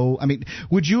don't know.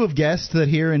 Would you have guessed that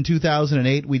here in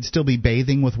 2008 we'd still be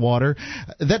bathing with water?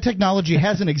 That technology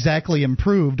hasn't exactly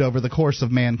improved over the course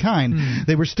of mankind.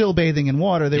 They were still bathing in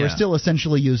water. They were still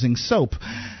essentially using soap.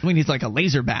 We need like a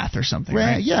laser bath or something,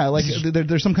 right? Yeah, like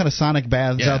there's some kind of sonic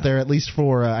baths out there, at least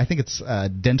for I think it's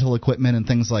dental equipment and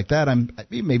things like that.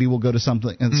 Maybe we'll go to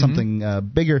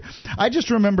something bigger. I just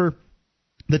remember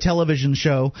the television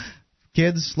show.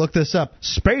 Kids, look this up.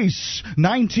 Space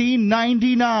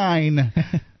 1999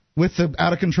 with the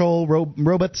out-of-control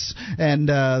robots, and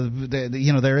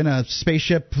they're in a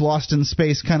spaceship lost in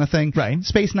space kind of thing. Right.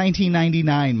 Space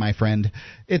 1999, my friend.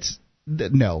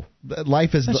 No.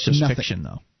 Life is That's just nothing. Fiction,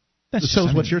 though. So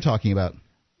is what you're talking about.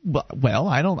 Well,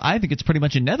 I think it's pretty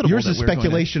much inevitable. Yours is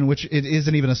speculation, which it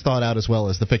isn't even as thought out as well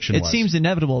as the fiction was. It seems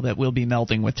inevitable that we'll be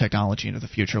melding with technology into the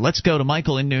future. Let's go to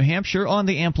Michael in New Hampshire on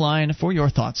the amp line for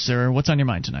your thoughts, sir. What's on your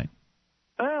mind tonight?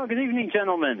 Oh, good evening,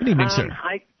 gentlemen. Good evening, sir.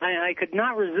 I could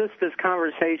not resist this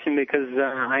conversation because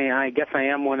I guess I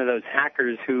am one of those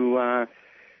hackers who,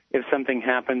 if something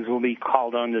happens, will be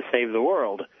called on to save the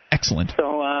world. Excellent.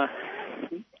 So,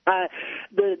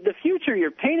 the future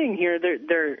you're painting here,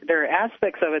 there are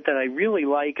aspects of it that I really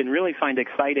like and really find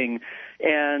exciting,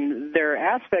 and there are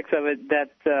aspects of it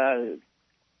that,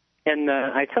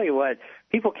 I tell you what,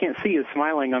 people can't see you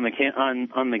smiling on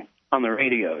the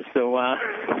radio. So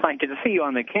I can see you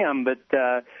on the cam, but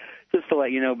just to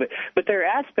let you know, but there are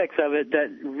aspects of it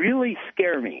that really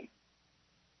scare me,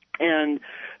 and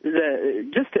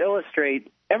just to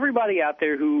illustrate, everybody out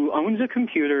there who owns a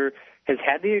computer has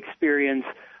had the experience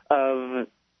of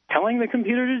telling the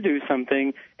computer to do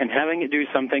something and having it do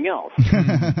something else.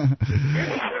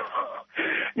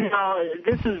 Now,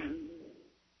 this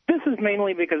is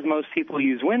mainly because most people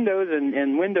use Windows,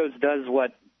 and Windows does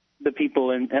what the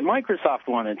people at Microsoft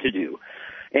wanted to do.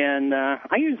 And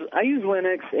I use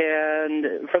Linux,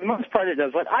 and for the most part, it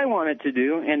does what I want it to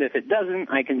do. And if it doesn't,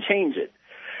 I can change it.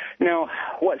 Now,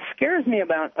 what scares me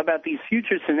about these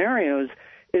future scenarios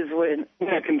is when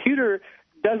a computer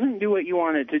doesn't do what you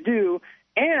want it to do,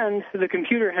 and the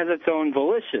computer has its own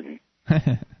volition.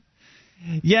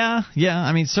 Yeah.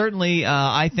 Certainly,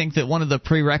 I think that one of the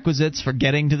prerequisites for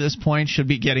getting to this point should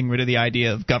be getting rid of the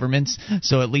idea of governments.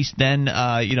 So at least then,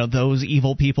 those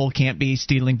evil people can't be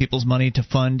stealing people's money to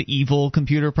fund evil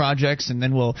computer projects, and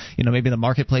then maybe the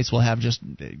marketplace will have just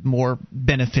more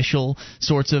beneficial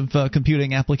sorts of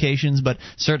computing applications. But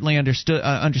certainly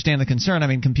understand the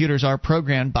concern. Computers are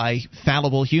programmed by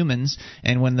fallible humans,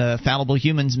 and when the fallible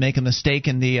humans make a mistake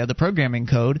in the programming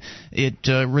code, it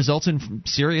results in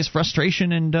serious frustration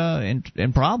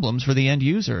and problems for the end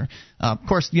user. Of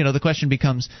course, the question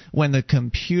becomes when the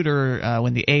computer,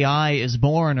 when the AI is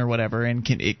born or whatever, and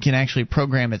it can actually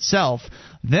program itself,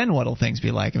 then what'll things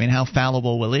be like? How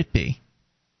fallible will it be?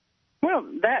 Well,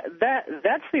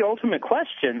 that's the ultimate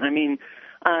question.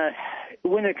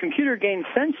 when a computer gains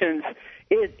sentience,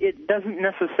 it doesn't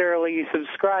necessarily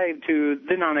subscribe to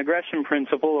the non-aggression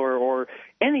principle or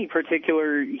any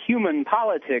particular human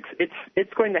politics.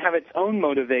 It's going to have its own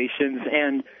motivations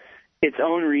and its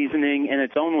own reasoning and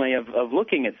its own way of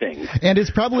looking at things. And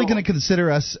it's probably going to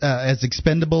consider us as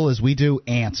expendable as we do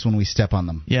ants when we step on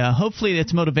them. Yeah, hopefully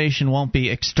its motivation won't be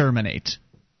exterminate.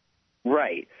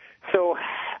 Right. So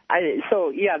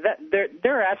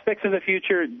there are aspects of the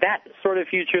future, that sort of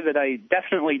future, that I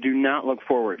definitely do not look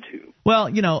forward to. Well,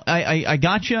 I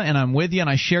got you, and I'm with you, and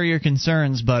I share your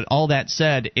concerns, but all that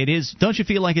said, don't you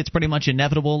feel like it's pretty much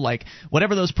inevitable? Like,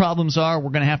 whatever those problems are,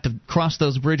 we're going to have to cross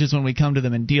those bridges when we come to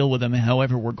them and deal with them,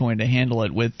 however we're going to handle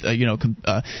it with,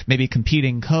 maybe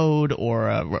competing code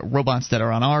or robots that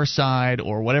are on our side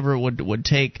or whatever it would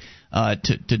take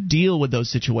to deal with those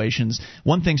situations.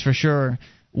 One thing's for sure,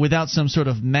 without some sort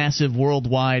of massive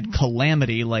worldwide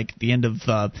calamity like the end of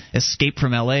Escape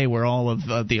from L.A., where all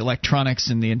of the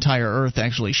electronics in the entire Earth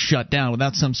actually shut down,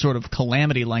 without some sort of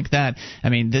calamity like that, I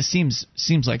mean, this seems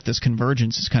like this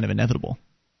convergence is kind of inevitable.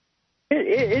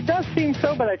 It does seem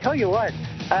so, but I tell you what,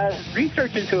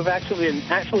 researchers who have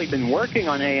actually been working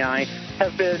on AI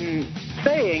have been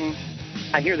saying,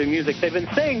 I hear the music. They've been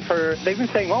saying,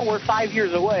 well, we're 5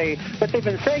 years away, but they've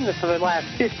been saying this for the last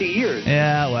 50 years.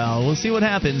 Yeah, well, we'll see what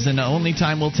happens, and only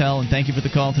time will tell. And thank you for the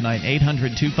call tonight.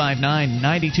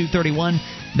 800-259-9231.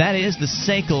 That is the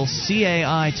SACL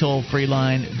CAI toll-free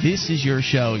line. This is your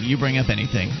show. You bring up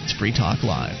anything. It's Free Talk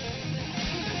Live.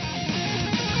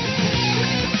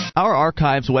 Our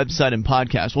archives, website, and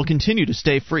podcast will continue to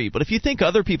stay free, but if you think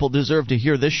other people deserve to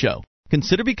hear this show,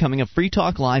 consider becoming a Free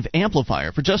Talk Live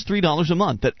amplifier for just $3 a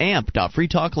month at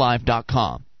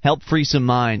amp.freetalklive.com. Help free some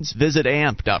minds. Visit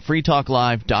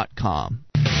amp.freetalklive.com.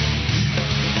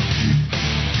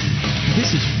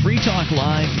 This is Free Talk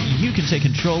Live. You can take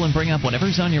control and bring up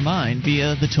whatever's on your mind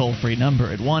via the toll-free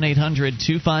number at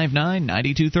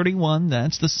 1-800-259-9231.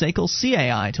 That's the SACL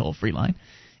CAI toll-free line.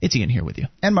 It's Ian here with you.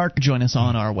 And Mark. Join us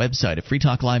on our website at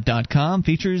freetalklive.com.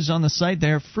 Features on the site,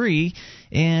 they're free,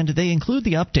 and they include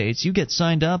the updates. You get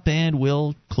signed up, and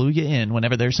we'll clue you in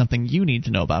whenever there's something you need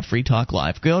to know about Free Talk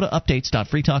Live. Go to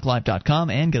updates.freetalklive.com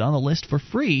and get on the list for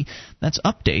free. That's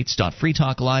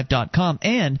updates.freetalklive.com.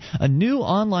 And a new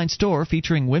online store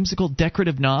featuring whimsical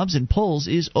decorative knobs and pulls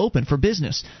is open for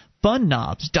business.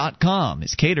 FunKnobs.com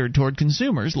is catered toward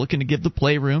consumers looking to give the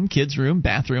playroom, kids' room,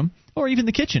 bathroom, or even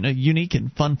the kitchen a unique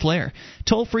and fun flair.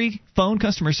 Toll-free phone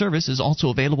customer service is also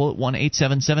available at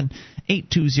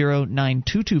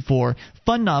 1-877-820-9224.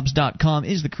 FunKnobs.com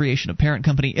is the creation of parent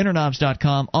company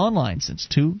InterKnobs.com, online since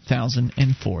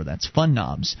 2004. That's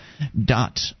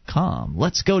FunKnobs.com.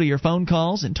 Let's go to your phone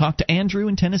calls and talk to Andrew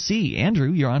in Tennessee. Andrew,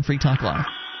 you're on Free Talk Live.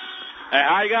 Hey,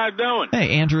 how you guys doing?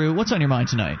 Hey, Andrew, what's on your mind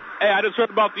tonight? Hey, I just heard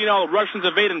about the Russians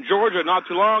invading Georgia not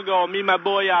too long ago. Me and my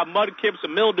boy Mudkips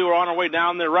and Mildew are on our way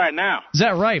down there right now. Is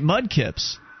that right,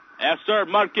 Mudkips? Yes, sir,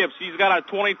 Mudkips. He's got a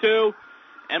 22,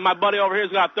 and my buddy over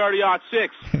here's got a 30-06.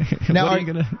 Now, are you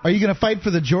going to fight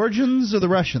for the Georgians or the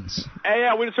Russians? Hey,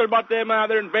 yeah, we just heard about them.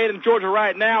 They're invading Georgia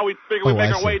right now. We figure we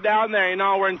make our way down there.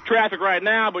 We're in traffic right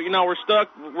now, but we're stuck.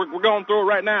 We're going through it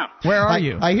right now. Where are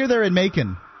you? I hear they're in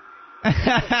Macon.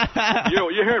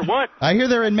 You heard what? I hear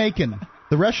they're in Macon.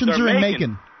 The Russians are in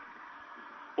Macon.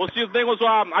 Well, see, the thing was,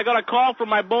 I got a call from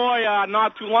my boy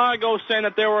not too long ago saying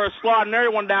that they were slaughtering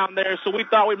everyone down there, so we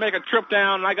thought we'd make a trip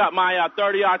down, and I got my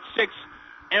 30-06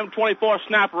 M24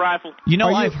 sniper rifle.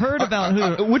 I've heard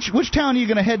about which town are you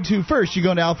going to head to first? You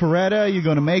going to Alpharetta? You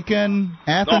going to Macon?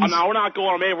 Athens? No, we're not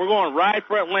going to Macon. We're going right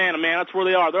for Atlanta, man. That's where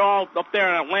they are. They're all up there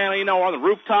in Atlanta, on the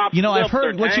rooftops. I've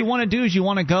heard what you want to do is you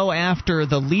want to go after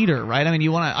the leader, right? I mean,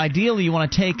 you want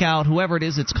to take out whoever it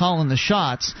is that's calling the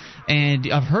shots. And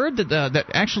I've heard that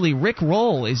actually Rick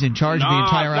Roll is in charge of the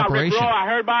entire operation. Rick Roll. I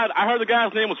heard the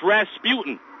guy's name was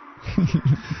Rasputin.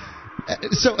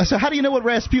 So how do you know what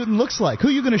Rasputin looks like? Who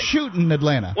are you going to shoot in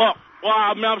Atlanta? Well,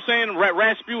 I'm saying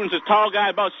Rasputin's a tall guy,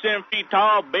 about 7 feet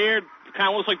tall, beard, kind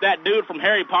of looks like that dude from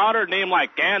Harry Potter, named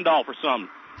like Gandalf or something.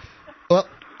 Well,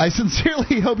 I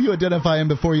sincerely hope you identify him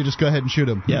before you just go ahead and shoot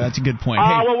him. Yeah, that's a good point.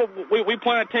 Well, we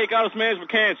plan to take out as many as we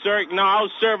can, sir. I was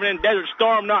serving in Desert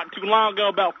Storm not too long ago,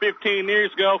 about 15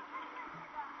 years ago.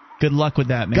 Good luck with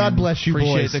that, man. God bless you,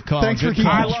 Appreciate boys. the call. Thanks for keeping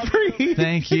us free.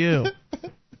 Thank you.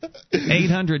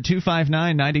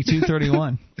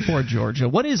 800-259-9231 for Georgia.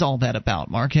 What is all that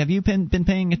about, Mark? Have you been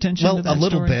paying attention to that a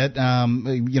little story? bit.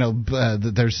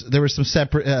 There were some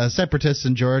separatists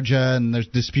in Georgia, and there's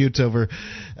disputes over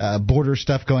border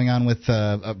stuff going on with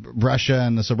Russia,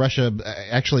 and so Russia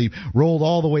actually rolled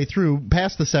all the way through,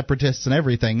 past the separatists and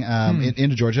everything,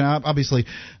 into Georgia. Now, obviously,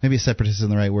 maybe a separatist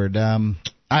isn't the right word.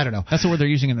 I don't know. That's the word they're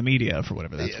using in the media for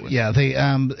whatever that's worth. Yeah,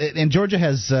 and Georgia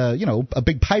has a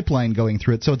big pipeline going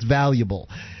through it, so it's valuable.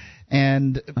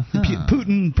 And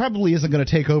Putin probably isn't going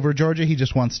to take over Georgia. He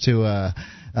just wants to.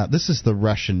 This is the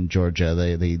Russian Georgia,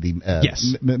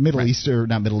 yes. Middle Eastern,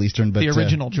 not Middle Eastern, but the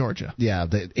original Georgia. Yeah,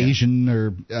 Asian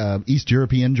or East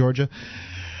European Georgia.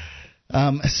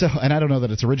 And I don't know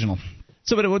that it's original.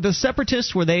 So, but the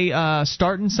separatists, were they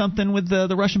starting something with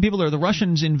the Russian people, or the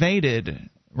Russians invaded?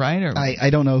 Right? Or, I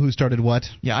don't know who started what.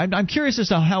 Yeah, I'm curious as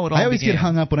to how it all I always began. get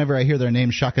hung up whenever I hear their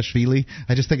name, Saakashvili.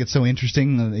 I just think it's so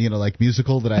interesting, like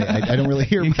musical, that I don't really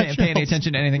hear you much can't pay any else.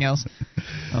 attention to anything else?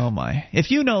 Oh, my.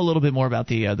 If you know a little bit more about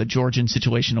the Georgian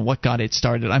situation and what got it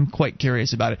started, I'm quite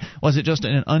curious about it. Was it just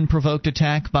an unprovoked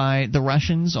attack by the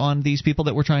Russians on these people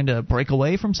that were trying to break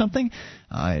away from something?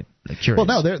 Curious. Well,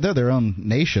 no, they're their own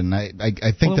nation. I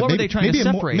think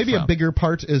that maybe a bigger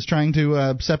part is trying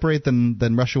to separate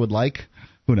than Russia would like.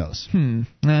 Who knows?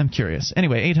 I'm curious.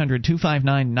 Anyway,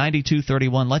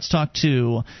 800-259-9231. Let's talk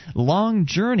to Long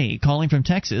Journey, calling from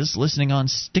Texas, listening on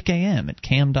Stick AM at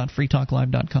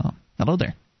cam.freetalklive.com. Hello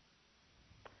there.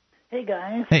 Hey,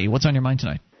 guys. Hey, what's on your mind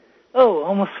tonight? Oh,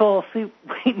 almost fell asleep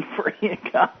waiting for you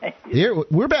guys. Here,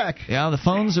 we're back. Yeah, the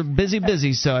phones are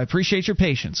busy, so I appreciate your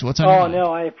patience. What's on your mind? Oh,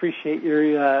 no, I appreciate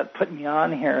your putting me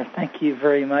on here. Thank you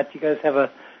very much. You guys have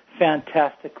a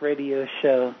fantastic radio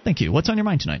show. Thank you. What's on your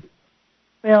mind tonight?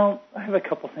 Well, I have a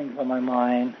couple things on my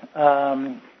mind.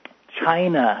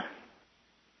 China.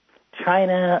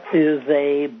 China is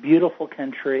a beautiful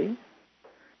country,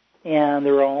 and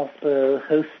they're also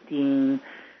hosting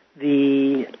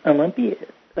the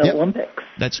Olympics.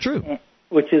 That's true.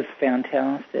 Which is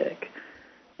fantastic.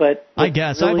 But I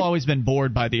guess I've always been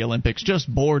bored by the Olympics, just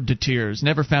bored to tears. I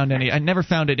never found it interesting.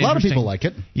 A lot of people like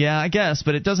it. Yeah, I guess,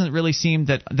 but it doesn't really seem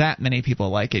that many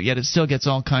people like it, yet it still gets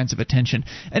all kinds of attention.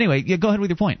 Anyway, go ahead with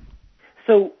your point.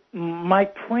 So my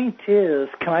point is,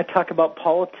 can I talk about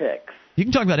politics? You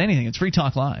can talk about anything. It's Free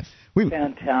Talk Live.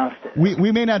 Fantastic.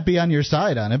 We may not be on your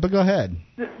side on it, but go ahead.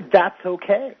 That's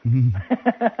okay.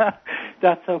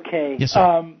 That's okay. Yes,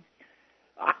 sir.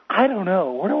 I don't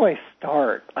know. Where do I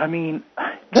start? I mean,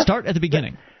 start at the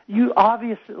beginning. You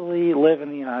obviously live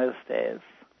in the United States,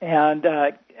 and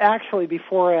actually,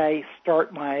 before I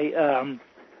start my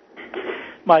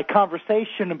my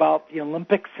conversation about the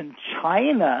Olympics in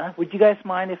China, would you guys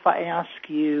mind if I ask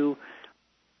you?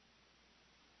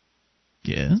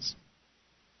 Yes.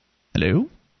 Hello?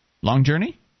 Long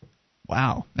Journey?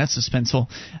 Wow, that's suspenseful.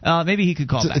 Maybe he could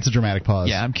call back. It's a dramatic pause.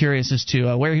 Yeah, I'm curious as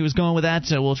to where he was going with that.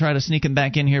 We'll try to sneak him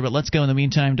back in here, but let's go in the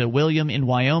meantime to William in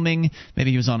Wyoming.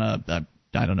 Maybe he was on a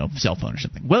cell phone or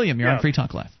something. William, you're on Free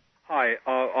Talk Live. Hi,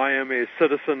 I am a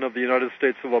citizen of the United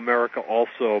States of America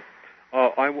also.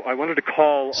 I wanted to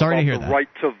call about the right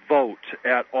to vote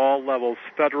at all levels,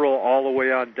 federal all the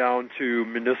way on down to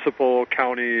municipal,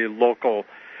 county, local.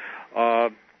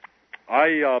 I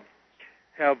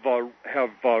have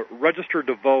registered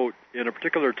to vote in a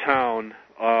particular town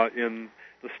in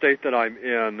the state that I'm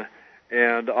in,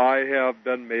 and I have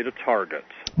been made a target.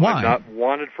 Why? I'm not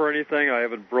wanted for anything. I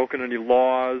haven't broken any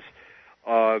laws.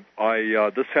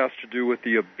 This has to do with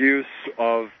the abuse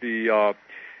of the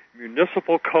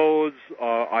municipal codes.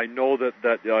 I know that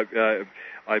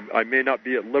I may not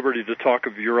be at liberty to talk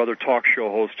of your other talk show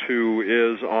host who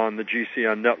is on the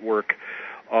GCN network,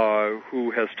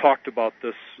 who has talked about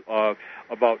this,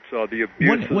 about the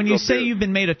abuse. When you say you've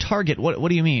been made a target, what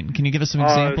do you mean? Can you give us some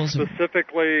examples?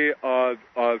 Specifically,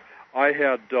 I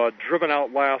had driven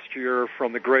out last year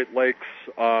from the Great Lakes.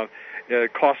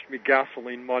 It cost me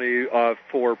gasoline money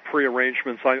for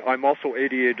pre-arrangements. I'm also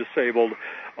ADA disabled,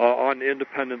 on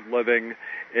independent living,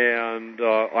 and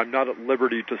I'm not at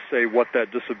liberty to say what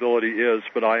that disability is,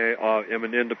 but I am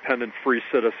an independent free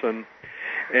citizen,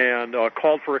 and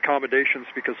called for accommodations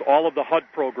because all of the HUD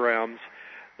programs,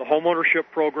 the homeownership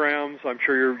programs, I'm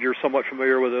sure you're somewhat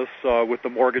familiar with this, with the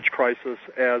mortgage crisis,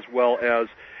 as well as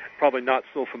probably not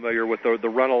so familiar with the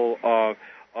rental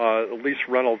lease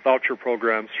rental voucher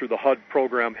programs through the HUD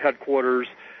program headquarters,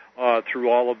 through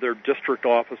all of their district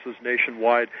offices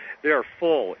nationwide. They are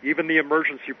full. Even the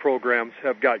emergency programs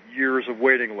have got years of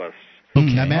waiting lists.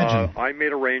 Okay. I imagine. I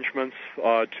made arrangements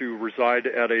to reside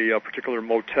at a particular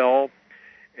motel,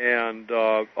 and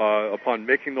upon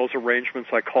making those arrangements,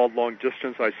 I called long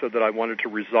distance. I said that I wanted to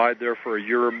reside there for a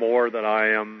year or more, that I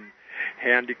am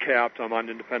handicapped, I'm on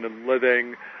independent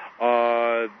living,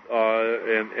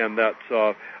 and that,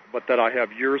 but that I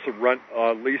have years of rent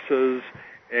leases,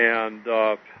 and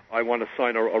I want to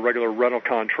sign a regular rental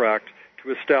contract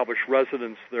to establish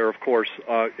residence there, of course,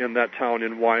 in that town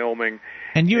in Wyoming.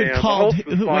 And you had called.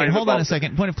 Wait, hold on a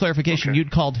second. Point of clarification. Okay.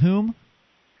 You'd called whom?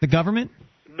 The government?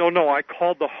 No, I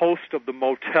called the host of the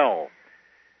motel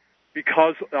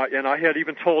because, and I had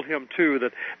even told him too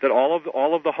that all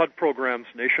of the HUD programs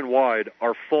nationwide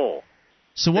are full.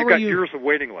 So what They've were got you? years of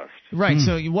waiting list. Right.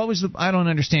 So what was the? I don't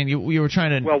understand. You were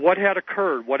trying to. Well, what had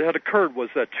occurred was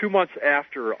that 2 months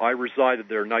after I resided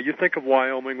there. Now you think of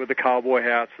Wyoming with the cowboy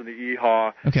hats and the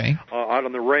eehaw out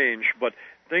on the range, but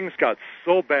things got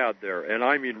so bad there, and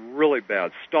I mean really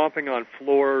bad, stomping on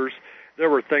floors. There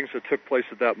were things that took place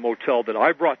at that motel that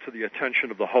I brought to the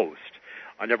attention of the host.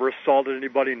 I never assaulted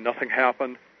anybody. Nothing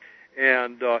happened.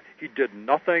 And he did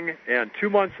nothing. And 2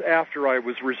 months after I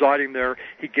was residing there,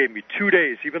 he gave me 2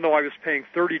 days. Even though I was paying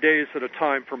 30 days at a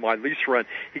time for my lease rent,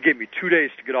 he gave me 2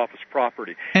 days to get off his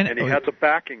property. And he had the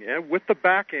backing, and with the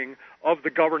backing of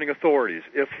the governing authorities.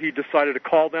 If he decided to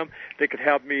call them, they could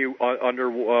have me under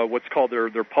what's called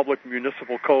their public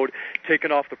municipal code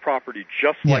taken off the property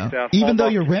just like that. Even though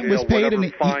your rent was paid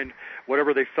and fined,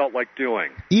 whatever they felt like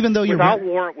doing. Even though without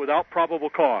warrant, without probable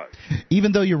cause.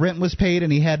 Even though your rent was paid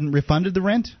and he hadn't refunded the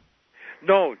rent?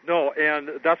 No, and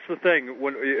that's the thing.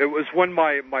 When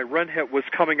my rent was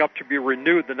coming up to be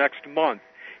renewed the next month,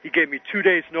 he gave me 2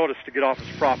 days' notice to get off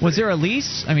his property. Was there a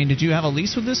lease? I mean, did you have a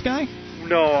lease with this guy?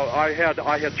 No, I had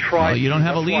tried. Well, you don't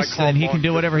have a lease, then he can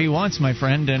do whatever he wants, my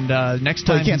friend. And next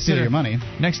time, he can't steal your money.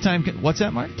 Next time, what's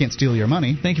that, Mark? Can't steal your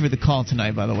money. Thank you for the call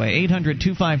tonight, by the way.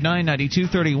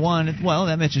 800-259-9231. Well,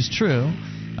 that much is true.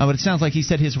 But it sounds like he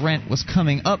said his rent was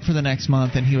coming up for the next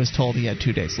month, and he was told he had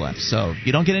 2 days left. So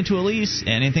you don't get into a lease,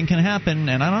 anything can happen.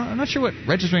 And I'm not sure what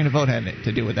registering to vote had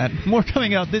to do with that. More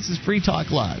coming up. This is Free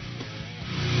Talk Live.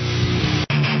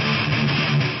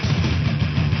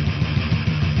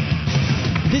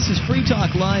 This is Free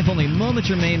Talk Live. Only moments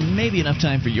remain, maybe enough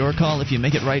time for your call if you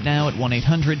make it right now at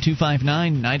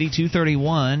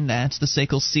 1-800-259-9231. That's the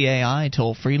SACL CAI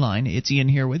toll-free line. It's Ian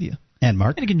here with you. And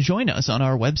Mark. And you can join us on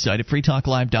our website at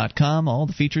freetalklive.com. All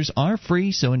the features are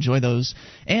free, so enjoy those.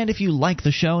 And if you like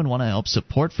the show and want to help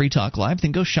support Free Talk Live,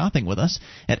 then go shopping with us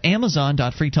at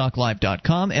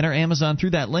amazon.freetalklive.com. Enter Amazon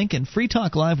through that link, and Free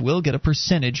Talk Live will get a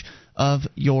percentage of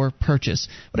your purchase.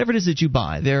 Whatever it is that you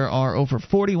buy, there are over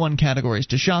 41 categories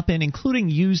to shop in, including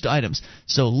used items.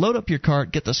 So load up your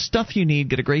cart, get the stuff you need,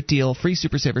 get a great deal, free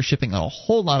Super Saver shipping on a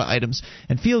whole lot of items,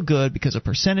 and feel good because a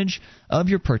percentage of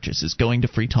your purchase is going to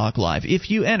Free Talk Live. If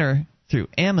you enter through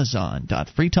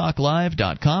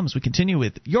amazon.freetalklive.com as we continue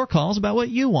with your calls about what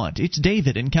you want. It's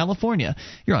David in California.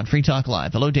 You're on Free Talk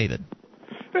Live. Hello, David.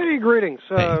 Hey, greetings.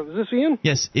 Hey. Is this Ian?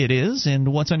 Yes, it is.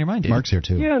 And what's on your mind, David? Mark's here,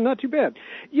 too. Yeah, not too bad.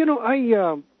 You know,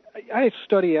 I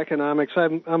study economics.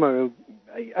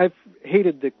 I've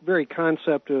hated the very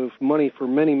concept of money for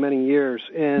many, many years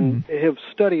and have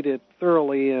studied it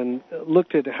thoroughly and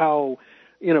looked at how,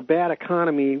 in a bad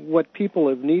economy, what people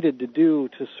have needed to do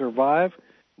to survive,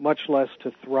 much less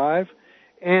to thrive.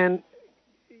 And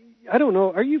I don't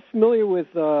know, are you familiar with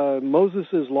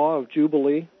Moses' Law of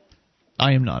Jubilee?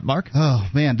 I am not. Mark? Oh,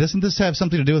 man, doesn't this have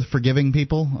something to do with forgiving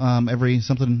people every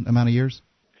something amount of years?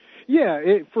 Yeah,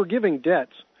 forgiving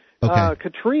debts. Okay.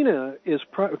 Katrina is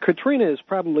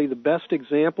probably the best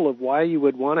example of why you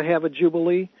would want to have a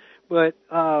jubilee, but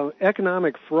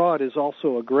economic fraud is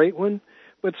also a great one.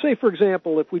 But say, for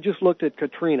example, if we just looked at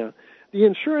Katrina, the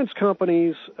insurance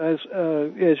companies, as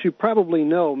you probably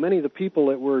know, many of the people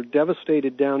that were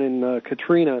devastated down in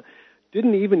Katrina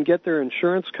didn't even get their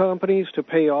insurance companies to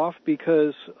pay off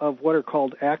because of what are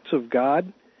called acts of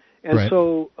God. And right.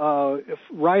 So if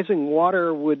rising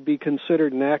water would be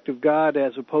considered an act of God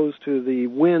as opposed to the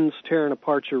winds tearing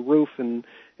apart your roof and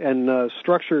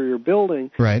structure your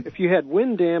building. Right. If you had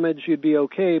wind damage, you'd be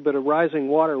okay, but a rising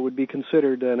water would be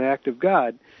considered an act of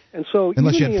God. And so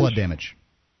unless you had flood damage.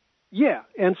 Yeah,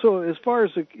 and so as far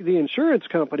as the insurance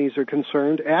companies are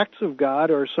concerned, acts of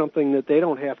God are something that they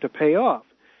don't have to pay off.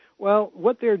 Well,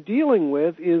 what they're dealing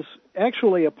with is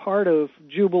actually a part of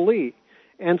Jubilee.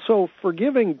 And so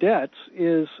forgiving debts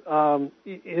is an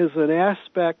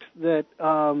aspect that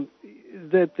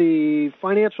the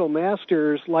financial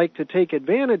masters like to take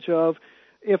advantage of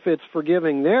if it's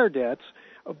forgiving their debts.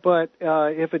 But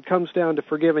if it comes down to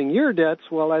forgiving your debts,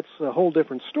 well, that's a whole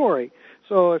different story.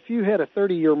 So if you had a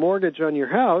 30-year mortgage on your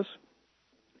house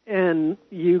and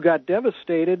you got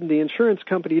devastated and the insurance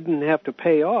company didn't have to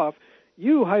pay off,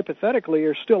 you hypothetically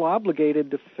are still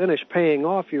obligated to finish paying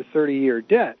off your 30-year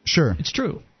debt. Sure. It's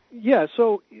true. Yeah,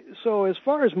 so as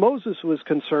far as Moses was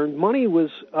concerned, money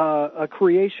was a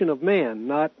creation of man,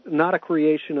 not a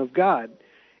creation of God.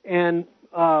 And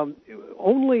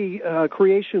only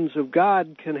creations of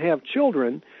God can have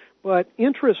children, but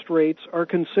interest rates are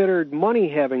considered money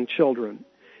having children.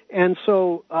 And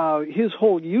so his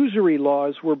whole usury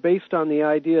laws were based on the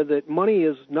idea that money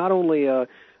is not only a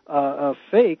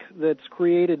fake that's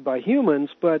created by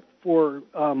humans, but for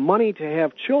money to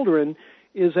have children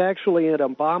is actually an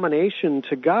abomination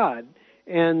to God,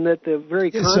 and that the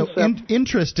very concept... So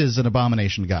interest is an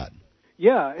abomination to God.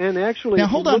 Yeah, and actually... Now,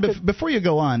 hold on. Before you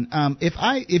go on,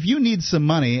 if you need some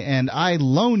money and I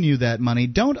loan you that money,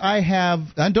 don't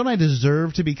I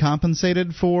deserve to be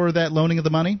compensated for that loaning of the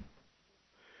money?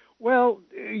 Well,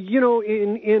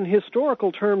 in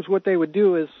historical terms, what they would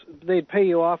do is they'd pay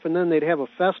you off, and then they'd have a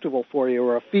festival for you,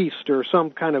 or a feast, or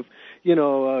some kind of,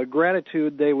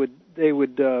 gratitude. They would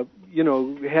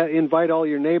invite all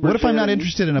your neighbors. What if I'm not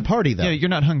interested in a party, though? Yeah, you're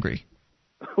not hungry.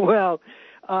 Well,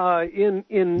 then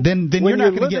you're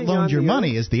not going to get loaned your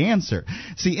money is the answer.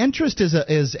 See, interest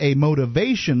is a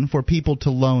motivation for people to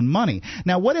loan money.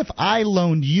 Now, what if I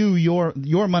loaned you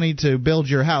your money to build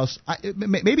your house?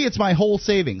 Maybe it's my whole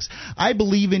savings. I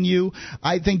believe in you.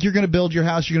 I think you're going to build your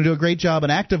house. You're going to do a great job. An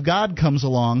act of God comes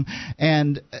along,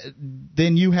 and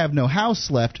then you have no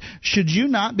house left. Should you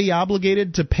not be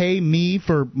obligated to pay me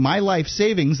for my life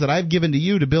savings that I've given to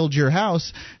you to build your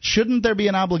house? Shouldn't there be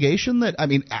an obligation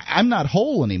I'm not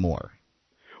whole anymore?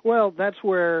 Well, that's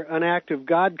where an act of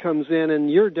God comes in,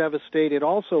 and you're devastated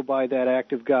also by that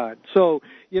act of God. So,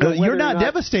 you're not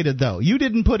devastated, though. You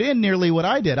didn't put in nearly what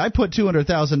I did. I put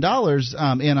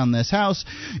 $200,000 in on this house.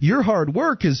 Your hard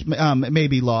work is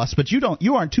maybe lost, but you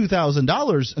aren't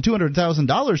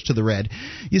 $200,000 to the red.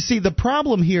 You see, the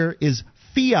problem here is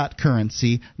fiat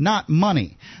currency, not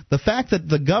money. The fact that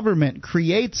the government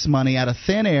creates money out of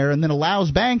thin air and then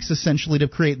allows banks essentially to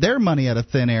create their money out of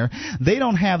thin air, they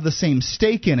don't have the same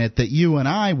stake in it that you and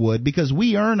I would, because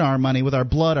we earn our money with our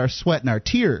blood, our sweat, and our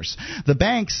tears. The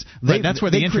banks, that's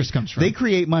where the interest comes from. They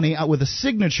create money out with a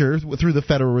signature through the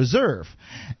Federal Reserve.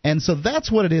 And so that's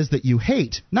what it is that you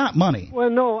hate, not money. Well,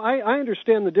 no, I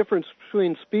understand the difference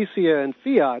between specia and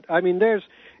fiat. I mean,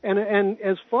 And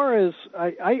as far as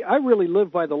I really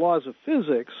live by the laws of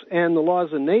physics and the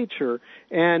laws of nature,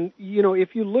 and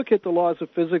if you look at the laws of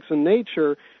physics and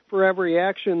nature, for every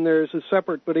action there's a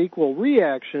separate but equal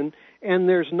reaction, and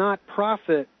there's not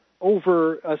profit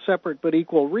over a separate but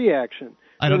equal reaction.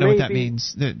 I don't know what that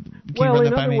means. Well,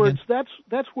 in other words,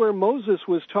 that's where Moses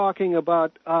was talking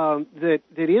about that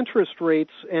interest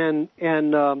rates and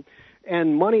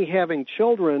money having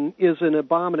children is an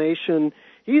abomination.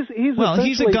 He's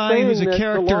a guy who's a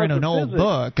character in an old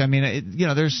book. I mean,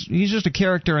 he's just a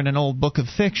character in an old book of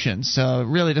fiction. So it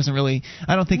really doesn't really.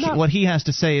 I don't think what he has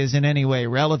to say is in any way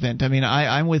relevant. I mean,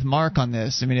 I'm with Mark on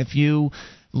this. I mean, if you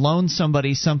loan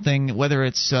somebody something, whether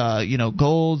it's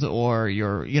gold or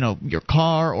your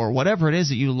car or whatever it is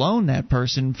that you loan that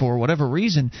person for whatever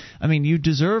reason, I mean, you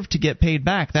deserve to get paid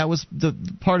back. That was the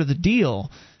part of the deal.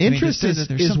 Interest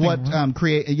is what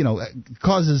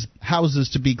causes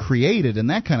houses to be created and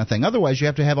that kind of thing. Otherwise, you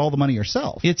have to have all the money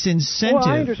yourself. It's incentive. Well,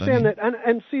 I understand that,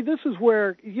 and see, this is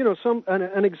where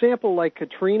an example like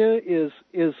Katrina is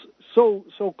so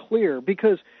clear,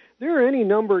 because there are any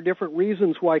number of different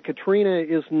reasons why Katrina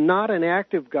is not an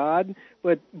act of God,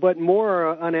 but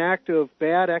more an act of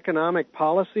bad economic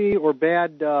policy or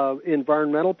bad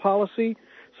environmental policy.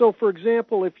 So, for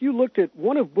example, if you looked at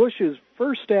one of Bush's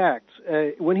first acts,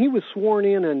 when he was sworn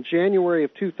in January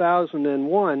of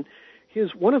 2001,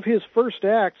 one of his first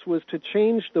acts was to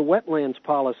change the wetlands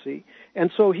policy. And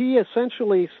so he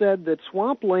essentially said that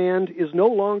swampland is no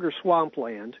longer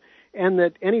swampland, and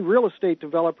that any real estate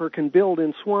developer can build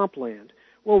in swampland.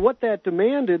 Well, what that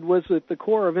demanded was that the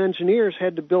Corps of Engineers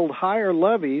had to build higher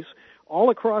levees all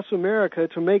across America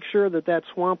to make sure that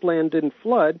swampland didn't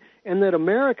flood, and that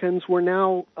Americans were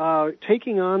now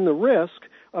taking on the risk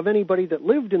of anybody that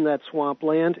lived in that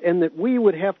swampland, and that we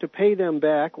would have to pay them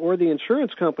back, or the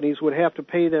insurance companies would have to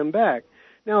pay them back.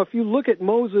 Now, if you look at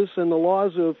Moses and the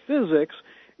laws of physics,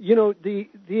 the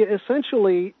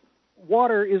essentially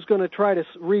water is going to try to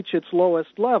reach its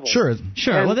lowest level. Sure.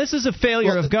 Well, this is a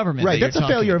failure of government. Right, that's a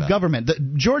failure of government.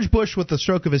 George Bush, with the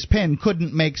stroke of his pen,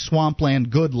 couldn't make swampland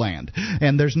good land,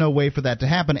 and there's no way for that to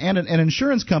happen. And an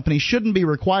insurance company shouldn't be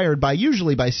required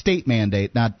usually by state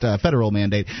mandate, not federal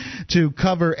mandate, to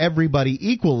cover everybody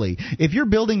equally. If you're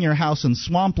building your house in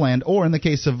swampland, or in the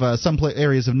case of some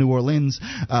areas of New Orleans,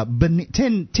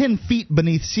 10 feet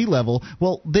beneath sea level,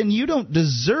 well, then you don't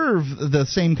deserve the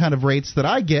same kind of rates that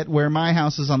I get where my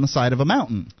house is on the side of a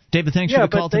mountain. David, thanks for the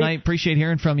call tonight. Appreciate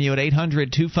hearing from you at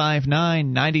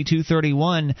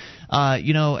 800-259-9231.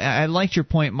 I liked your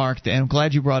point, Mark, and I'm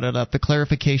glad you brought it up, the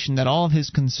clarification that all of his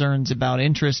concerns about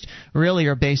interest really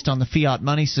are based on the fiat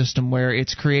money system, where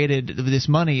this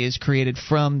money is created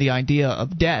from the idea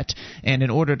of debt, and in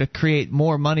order to create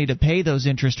more money to pay those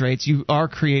interest rates, you are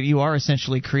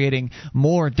essentially creating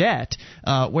more debt.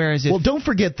 Whereas don't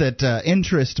forget that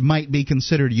interest might be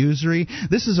considered usury.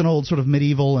 This is an old sort of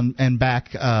medieval and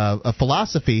back a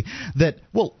philosophy that,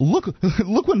 look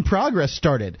when progress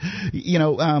started.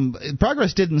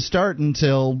 Progress didn't start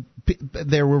until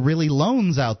there were really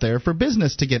loans out there for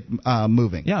business to get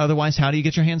moving. Yeah, otherwise how do you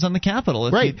get your hands on the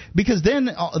capital? Right, because then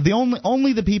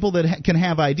only the people that can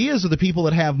have ideas are the people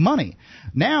that have money.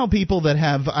 Now people that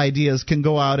have ideas can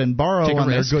go out and borrow on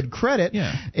their good credit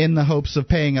in the hopes of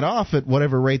paying it off at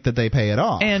whatever rate that they pay it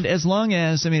off. And as long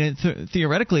as,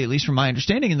 theoretically, at least from my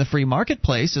understanding in the free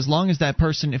marketplace, as long as that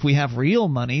person, if we have real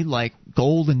money like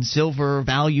gold and silver,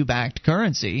 value-backed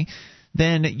currency,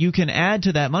 then you can add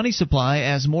to that money supply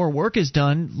as more work is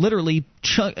done, literally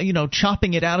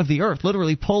chopping it out of the earth,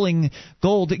 literally pulling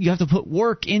gold. You have to put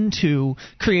work into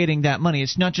creating that money.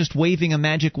 It's not just waving a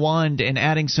magic wand and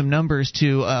adding some numbers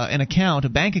to a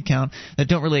bank account that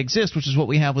don't really exist, which is what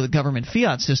we have with the government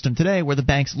fiat system today, where the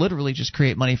banks literally just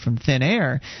create money from thin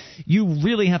air. You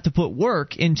really have to put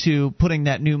work into putting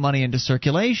that new money into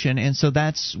circulation, and so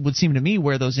that's would seem to me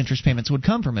where those interest payments would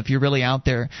come from. If you're really out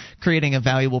there creating a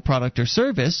valuable product or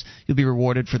service, you'll be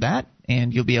rewarded for that,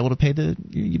 and you'll be able to pay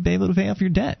off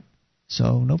your debt.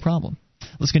 So no problem.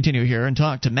 Let's continue here and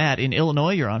talk to Matt in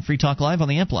Illinois. You're on Free Talk Live on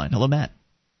the Amp line. Hello, Matt.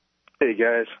 Hey,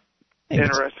 guys. Hey,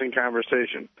 interesting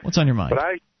conversation. What's on your mind? But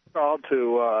I called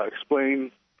to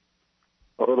explain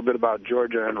a little bit about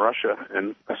Georgia and Russia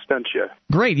and Ostentia.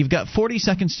 Great. You've got 40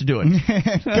 seconds to do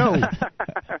it. Go.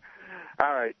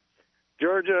 All right.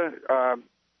 Georgia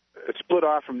it split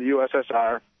off from the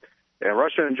USSR, and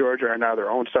Russia and Georgia are now their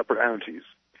own separate entities.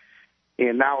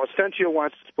 And now Ostentia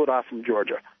wants to split off from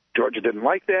Georgia. Georgia didn't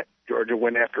like that. Georgia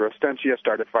went after Ostentia,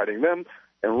 started fighting them,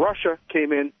 and Russia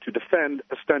came in to defend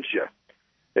Ostentia.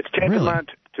 It's tantamount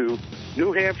to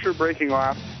New Hampshire breaking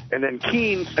off, and then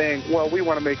Keene saying, well, we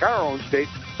want to make our own state,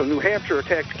 so New Hampshire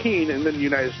attacks Keene, and then the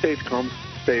United States comes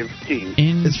save Keene.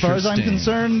 As far as I'm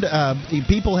concerned,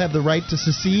 people have the right to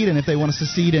secede, and if they want to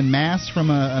secede en masse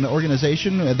from an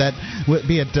organization, that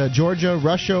be it Georgia,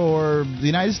 Russia, or the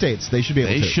United States, they should be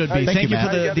able to. They should be. Thank you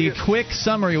for the quick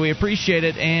summary. We appreciate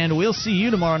it, and we'll see you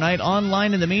tomorrow night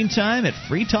online in the meantime at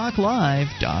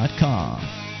freetalklive.com.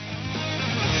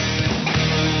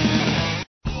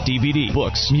 DVD,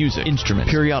 books, music, instruments,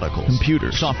 periodicals,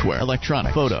 computers, software,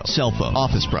 electronic, photo, cell phone,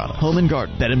 office product, home and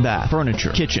garden, bed and bath,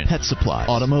 furniture, kitchen, pet supply,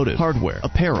 automotive, hardware,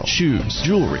 apparel, shoes,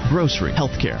 jewelry, grocery,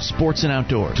 healthcare, sports and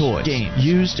outdoors, toys, games,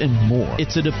 used, and more.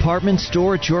 It's a department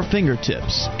store at your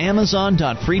fingertips.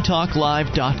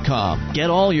 Amazon.freetalklive.com.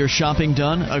 Get all your shopping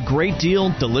done, a great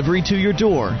deal, delivery to your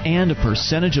door, and a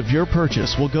percentage of your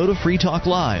purchase will go to Free Talk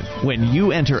Live when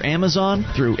you enter Amazon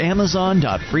through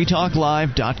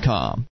Amazon.freetalklive.com.